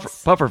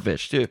puffer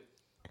fish, too.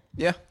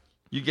 yeah,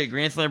 You get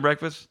Grand Slam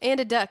breakfast And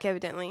a duck,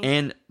 evidently.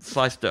 and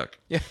sliced duck.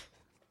 yeah.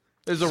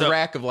 There's a So-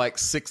 rack of like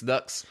 6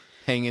 ducks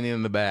hanging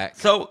in the back.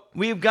 So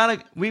we've got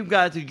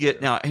to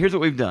get now. Here's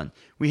what we've done.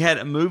 We had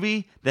a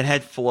movie that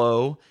had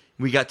flow.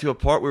 We got to a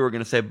part where we were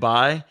going to say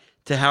bye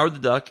to Howard the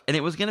Duck, and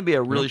it was going to be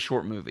a really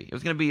short movie. It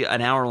was going to be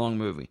an hour-long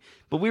movie,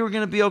 but we were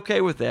going to be okay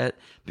with that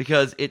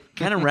because it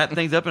kind of wrapped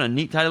things up in a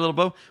neat, tidy little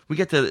bow. We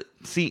get to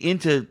see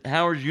into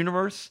Howard's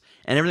universe,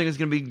 and everything is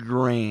going to be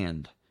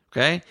grand.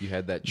 Okay, You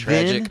had that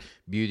tragic Then-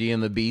 Beauty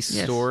and the Beast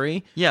Yes.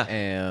 story. Yeah.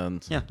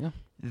 and Yeah.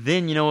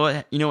 Then you know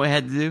what? You know what I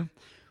had to do?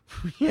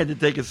 we had to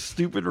take a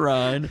stupid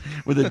ride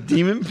with a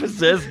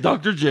demon-possessed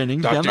Dr.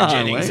 Jennings down the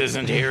highway.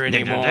 isn't here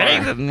anymore.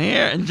 Jennings isn't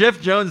here. And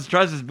Jeff Jones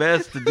tries his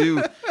best to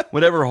do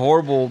whatever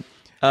horrible.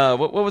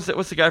 What was it?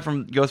 What's the guy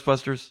from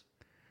Ghostbusters?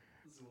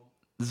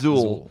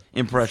 Zool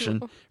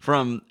impression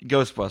from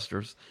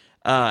Ghostbusters.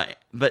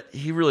 But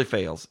he really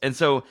fails. And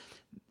so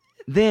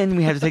then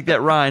we have to take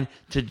that ride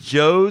to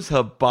Joe's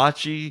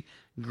Hibachi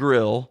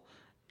Grill.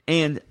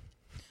 And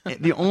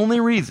the only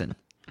reason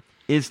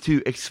is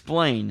to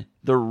explain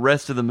the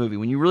rest of the movie.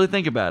 When you really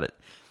think about it.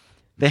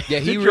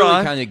 He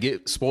really kind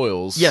of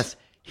spoils. Yes.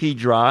 He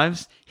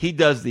drives. He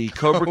does the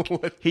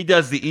Cobra. He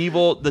does the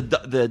evil,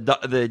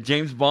 the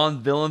James Bond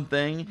villain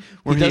thing.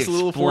 Where He does a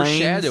little explains-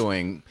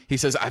 foreshadowing. He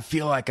says, I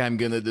feel like I'm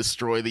going to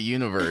destroy the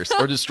universe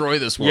or destroy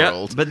this Yep.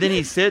 world. But then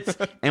he sits,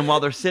 and while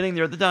they're sitting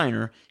there at the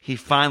diner, he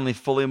finally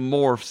fully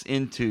morphs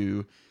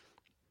into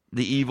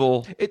the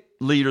evil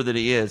leader that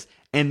he is.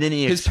 And then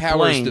he His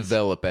explains. powers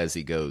develop as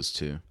he goes,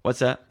 too. What's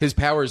that? His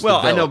powers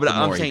Well, develop I know, but the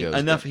I'm more saying he goes,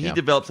 enough. but, He yeah.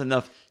 develops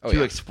enough to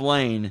yeah.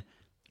 explain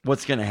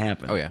what's going to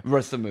happen. Oh, yeah. The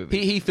rest of the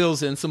movie. He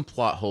fills in some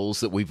plot holes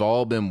that we've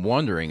all been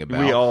wondering about.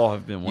 We all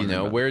have been wondering.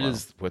 You know,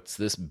 about what's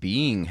this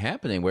being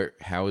happening?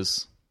 How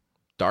is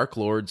Dark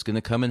Lord's going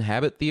to come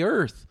inhabit the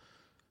earth?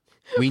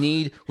 We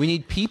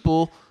need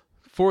people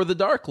for the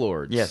Dark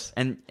Lords. Yes,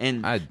 and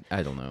I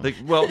don't know.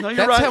 well, no, you're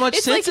That's right. how much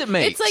It's sense like it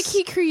makes. it's like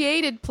he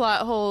created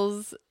plot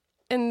holes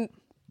and.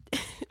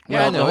 Yeah,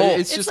 I Well, know. the whole-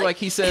 It's just like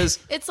he says,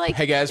 It's like,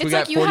 hey guys, we it's got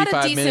like you had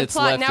 45 a decent minutes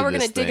plot. left Now of we're gonna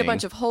this dig a thing.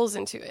 bunch of holes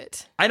into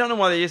it. I don't know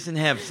why they just didn't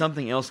have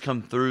something else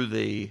come through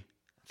the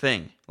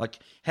thing. Like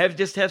have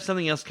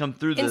something else come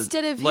through the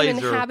Instead of laser.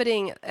 him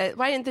inhabiting,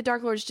 why didn't the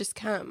Dark Lords just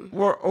come?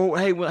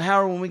 Hey, well,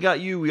 Howard, when we got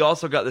you, we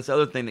also got this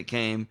other thing that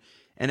came,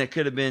 and it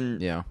could have been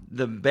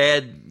the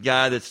bad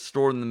guy that's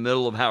stored in the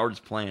middle of Howard's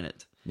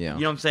planet. Yeah.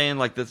 You know what I'm saying?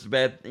 Like this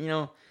bad,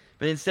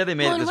 but instead they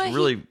made Well, it and this why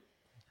really.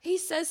 He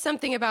says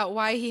something about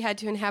why he had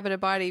to inhabit a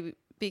body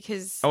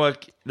because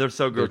They're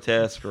so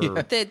grotesque, or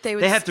that they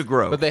would they have to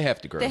grow. But they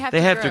have to grow. They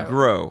have to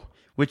grow,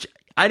 which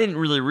I didn't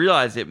really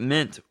realize it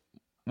meant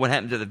what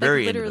happened to the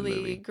very end of the literally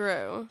movie.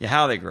 grow. Yeah,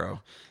 how they grow.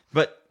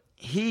 But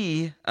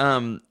he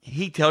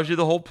tells you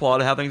the whole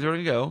plot of how things are going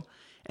to go.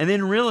 And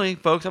then really,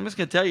 folks, I'm just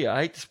going to tell you,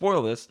 I hate to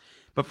spoil this,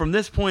 but from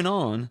this point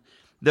on,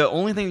 the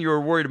only thing you were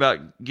worried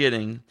about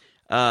getting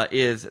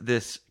is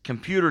this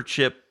computer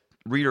chip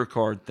reader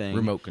card thing.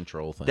 remote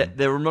control thing.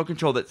 The remote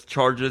control that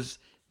charges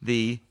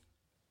the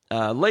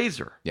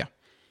laser. Yeah.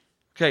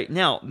 Okay,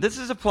 now, this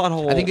is a plot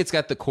hole. I think it's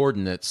got the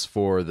coordinates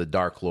for the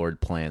Dark Lord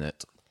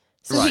planet.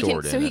 So he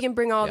stored can in he it. can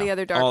bring all the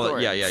other Dark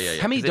Lords. Yeah.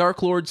 How many 'Cause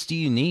Dark Lords do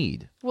you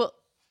need? Well,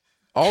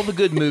 All the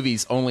good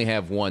movies only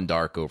have one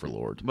Dark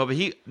Overlord. But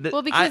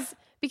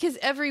because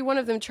every one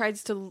of them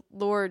tries to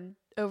lord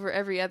over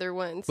every other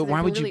one. So But why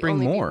there would can you really bring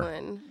only be more?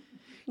 one.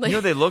 you know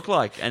what they look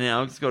like, and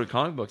I'll just go to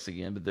comic books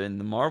again. But in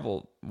the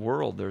Marvel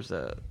world, there's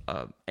a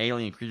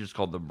alien creatures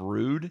called the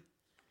Brood,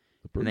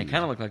 and they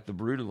kind of look like the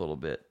Brood a little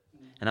bit.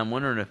 And I'm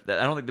wondering if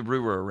I don't think the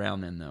Brood were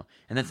around then though,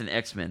 and that's an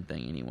X-Men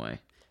thing anyway.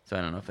 So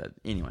I don't know if that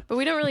anyway. But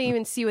we don't really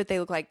even see what they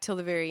look like till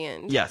the very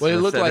end. Yes, Well, it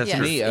that's- looked like that's to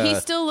true. me. he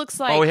still looks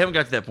like. Oh, we haven't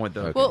got to that point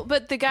though. Okay. Well,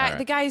 but the All right.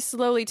 the guy is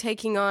slowly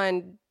taking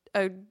on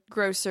a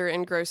grosser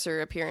and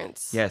grosser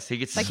appearance. Yes, he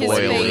gets Like his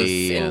oily,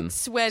 face and and-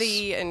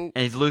 sweaty and.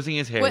 and he's losing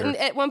his hair.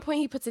 At one point,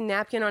 he puts a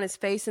napkin on his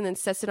face and then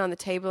sets it on the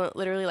table, and it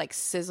literally like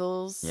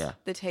sizzles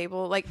the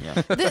table. Like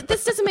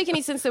this doesn't make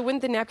any sense. So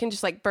wouldn't the napkin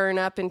just like burn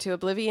up into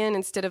oblivion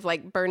instead of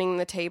like burning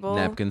the table?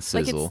 Napkin Like,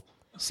 sizzle.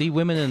 See,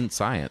 women in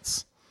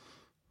science.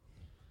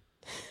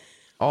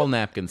 All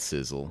napkins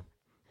sizzle.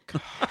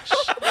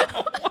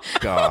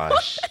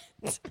 Gosh.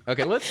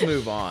 Okay, let's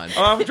move on.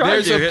 Oh, I'm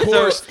trying There's, to. of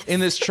course, in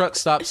this truck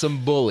stop,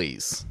 some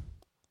bullies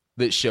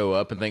that show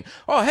up and think,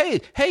 oh,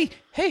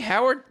 hey,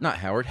 Howard. Not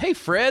Howard. Hey,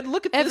 Fred,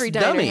 look at Every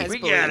this diner dummy. has We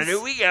got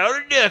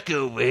a duck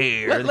over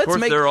here. Let- And of let's course,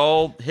 make- they're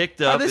all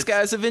hicked Oh, up. this It's-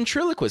 guy's a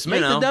ventriloquist. you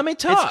Make know, the dummy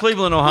talk. It's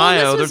Cleveland,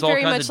 Ohio. was There's all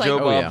very kinds much of Joe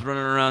like- Oh, Bobs yeah.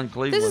 running around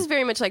Cleveland. This is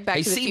very much like Back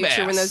Hey, to the sea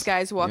Future when bass. those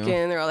guys walk You in know?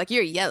 and they're all like,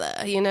 "You're yellow,"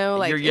 you know,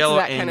 like You're it's yellow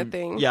that and, kind of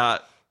thing. Yeah.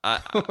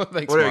 Thanks,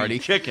 what are Marty. you,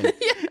 chicken?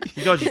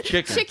 He calls you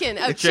chicken. Chicken.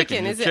 Oh, You're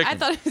chicken. You're Is it? I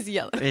thought it was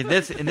yellow. In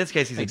this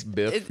case, he's Thanks, like,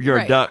 Biff. you're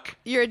Right. a duck.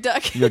 You're a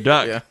duck. You're a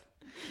duck. Yeah.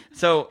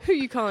 So Who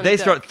you calling? they a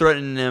duck? start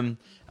threatening them.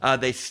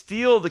 They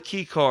steal the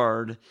key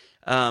card.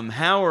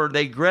 Howard,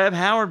 they grab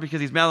Howard because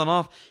he's mouthing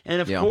off.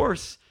 And of Yeah.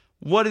 course,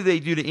 what do they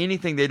do to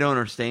anything they don't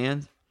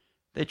understand?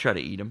 They try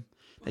to eat him.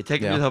 They take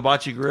him Yeah. to the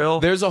hibachi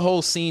grill. There's a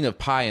whole scene of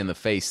pie in the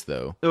face,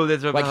 though. Oh,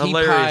 there's a Like he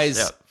hilarious. pies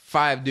yeah.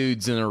 5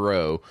 dudes in a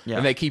row, Yeah.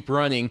 and they keep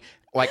running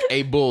like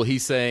a bull.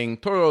 He's saying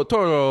 "Toro,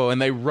 Toro,"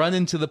 and they run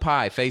into the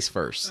pie face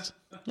first.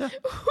 Yeah.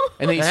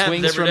 And then he That happens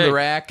swings every from day. the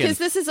rack. And Because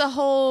this is a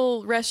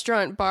whole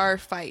restaurant bar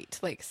fight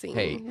like scene.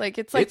 hey, like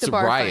it's like it's the a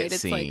bar riot fight.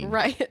 It's scene. like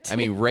riot. I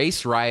mean,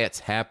 race riots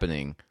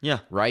happening. Yeah.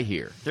 right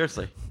here,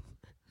 Seriously.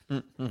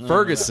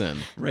 Ferguson.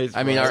 Race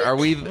I mean, riot. are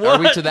we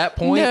to that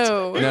point?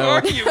 No. What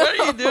are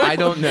you doing? I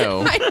don't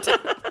know. I don't-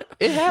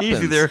 It happens.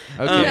 Easy there.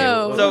 Okay.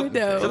 No. So,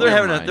 no. so they're Never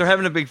having mind. they're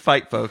having a big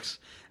fight, folks.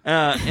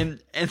 And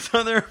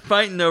so they're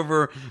fighting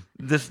over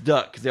this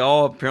duck because they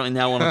all apparently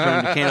now want to turn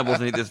into cannibals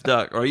and eat this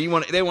duck, or they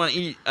want to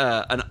eat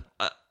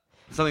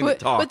something that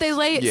talks. But they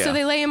lay Yeah. so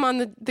they lay him on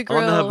the grill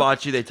on the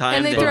hibachi. They tie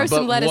And him they down. throw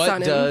some lettuce what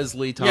on him. does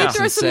Lee They Thompson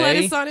throw some say?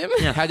 lettuce on him.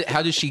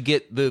 How does she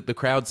get the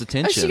crowd's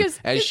attention? She goes,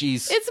 as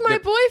she's "It's my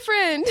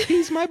boyfriend,"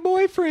 He's my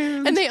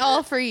boyfriend. and they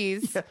all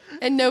freeze,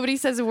 and nobody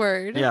says a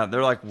word. Yeah,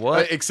 they're like,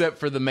 what? Except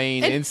for the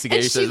main And- instigator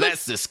and she says looks-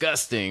 that's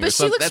disgusting. or But she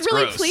something. looks That's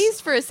really gross.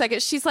 pleased for a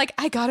second. She's like,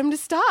 "I got him to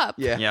stop."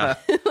 Yeah. Yeah.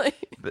 Like,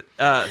 But,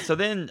 so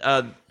then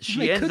she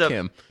They ends cook up.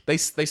 him. They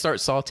start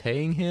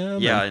sautéing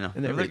him. Yeah, and, I know.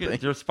 And They're, everything.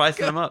 they're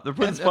spicing him up. They're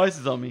putting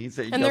spices on me. He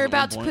said, and they're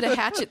about to put a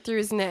hatchet through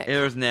his neck. in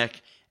his neck.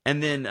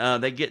 And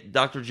then they get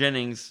Dr.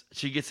 Jennings.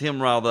 She gets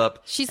him riled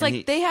up. She's and like,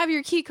 he- "They have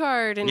your key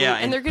card, and, Yeah,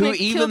 and they're and going Who,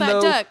 to kill even that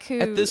though duck." Who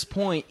at this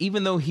point,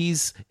 even though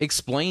he's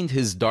explained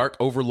his dark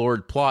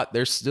overlord plot,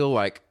 they're still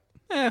like,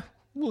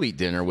 we'll eat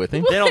dinner with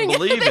him. They don't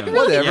believe him.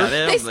 Whatever. Yeah,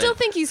 they don't still believe-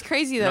 think he's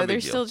crazy though. No big They're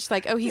deal. still just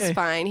like, "Oh, he's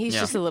fine. He's Yeah.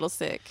 just a little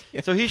sick."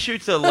 So he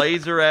shoots a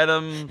laser at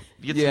him,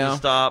 gets him Yeah. to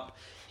stop.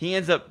 He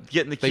ends up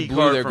getting the They key blew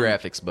card their from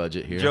graphics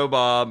budget here. Joe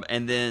Bob,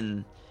 and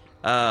then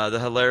the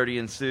hilarity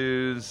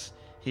ensues.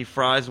 He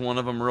fries one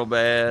of them real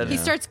bad. He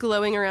starts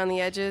glowing around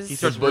the edges. He the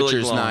starts really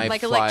butcher's glowing. knife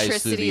like flies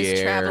electricity through the is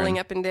air traveling and-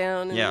 up and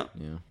down. And, Yeah.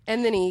 Yeah.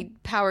 and then he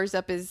powers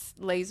up his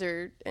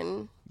laser,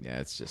 and Yeah,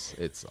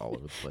 it's all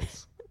over the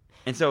place.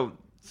 And so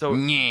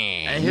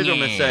and here's what I'm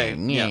gonna say.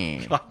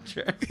 Yeah.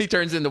 He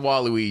turns into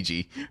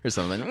Waluigi or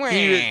something.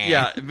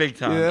 Yeah, big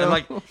time.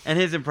 Yeah. And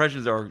his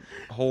impressions are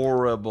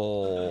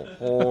horrible.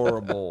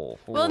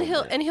 well,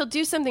 and he'll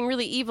do something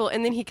really evil,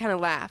 and then he kind of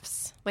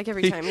laughs, like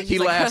every time. He's He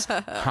just laughs.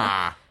 Like,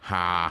 Ha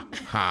ha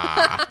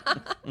ha.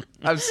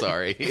 I'm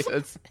sorry.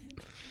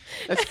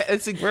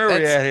 That's Where are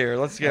we at here?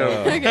 Let's go.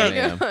 Oh, okay,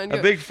 man. go on. A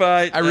go. big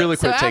fight. I really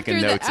So quit after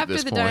taking notes the, at this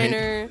after the point.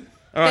 diner,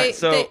 All right,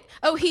 so-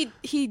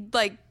 he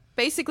like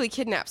basically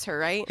kidnaps her,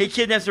 right? He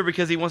kidnaps her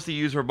because he wants to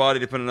use her body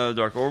to put another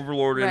Dark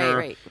Overlord in her.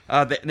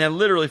 Right. Now,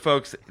 literally,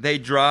 folks, they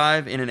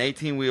drive in an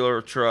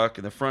 18-wheeler truck,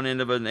 in the front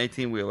end of an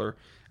 18-wheeler,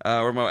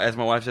 or as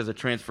my wife says, a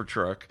transfer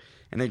truck,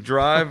 and they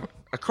drive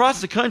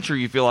across the country.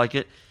 You feel like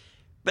it,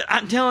 but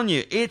I'm telling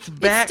you, it's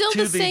back It's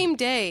still to the same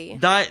day.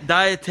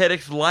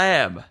 dietetics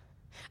lab.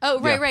 Oh,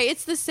 right, Yeah. right.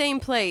 It's the same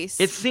place.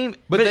 It seemed,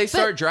 But they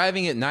start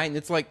driving at night, and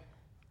it's like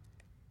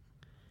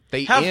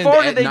they how end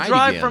far at did they night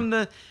drive again. from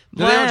the?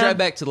 No, they don't lab? drive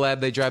back to the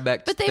lab. They drive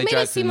back. but they they made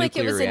drive it to seem the like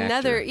it was nuclear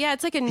another. reactor. Yeah,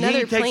 it's like He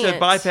another takes plant. a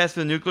bypass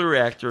the nuclear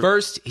reactor.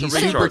 First, he to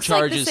recharge. It's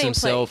like the supercharges same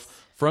himself place.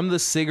 from the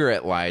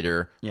cigarette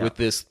lighter Yeah. with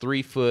this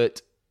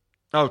 3-foot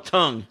Oh,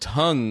 tongue.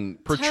 tongue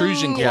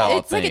protrusion Tongue. claw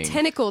It's thing. like a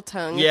tentacle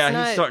tongue. Yeah, it's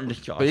he's not, starting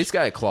to charge. But it's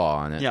got a claw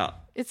on it. Yeah,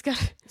 It's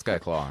got It's got a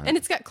claw on it. and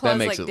it's got claws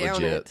that makes like it down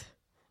legit. it.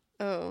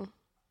 Oh,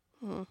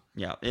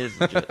 yeah, it is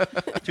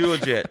legit. Too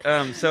legit.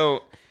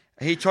 So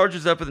he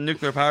charges up at the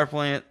nuclear power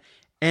plant,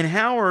 and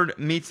Howard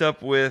meets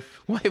up with.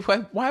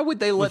 Why would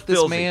they let With this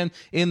Filthy. man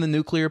in the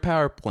nuclear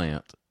power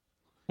plant?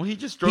 Well, he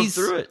just drove He's-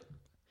 through it.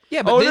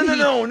 Yeah, but Oh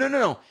then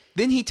no!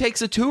 Then he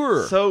takes a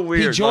tour. So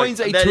weird. He joins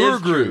Like, a that tour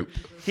is true. group.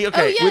 He Oh,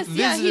 okay. yes, with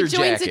yeah, he visitor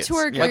joins a jackets.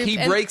 tour Like group, he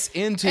and- breaks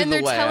into and the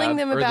they're lab telling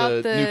them or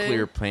about the-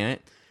 nuclear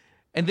plant,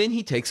 and then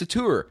he takes a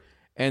tour.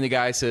 And the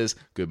guy says,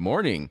 "Good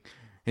morning,"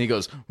 and he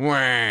goes,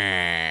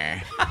 "Wah,"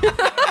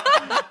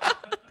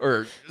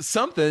 or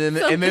something, and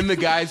then the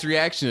guy's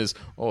reaction is,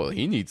 "Oh,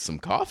 he needs some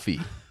coffee."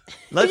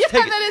 Let's Yeah,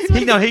 take. that is what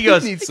He, no, he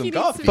goes. needs some He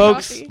needs coffee. some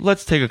Folks, coffee.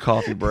 let's take a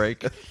coffee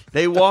break.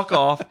 They walk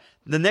off.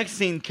 The next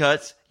scene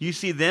cuts. You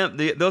see them,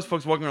 those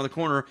folks walking around the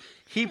corner.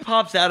 He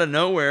pops out of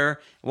nowhere,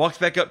 walks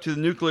back up to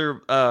the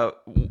nuclear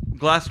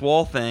glass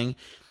wall thing,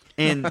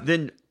 and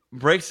then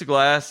breaks the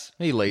glass.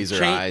 He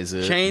laser eyes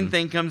it. Chain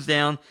thing comes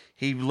down.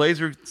 He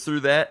lasers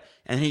through that,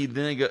 and he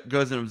then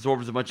goes and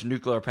absorbs a bunch of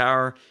nuclear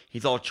power.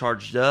 He's all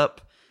charged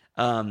up,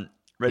 ready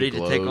He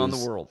to take on the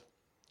glows. world.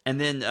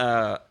 And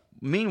then,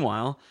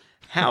 meanwhile,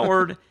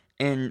 Howard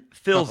and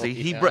Filsey,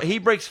 he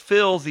breaks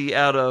Filsey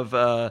out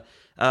of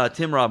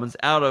Tim Robbins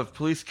out of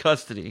police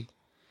custody.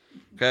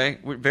 Okay,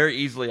 very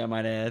easily, I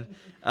might add.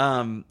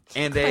 And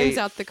they Climbs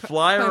out the-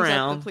 fly climbs out the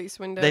around. police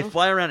window. They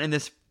fly around in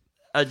this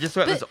just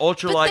about this But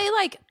ultralight they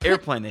like put-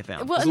 airplane they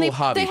found. Well, It's and a little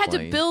hobby they had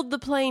plane. to build the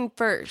plane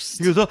first.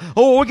 He goes,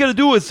 "Oh, what we got to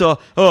do is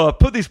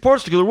put these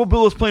parts together. We'll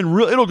build this plane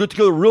real. It'll get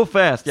together real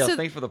fast." Yeah, So-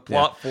 thanks for the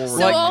plot forward. So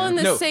Like- all in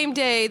the no. same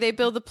day, they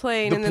build the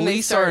plane, The and then they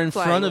police start are in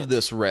flying front it. of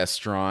this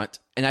restaurant,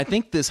 and I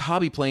think this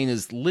hobby plane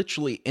is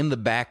literally in the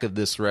back of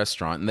this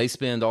restaurant, and they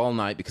spend all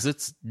night because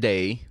it's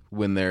day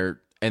when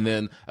they're. And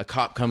then a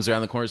cop comes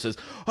around the corner and says,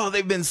 "Oh,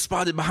 they've been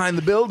spotted behind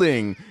the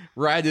building."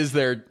 Right as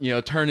they're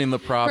turning the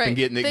prop Right. and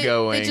getting it They-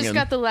 going. They just and,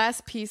 got the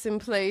last piece in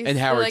place. And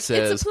They're Howard like,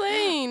 says, "It's a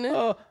plane."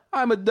 "Oh,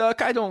 I'm a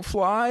duck. I don't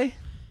fly."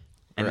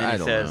 and Or then I he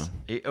don't says,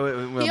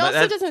 know. he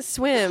also doesn't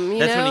swim.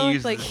 That's know? when he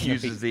uses, like,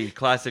 uses the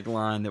classic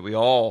line that we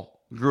all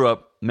grew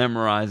up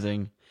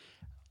memorizing.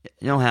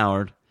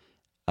 Howard.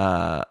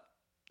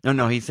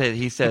 No. He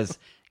says,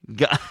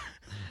 God,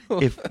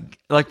 if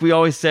like we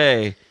always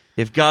say,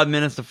 if God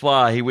meant us to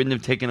fly, He wouldn't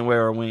have taken away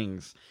our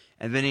wings.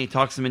 And then he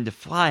talks them into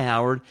fly,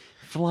 Howard,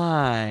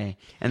 fly,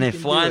 and they can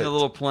fly do in the it.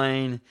 little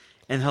plane.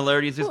 and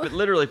hilarity ensues. But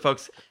literally,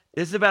 folks,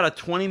 this is about a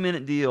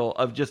 20-minute deal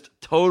of just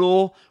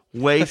total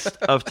waste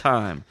of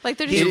time. Like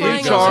they're He just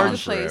flying all over the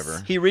recharged place.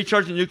 forever. He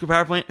recharged the nuclear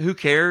power plant. Who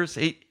cares?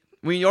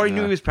 We already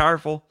knew he was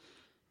powerful.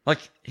 Like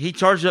he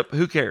charged up.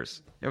 Who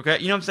cares? Okay,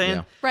 you know what I'm saying?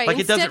 Yeah. Right. Like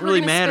it Instead, doesn't we're really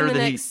gonna matter spend the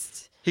that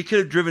next- he could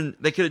have driven.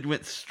 They could have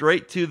went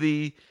straight to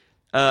the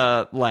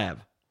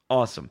lab.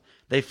 Awesome.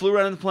 They flew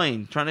right on the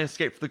plane trying to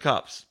escape from the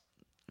cops.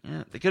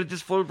 Yeah, they could have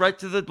just flew right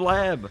to the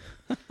lab.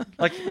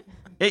 Like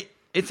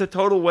it's a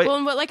total waste. Well,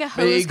 and what like a it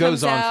hose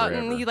goes comes on out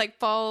forever. and he like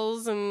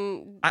falls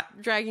and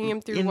dragging him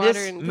through in water.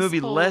 this and movie,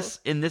 whole...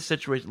 in this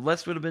situation,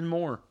 less would have been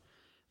more.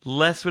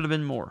 Less would have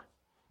been more.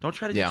 Don't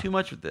try to do too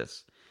much with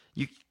this.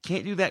 You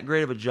can't do that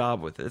great of a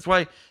job with it. That's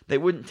why they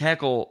wouldn't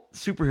tackle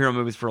superhero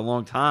movies for a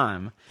long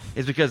time.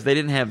 Is because they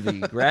didn't have the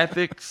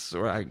graphics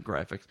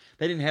graphics.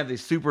 They didn't have the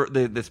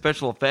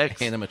special effects.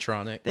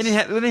 Animatronics. They didn't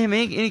have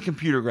any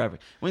computer graphics.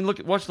 I mean,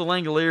 watch the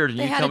Langoliers, and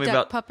They you had tell a me duck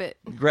about puppet.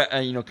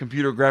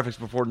 computer graphics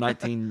before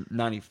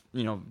 1990.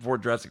 Before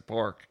Jurassic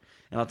Park,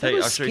 and I'll tell That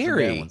you, I'll was show you some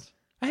bad scary. ones.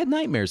 I had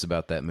nightmares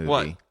about that movie.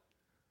 What?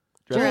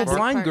 The Jurassic little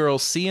blind Park. girl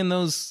seeing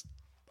those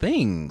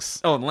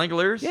things. Oh, the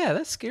Langoliers. Yeah,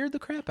 that scared the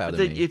crap out of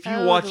But me. if you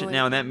Oh, watch the it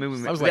now in that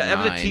movie, I was like that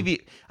was a 9.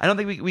 TV. I don't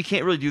think we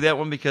can't really do that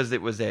one because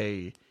it was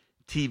a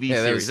TV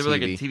Yeah, that series. was It was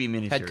like a TV. TV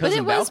miniseries. Had But Cousin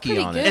it was Balky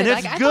pretty on good. it. and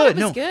it's I thought good.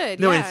 it was good.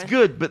 No, yeah. it's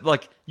good. But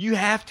like you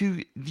have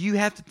to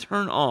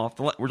turn off.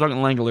 We're talking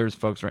Langoliers,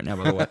 folks, right now.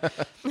 By the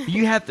way,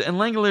 you have to. And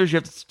Langoliers, you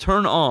have to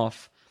turn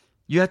off.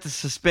 You have to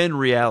suspend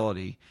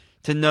reality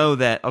to know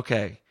that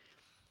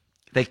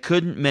they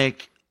couldn't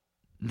make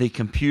the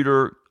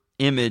computer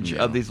image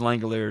of these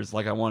Langoliers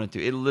like I wanted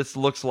to. It just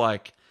looks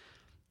like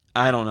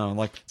I don't know,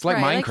 like It's like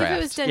right, Minecraft. Like if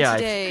it was done Yeah,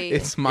 today.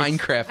 It's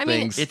Minecraft I mean,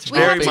 things. it's we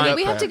very have to, Minecraft.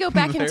 we have to go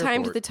back in The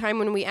time to airport. the time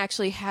when we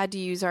actually had to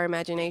use our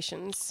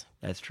imaginations.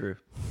 That's true.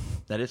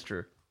 That is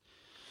true.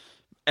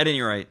 At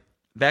any rate,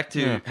 back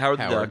to Howard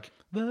the Duck.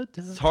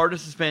 It's hard to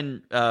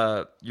suspend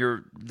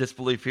your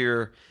disbelief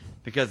here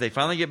because they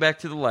finally get back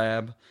to the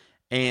lab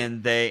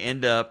and they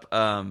end up.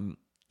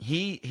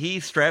 He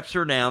straps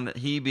her down. That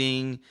he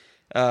being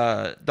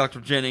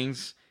Dr.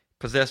 Jennings,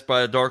 possessed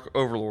by a dark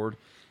overlord,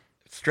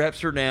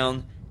 straps her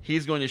down.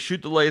 He's going to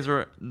shoot the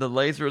laser. The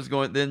laser is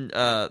going. Then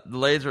the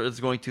laser is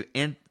going to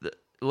end. The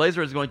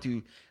laser is going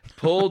to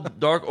pull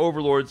dark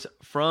overlords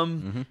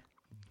from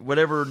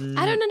whatever.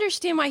 I don't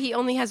understand why he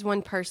only has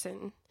one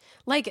person.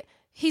 Like,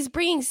 he's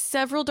bringing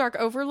several Dark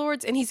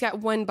Overlords and he's got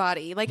one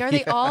body. Like, are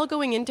they all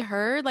going into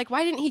her? Like,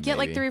 why didn't he get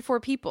like Maybe. 3 or 4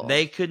 people?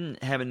 They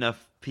couldn't have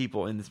enough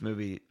people in this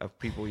movie of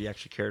people he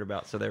actually cared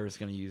about, so they were just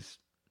going to use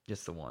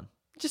just the one.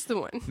 Just the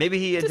one. Maybe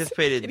he Doesn't make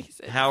anticipated any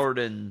sense. Howard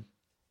and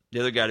the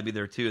other guy to be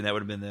there too, and that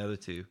would have been the other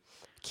two.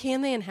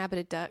 Can they inhabit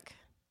a duck?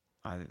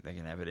 I think they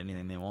can have it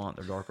anything they want.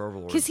 They're dark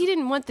overlords. Because he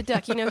didn't want the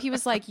duck. You know, he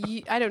was like,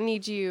 I don't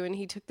need you. And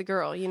he took the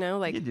girl, you know? You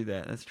Like, can do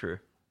that. That's true.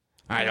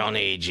 I don't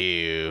need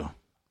you.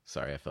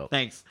 Sorry, I felt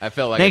Thanks. like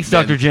Thanks, it's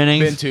been- Dr.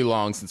 Jennings. Been too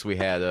long since we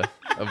had a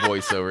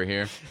voiceover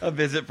here. A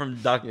visit from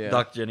Doc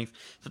Yeah. Jennings.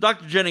 So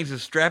Dr. Jennings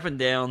is strapping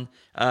down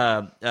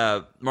Marty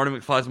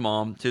McFly's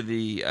mom to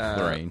the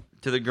Lorraine.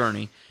 to the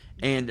gurney,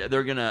 and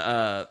they're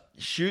gonna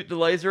shoot the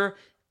laser,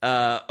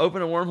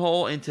 open a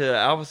wormhole into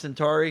Alpha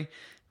Centauri,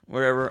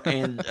 wherever,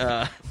 and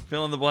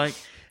fill in the blank,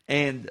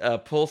 and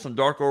pull some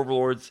dark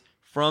overlords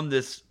from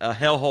this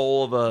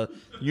hellhole of a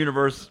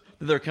universe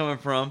that they're coming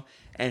from,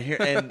 and here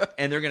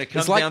and they're gonna come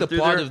It's like down the through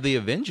plot there, of the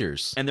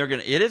Avengers. and they're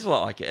gonna. It is a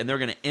lot like it, and they're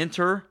gonna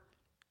enter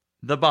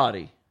the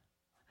body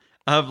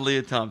of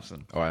Leah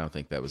Thompson. Oh, I don't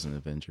think that was an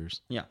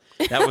Avengers. Yeah,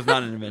 that was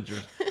not an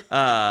Avengers.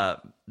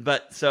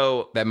 But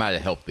so That might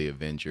have helped the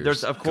Avengers.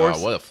 there's of course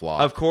God, what a flaw.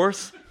 Of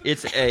course,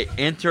 it's a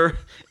enter.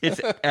 It's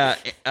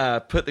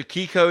put the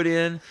key code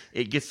in.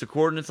 It gets the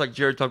coordinates like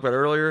Jared talked about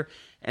earlier,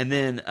 and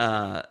then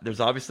there's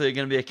obviously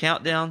going to be a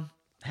countdown.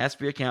 Has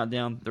to be a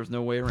countdown. There's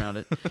no way around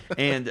it.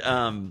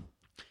 And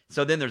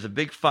so then there's a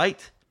big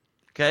fight.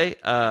 Okay,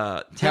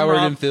 Howard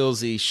Robb- and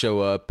Filzy show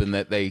up and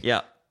that they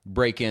Yeah.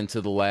 break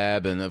into the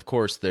lab, and of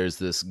course there's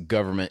this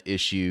government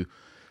issue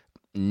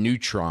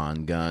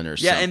neutron gun or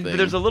Yeah, something. and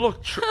there's a little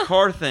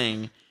car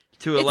thing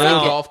to It's allow little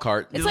like a- golf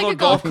cart. it's a like little a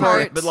golf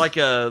cart. but like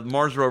a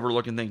Mars rover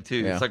looking thing too.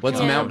 Yeah. It's like Let's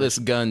one of mount those.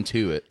 this gun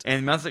to it.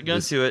 And mounts that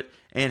gun to it,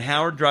 and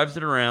Howard drives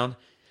it around.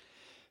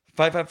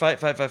 Fight.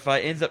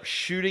 Ends up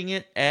shooting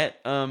it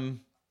at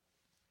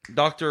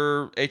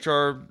Dr.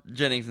 H.R.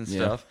 Jennings and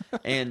stuff,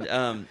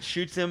 and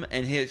shoots him,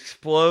 and he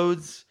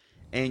explodes,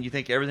 and you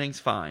think everything's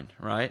fine,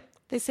 right?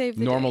 they saved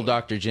the Normal day.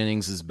 Dr.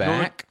 Jennings is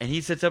back. And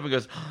he sits up and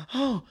goes,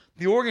 "Oh,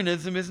 the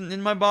organism isn't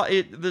in my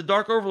body. The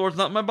Dark Overlord's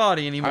not in my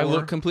body anymore. I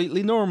look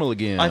completely normal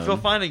again. I feel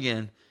fine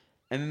again."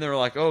 And then they're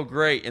like, "Oh,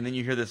 great!" And then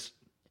you hear this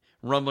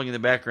rumbling in the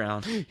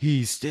background.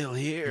 He's still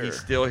here. He's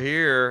still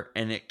here,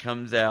 and it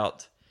comes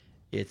out.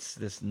 It's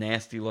this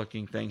nasty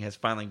looking thing has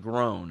finally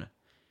grown.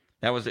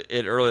 That was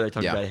it earlier. They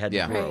talked Yeah, about it had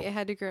yeah. to grow. Right, it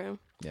had to grow.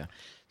 yeah.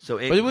 So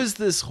But it was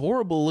this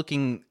horrible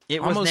looking,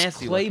 It was almost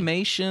nasty looking.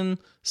 claymation,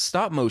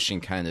 stop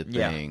motion kind of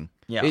Yeah, thing.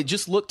 yeah. It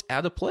just looked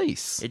out of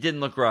place. It didn't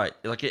look right.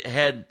 Like it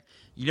had,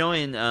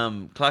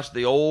 in Clash of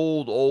the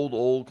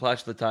old Clash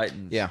of the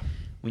Titans. Yeah.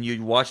 when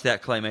you'd watch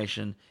that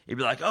claymation, it'd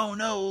be like, oh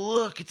no,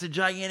 look, it's a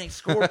gigantic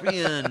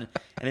scorpion.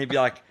 And it'd be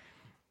like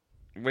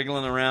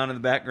wiggling around in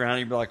the background.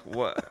 You'd be like,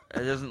 what? It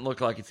doesn't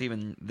look like it's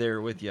even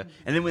there with you.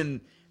 And then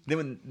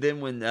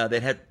when they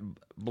had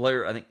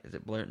Blair, I think, is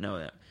it Blair?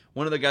 No,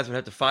 one of the guys would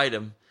have to fight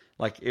him.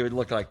 Like it would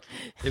look like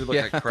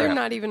crap. They're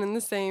not even in the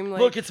same.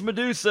 Like, Look, it's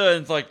Medusa.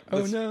 And it's like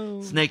Oh, this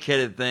no.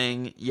 snake-headed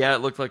thing. Yeah, it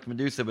looked like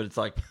Medusa, but it's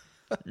like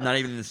not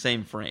even in the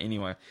same frame.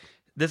 Anyway,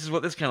 this is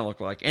what this kind of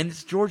looked like, and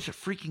it's George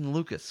freaking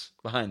Lucas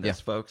behind this,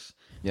 Yeah. folks.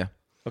 Yeah.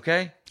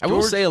 Okay, I will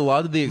George say a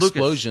lot of the Lucas.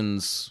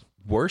 explosions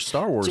were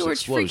Star Wars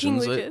George freaking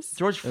explosions. Lucas.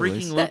 George freaking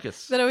least.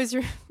 Lucas. That always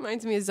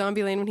reminds me of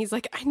Zombieland when he's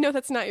like, I know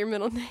that's not your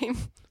middle name.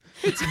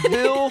 It's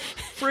Bill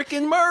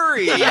freaking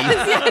Murray.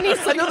 Yeah, and he's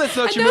I like, know that's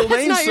not I your know middle that's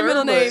name, not sir, your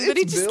middle name, but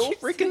he it's just Bill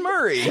keeps freaking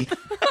Murray.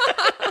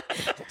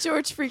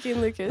 George freaking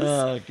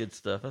Lucas. Good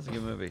stuff. That's a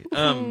good movie.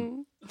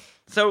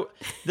 So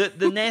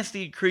the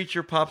nasty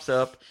creature pops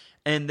up,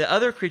 and the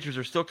other creatures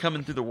are still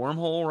coming through the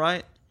wormhole,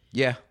 right?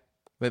 Yeah,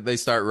 but they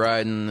start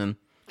riding, and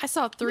I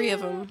saw 3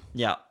 of them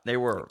Yeah, they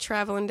were.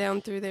 traveling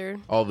down through there.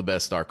 all the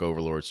best Dark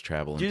Overlords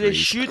travel in Do they threes.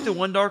 shoot the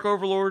one Dark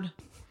Overlord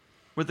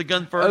with the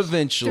gun first?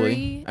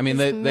 Eventually, 3 I mean, is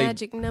they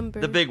magic number.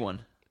 The big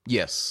one.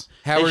 yes.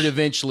 Howard sh-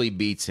 eventually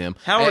beats him.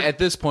 Howard- At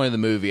this point of the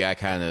movie, I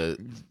kind of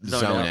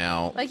zone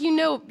out. Like,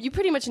 you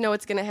pretty much know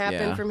what's going to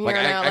happen from here like,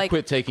 on out. I Like,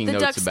 quit taking the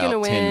notes duck's gonna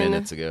about 10 win.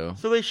 minutes ago.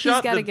 So they He's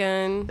shot got the a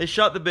gun. They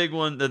shot the big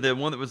one, the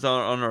one that was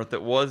on Earth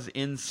that was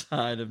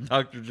inside of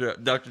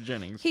Dr.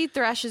 Jennings. He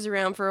thrashes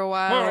around for a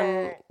while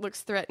and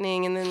looks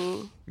threatening, and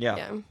then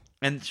Yeah.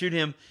 And shoot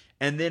him.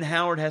 And then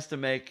Howard has to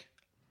make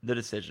the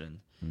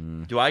decision.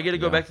 Do I get to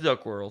go back to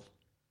Duck World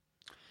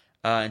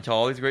and tell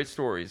all these great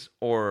stories,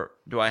 or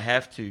do I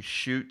have to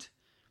shoot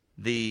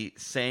the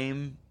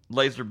same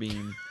laser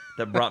beam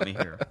that brought me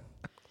here?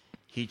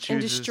 He chooses.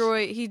 and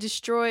destroy. He's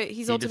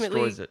He ultimately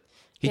destroys it.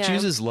 He Yeah.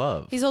 chooses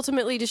love. He's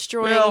ultimately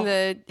destroying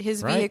Well,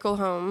 his right. vehicle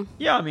home.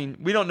 Yeah, I mean,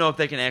 we don't know if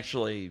they can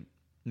actually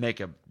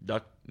make a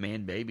duck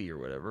man baby or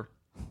whatever.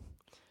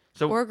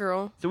 So, Or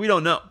girl. so we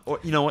don't know. Or,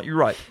 you know what? You're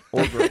right.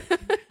 Or girl.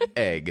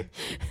 Egg.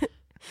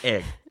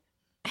 Egg.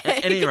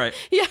 At any rate,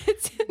 Yeah,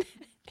 it's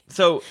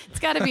so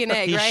got to be an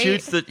egg, he right?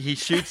 shoots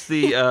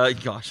the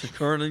gosh,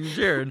 Carly and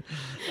Jared.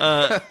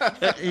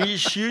 He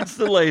shoots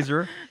the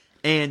laser,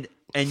 and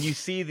you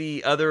see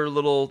the other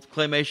little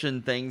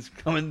claymation things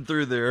coming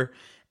through there,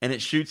 and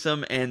it shoots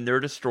them, and they're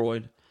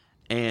destroyed.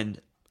 And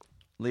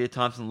Leah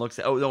Thompson looks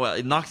at. Oh no,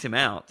 it knocks him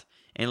out,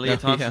 and Leah Oh, yeah.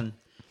 Thompson.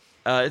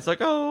 It's like,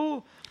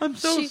 oh, I'm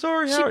so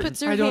sorry, She Howard.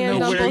 puts her I don't hand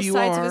know on where both you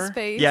sides of are. his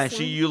face. Yeah, and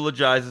she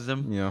eulogizes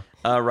him. Yeah.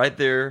 Right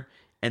there,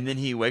 and then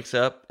he wakes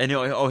up, and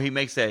he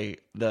makes the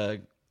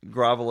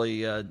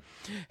grovelly.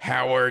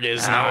 Howard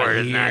is Howard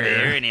not is not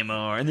here. here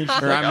anymore. And then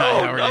she's Or like, I'm not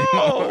oh, Howard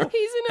no. anymore.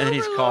 He's an And then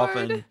he's overlord.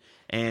 coughing,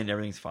 and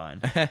everything's fine.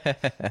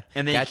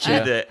 And then Gotcha.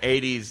 you cue the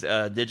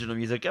 80s digital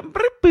music.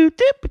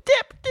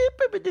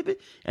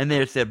 And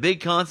there's a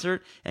big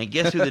concert, and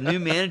guess who the new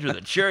manager of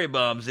the Cherry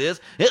Bombs is?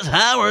 It's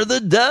Howard the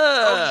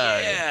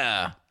Duck.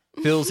 Yeah.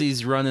 Feels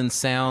he's running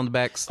sound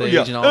backstage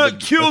and all the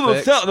Cue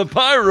effects. the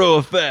pyro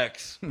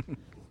effects. Good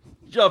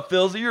job,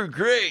 Philzy. You're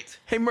great.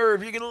 Hey,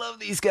 Merv, you're going to love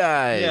these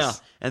guys. Yeah.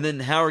 And then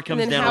Howard And comes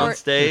then down Howard, on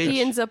stage.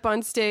 he ends up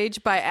on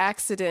stage by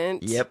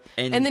accident. Yep,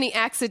 And, and then he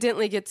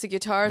accidentally gets a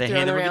guitar they thrown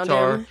hand him a around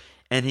guitar, him.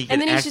 and he And can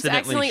then he's just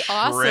accidentally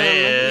awesome.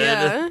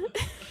 shred.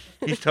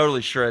 Yeah. He's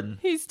totally shredding.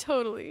 He's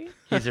totally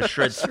He's a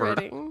shred spurt.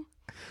 shredding.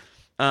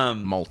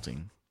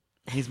 Malting.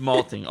 He's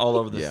malting all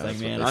over this Yeah, thing,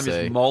 that's what man. they I'm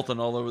say. just malting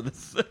all over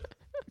this.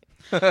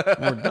 More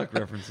duck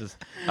references.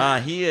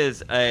 He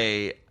is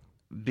a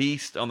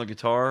beast on the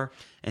guitar,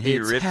 and he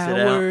It's rips it out.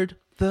 Howard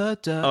the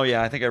Duck. Oh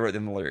yeah, I think I wrote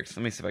them the lyrics.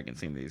 Let me see if I can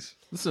sing these.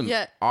 There's some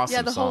Yeah. awesome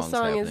yeah, the whole songs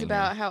song is happening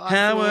about here. how awesome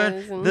Howard he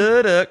is. And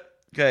the Duck.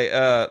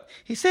 Okay,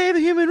 he saved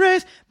the human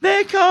race.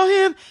 They call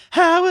him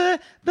Howard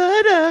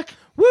the Duck.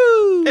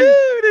 Woo!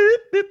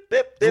 There's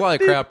There's a lot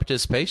of crowd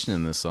participation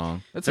in this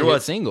song. That's a There hit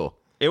was. single.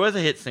 It was a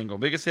hit single,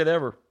 biggest hit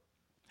ever.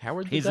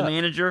 Howard the He's Duck. the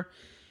manager,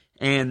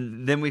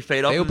 and then we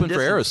fade off. They in the opened for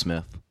distance.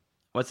 Aerosmith.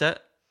 What's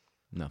that?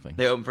 Nothing.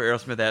 They opened for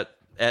Aerosmith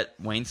at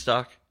Wayne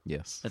Stock.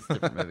 Yes. That's a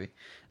different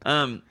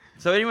movie.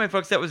 So anyway,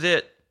 folks, that was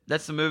it.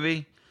 That's the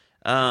movie.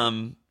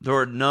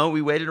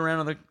 We waited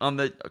around on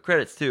the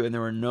credits too, and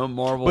there were no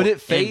Marvel. But it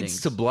fades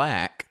endings. to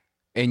black,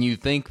 and you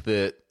think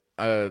that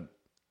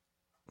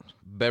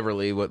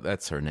Beverly,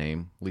 that's her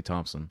name, Lee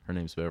Thompson. Her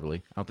name's Beverly.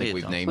 I don't think Leah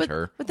we've Thompson. named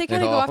her. But they at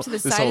kind of go all. off to the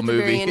This side whole at the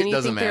movie, very end, and it you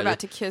doesn't think they're matter. about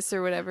to kiss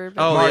or whatever.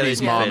 But Oh, yeah, Marty's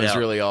they mom fade is out.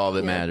 really all that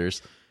Yeah.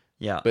 matters.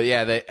 Yeah, But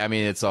yeah,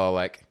 it's all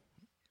like,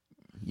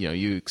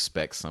 you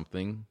expect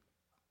something.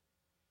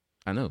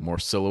 I know, more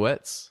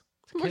silhouettes,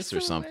 More kiss or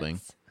something.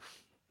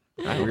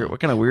 silhouettes. what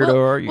kind of weirdo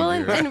are you?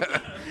 Well, Jared?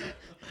 and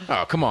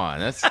Oh, come on,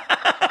 that's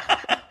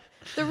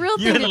the real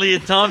You thing. and Leah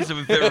Thompson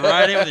would fit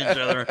right in with each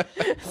other.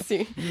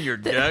 See, You're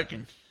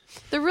ducking.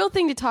 the real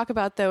thing to talk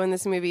about though in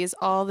this movie is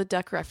all the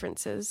duck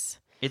references,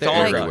 It's They're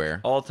all everywhere.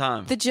 duck, all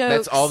time. the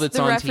jokes, all that's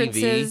the on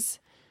references,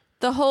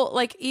 the whole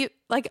No,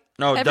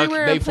 duck-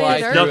 everywhere they on fly planet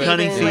through Earth. duck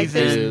hunting even, like,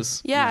 season.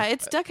 there's- Yeah,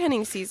 it's duck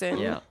hunting season.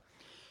 Yeah.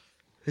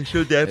 They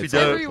showed Daffy It's all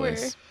over Duck. the Everywhere.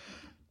 place.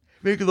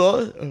 Make a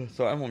lot. Oh,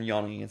 sorry, I'm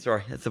yawning again.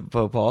 Sorry, that's a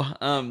faux pas.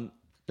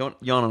 Don't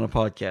yawn on a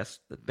podcast.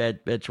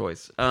 Bad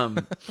choice.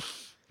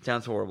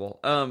 Sounds horrible.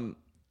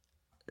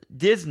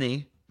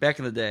 Disney back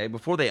in the day,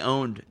 before they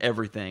owned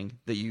everything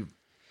that you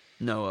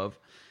know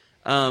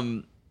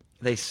of,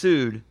 they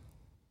sued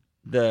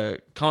the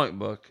comic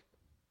book.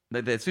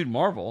 They sued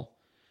Marvel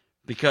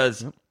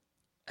because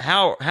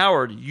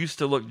Howard used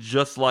to look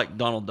just like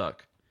Donald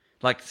Duck,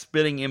 like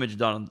spitting image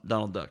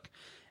Donald Duck,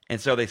 and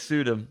so they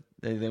sued him.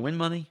 They win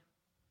money.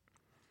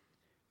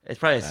 It's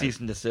probably a cease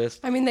and desist.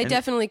 I mean, they And-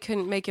 definitely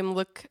couldn't make him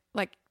look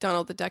like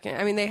Donald the Duck.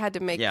 I mean, they had to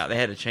make. Yeah, they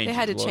had to change. They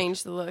had to his look.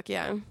 change the look.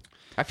 Yeah.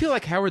 I feel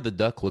like Howard the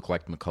Duck looked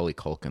like Macaulay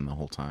Culkin the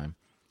whole time.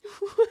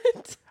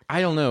 What? I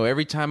don't know.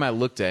 Every time I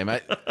looked at him,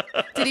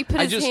 Did he put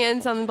I his just-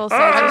 hands on both I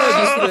sides? don't of know,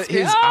 his just face?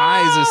 his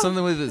eyes or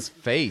something with his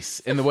face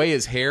and the way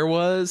his hair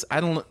was. I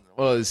don't.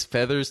 Well, his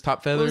feathers,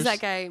 top feathers. What was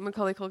that guy?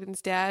 Macaulay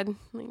Culkin's dad.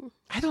 Like,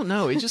 I don't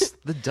know. It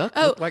just the duck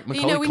oh, looked like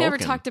Macaulay we Culkin. never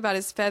talked about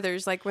his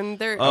feathers. Like when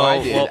they're Oh, I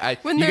Oh, did. well,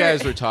 when you they're-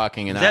 guys were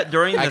talking, and Is that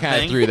during I the kind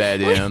of thing? threw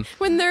that in.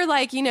 when they're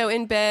like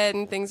in bed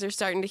and things are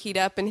starting to heat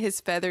up and his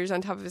feathers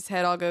on top of his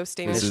head all go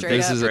standing This is straight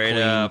up. a Straight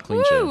up.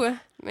 clean show. Woo,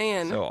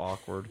 man. So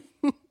awkward.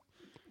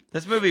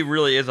 This movie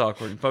really is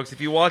awkward, and folks.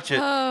 If you watch it,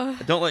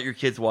 don't let your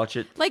kids watch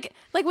it. Like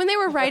when they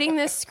were writing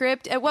this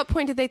script, at what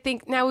point did they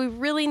think, now we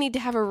really need to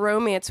have a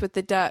romance with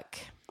the duck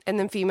and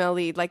the female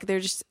lead? Like there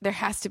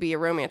has to be a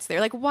romance there.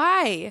 Like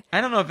why?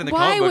 I don't know if in the Why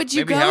comic book, would you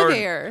maybe go Howard,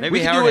 there? Maybe We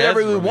can Howard do whatever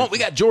has we romance. want. We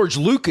got George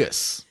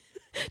Lucas.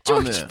 on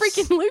George this.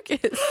 freaking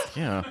Lucas.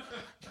 Yeah.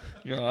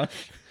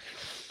 Gosh.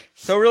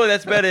 So really,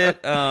 that's about it.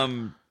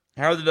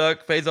 Howard the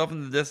Duck fades off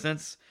in the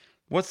distance.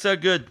 What's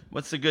good?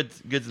 What's the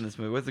goods in this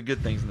movie? What's the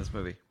good things in this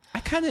movie? I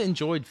kind of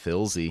enjoyed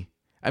Filzy.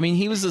 I mean,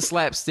 he was a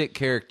slapstick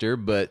character,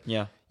 but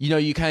Yeah.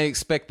 you kind of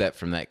expect that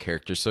from that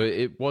character, so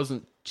it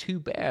wasn't too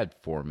bad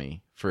for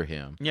me for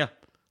him. Yeah,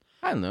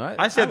 I don't know.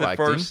 I said the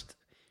liked him. first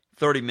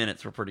 30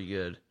 minutes were pretty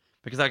good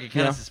because I could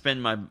kind of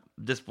suspend my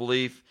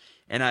disbelief,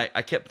 and I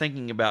kept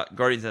thinking about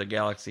Guardians of the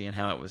Galaxy and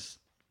how it was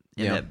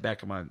in Yeah. that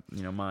back of my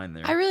mind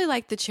there. I really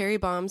like the cherry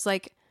bombs.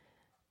 Like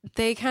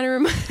they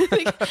kind of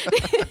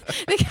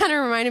they kind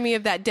of reminded me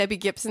of that Debbie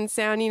Gibson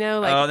sound.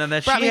 Like Oh, then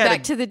that brought she me had back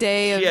a- to the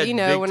day She of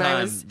had when I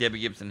big-time was Debbie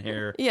Gibson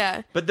hair.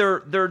 yeah. But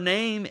their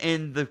name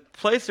and the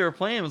place they were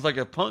playing was like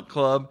a punk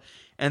club,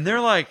 and they're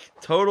like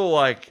total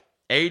like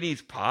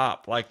 80s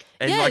pop, like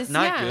and Yes, like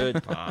not yeah.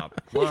 good pop.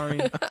 Sorry,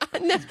 No.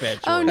 It's bad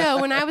Oh choice. no!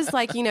 When I was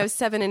like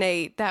 7 and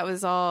 8, that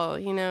was all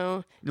Debbie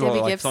Well, like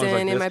songs Gibson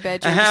like in this. my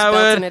bedroom Howard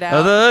belting it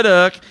out. the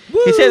Duck.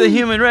 He saved the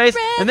human race,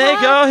 and they Red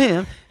call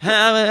him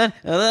Howard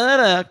the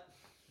Duck.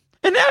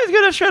 And now he's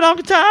gonna shred on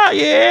guitar,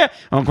 yeah.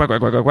 On quack quack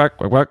quack quack quack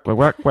quack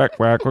quack quack quack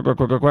quack quack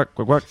quack quack quack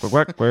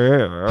quack quack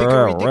quack.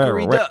 Hickory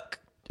Dickory Duck.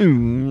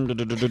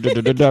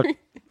 Duck.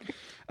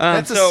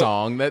 That's a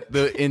song. That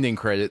the ending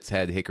credits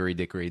had Hickory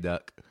Dickory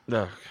Duck.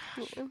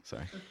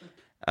 Sorry.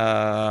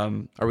 Are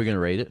we gonna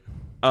rate it?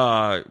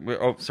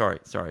 Sorry.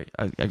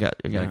 I got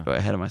to go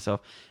ahead of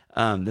myself.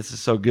 This is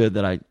so good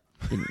that I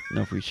didn't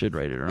know if we should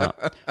rate it or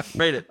not.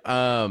 Rate it.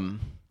 I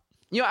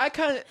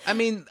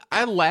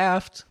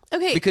laughed.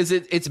 Okay. Because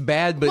it's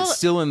bad, but Well-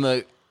 still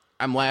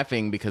I'm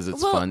laughing because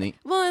it's funny.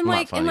 Well, and Not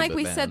like funny, but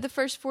we bad. said, the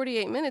first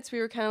 48 minutes, we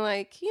were kind of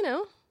like,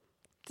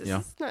 this Yeah.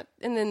 is not.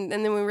 And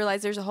then we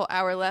realized there's a whole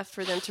hour left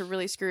for them to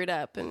really screw it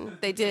up, and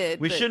they did.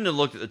 We but shouldn't have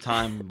looked at the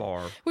time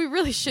bar. We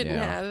really shouldn't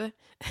Yeah. have.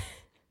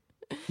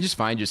 You just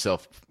find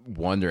yourself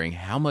wondering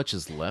how much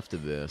is left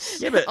of this.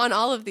 Yeah, but On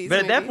all of these. But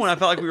at that movies. point, I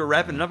felt like we were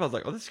wrapping it up. I was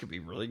like, "Oh, this could be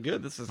really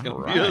good. This is going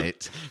to be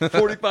Right. a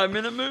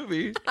 45-minute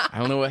movie." I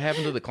don't know what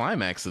happened to the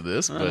climax of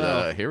this, but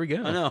know. here we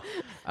go. I know.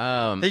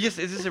 Um, It's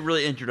just a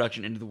really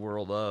introduction into the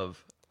world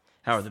of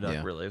Howard the Duck.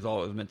 Yeah. Really, it was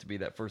all it was meant to be.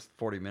 That first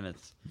 40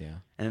 minutes. yeah. And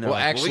then they're Well,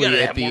 like, actually, we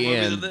gotta at have the more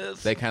movies end, of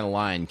this. they kind of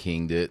Lion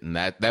King'd it, and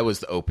that was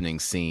the opening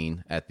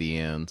scene at the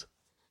end.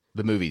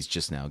 The movie's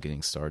just now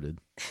getting started.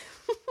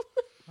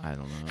 I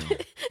don't know.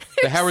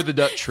 The Howard the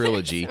Duck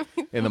trilogy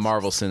in the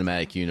Marvel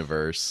Cinematic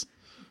Universe.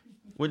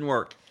 Wouldn't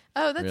work.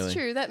 Oh, that's Really?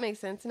 true. That makes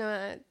sense. No,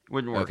 I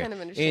Wouldn't work. Okay. kind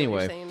of understand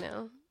what Anyway. you're saying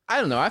now. I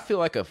don't know. I feel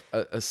like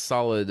a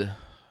solid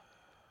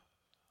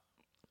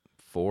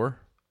 4.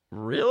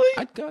 Really?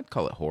 I'd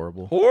call it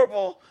horrible.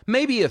 Horrible.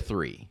 Maybe a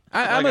 3.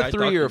 I'm Like a I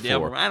 3 or a talked to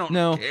 4. Deborah. I don't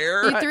no,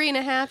 care. You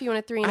 3.5. You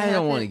want a 3.5? I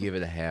don't want to then? give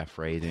it a half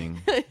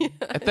rating.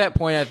 At that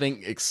point, I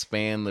think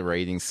expand the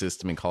rating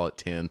system and call it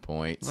 10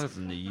 points.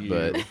 Listen to you.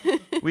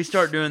 But we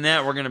start doing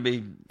that, we're going to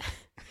be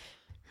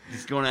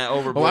just going out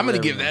overboard. well, I'm going to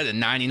with give that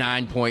everything.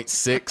 a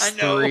 99.63.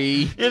 I know.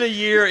 In a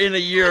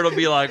year, it'll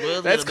be like well,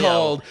 it's That's gonna be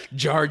called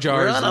Jar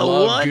Jar's We're on a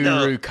love one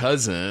guru to-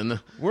 cousin.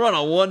 we're on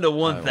a 1 to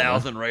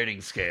 1,000 rating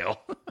scale.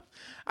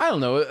 I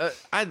don't know.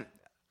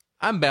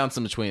 I'm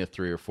bouncing between a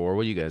 3 or 4.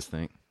 What do you guys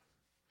think?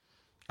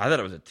 I thought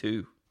it was a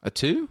 2. A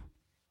 2?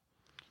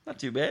 Not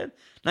too bad.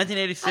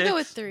 1986. I'll go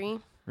with 3.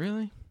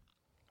 Really?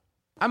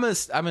 I'm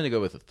gonna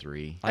go with a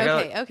 3. I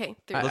gotta- Okay.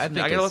 3. I Listen,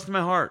 think I gotta it's- listen to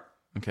my heart.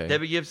 Okay.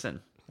 Debbie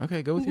Gibson.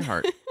 Okay, go with your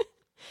heart.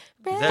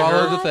 Is that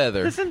Follow her? the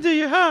feather. Listen to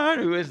your heart.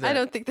 Who is that? I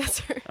don't think that's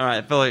her. All right,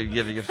 I feel like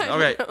giving you. I All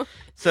don't right, know.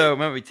 so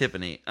might be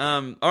Tiffany.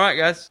 All right,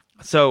 guys.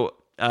 So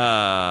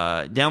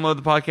download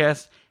the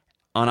podcast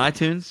on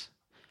iTunes.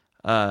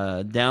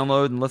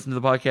 Download and listen to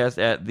the podcast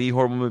at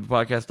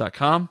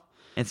thehorriblemoviepodcast.com.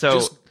 And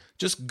so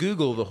Just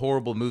Google the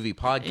Horrible Movie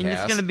Podcast. and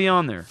it's going to be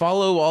on there.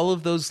 Follow all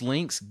of those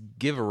links.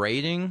 Give a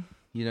rating.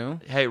 You know.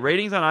 Hey,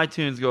 ratings on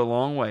iTunes go a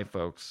long way,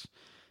 folks.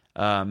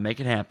 Make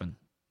it happen.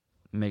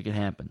 Make it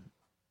happen.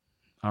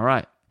 All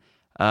right.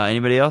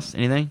 Anybody else?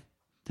 Anything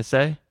to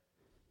say?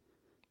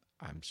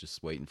 I'm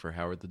just waiting for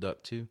Howard the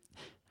Duck too.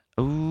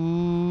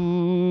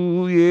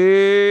 Ooh,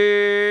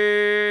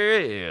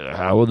 yeah.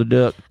 Howard the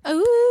Duck.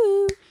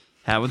 Ooh.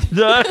 Howard the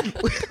Duck.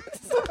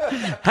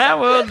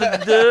 Howard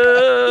the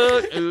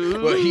Duck.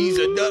 Ooh. Well, he's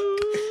a duck.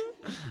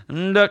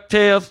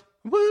 DuckTales.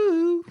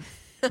 Woo.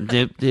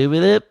 Dip, dip,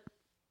 dip.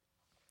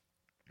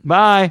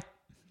 Bye.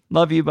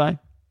 Love you. Bye.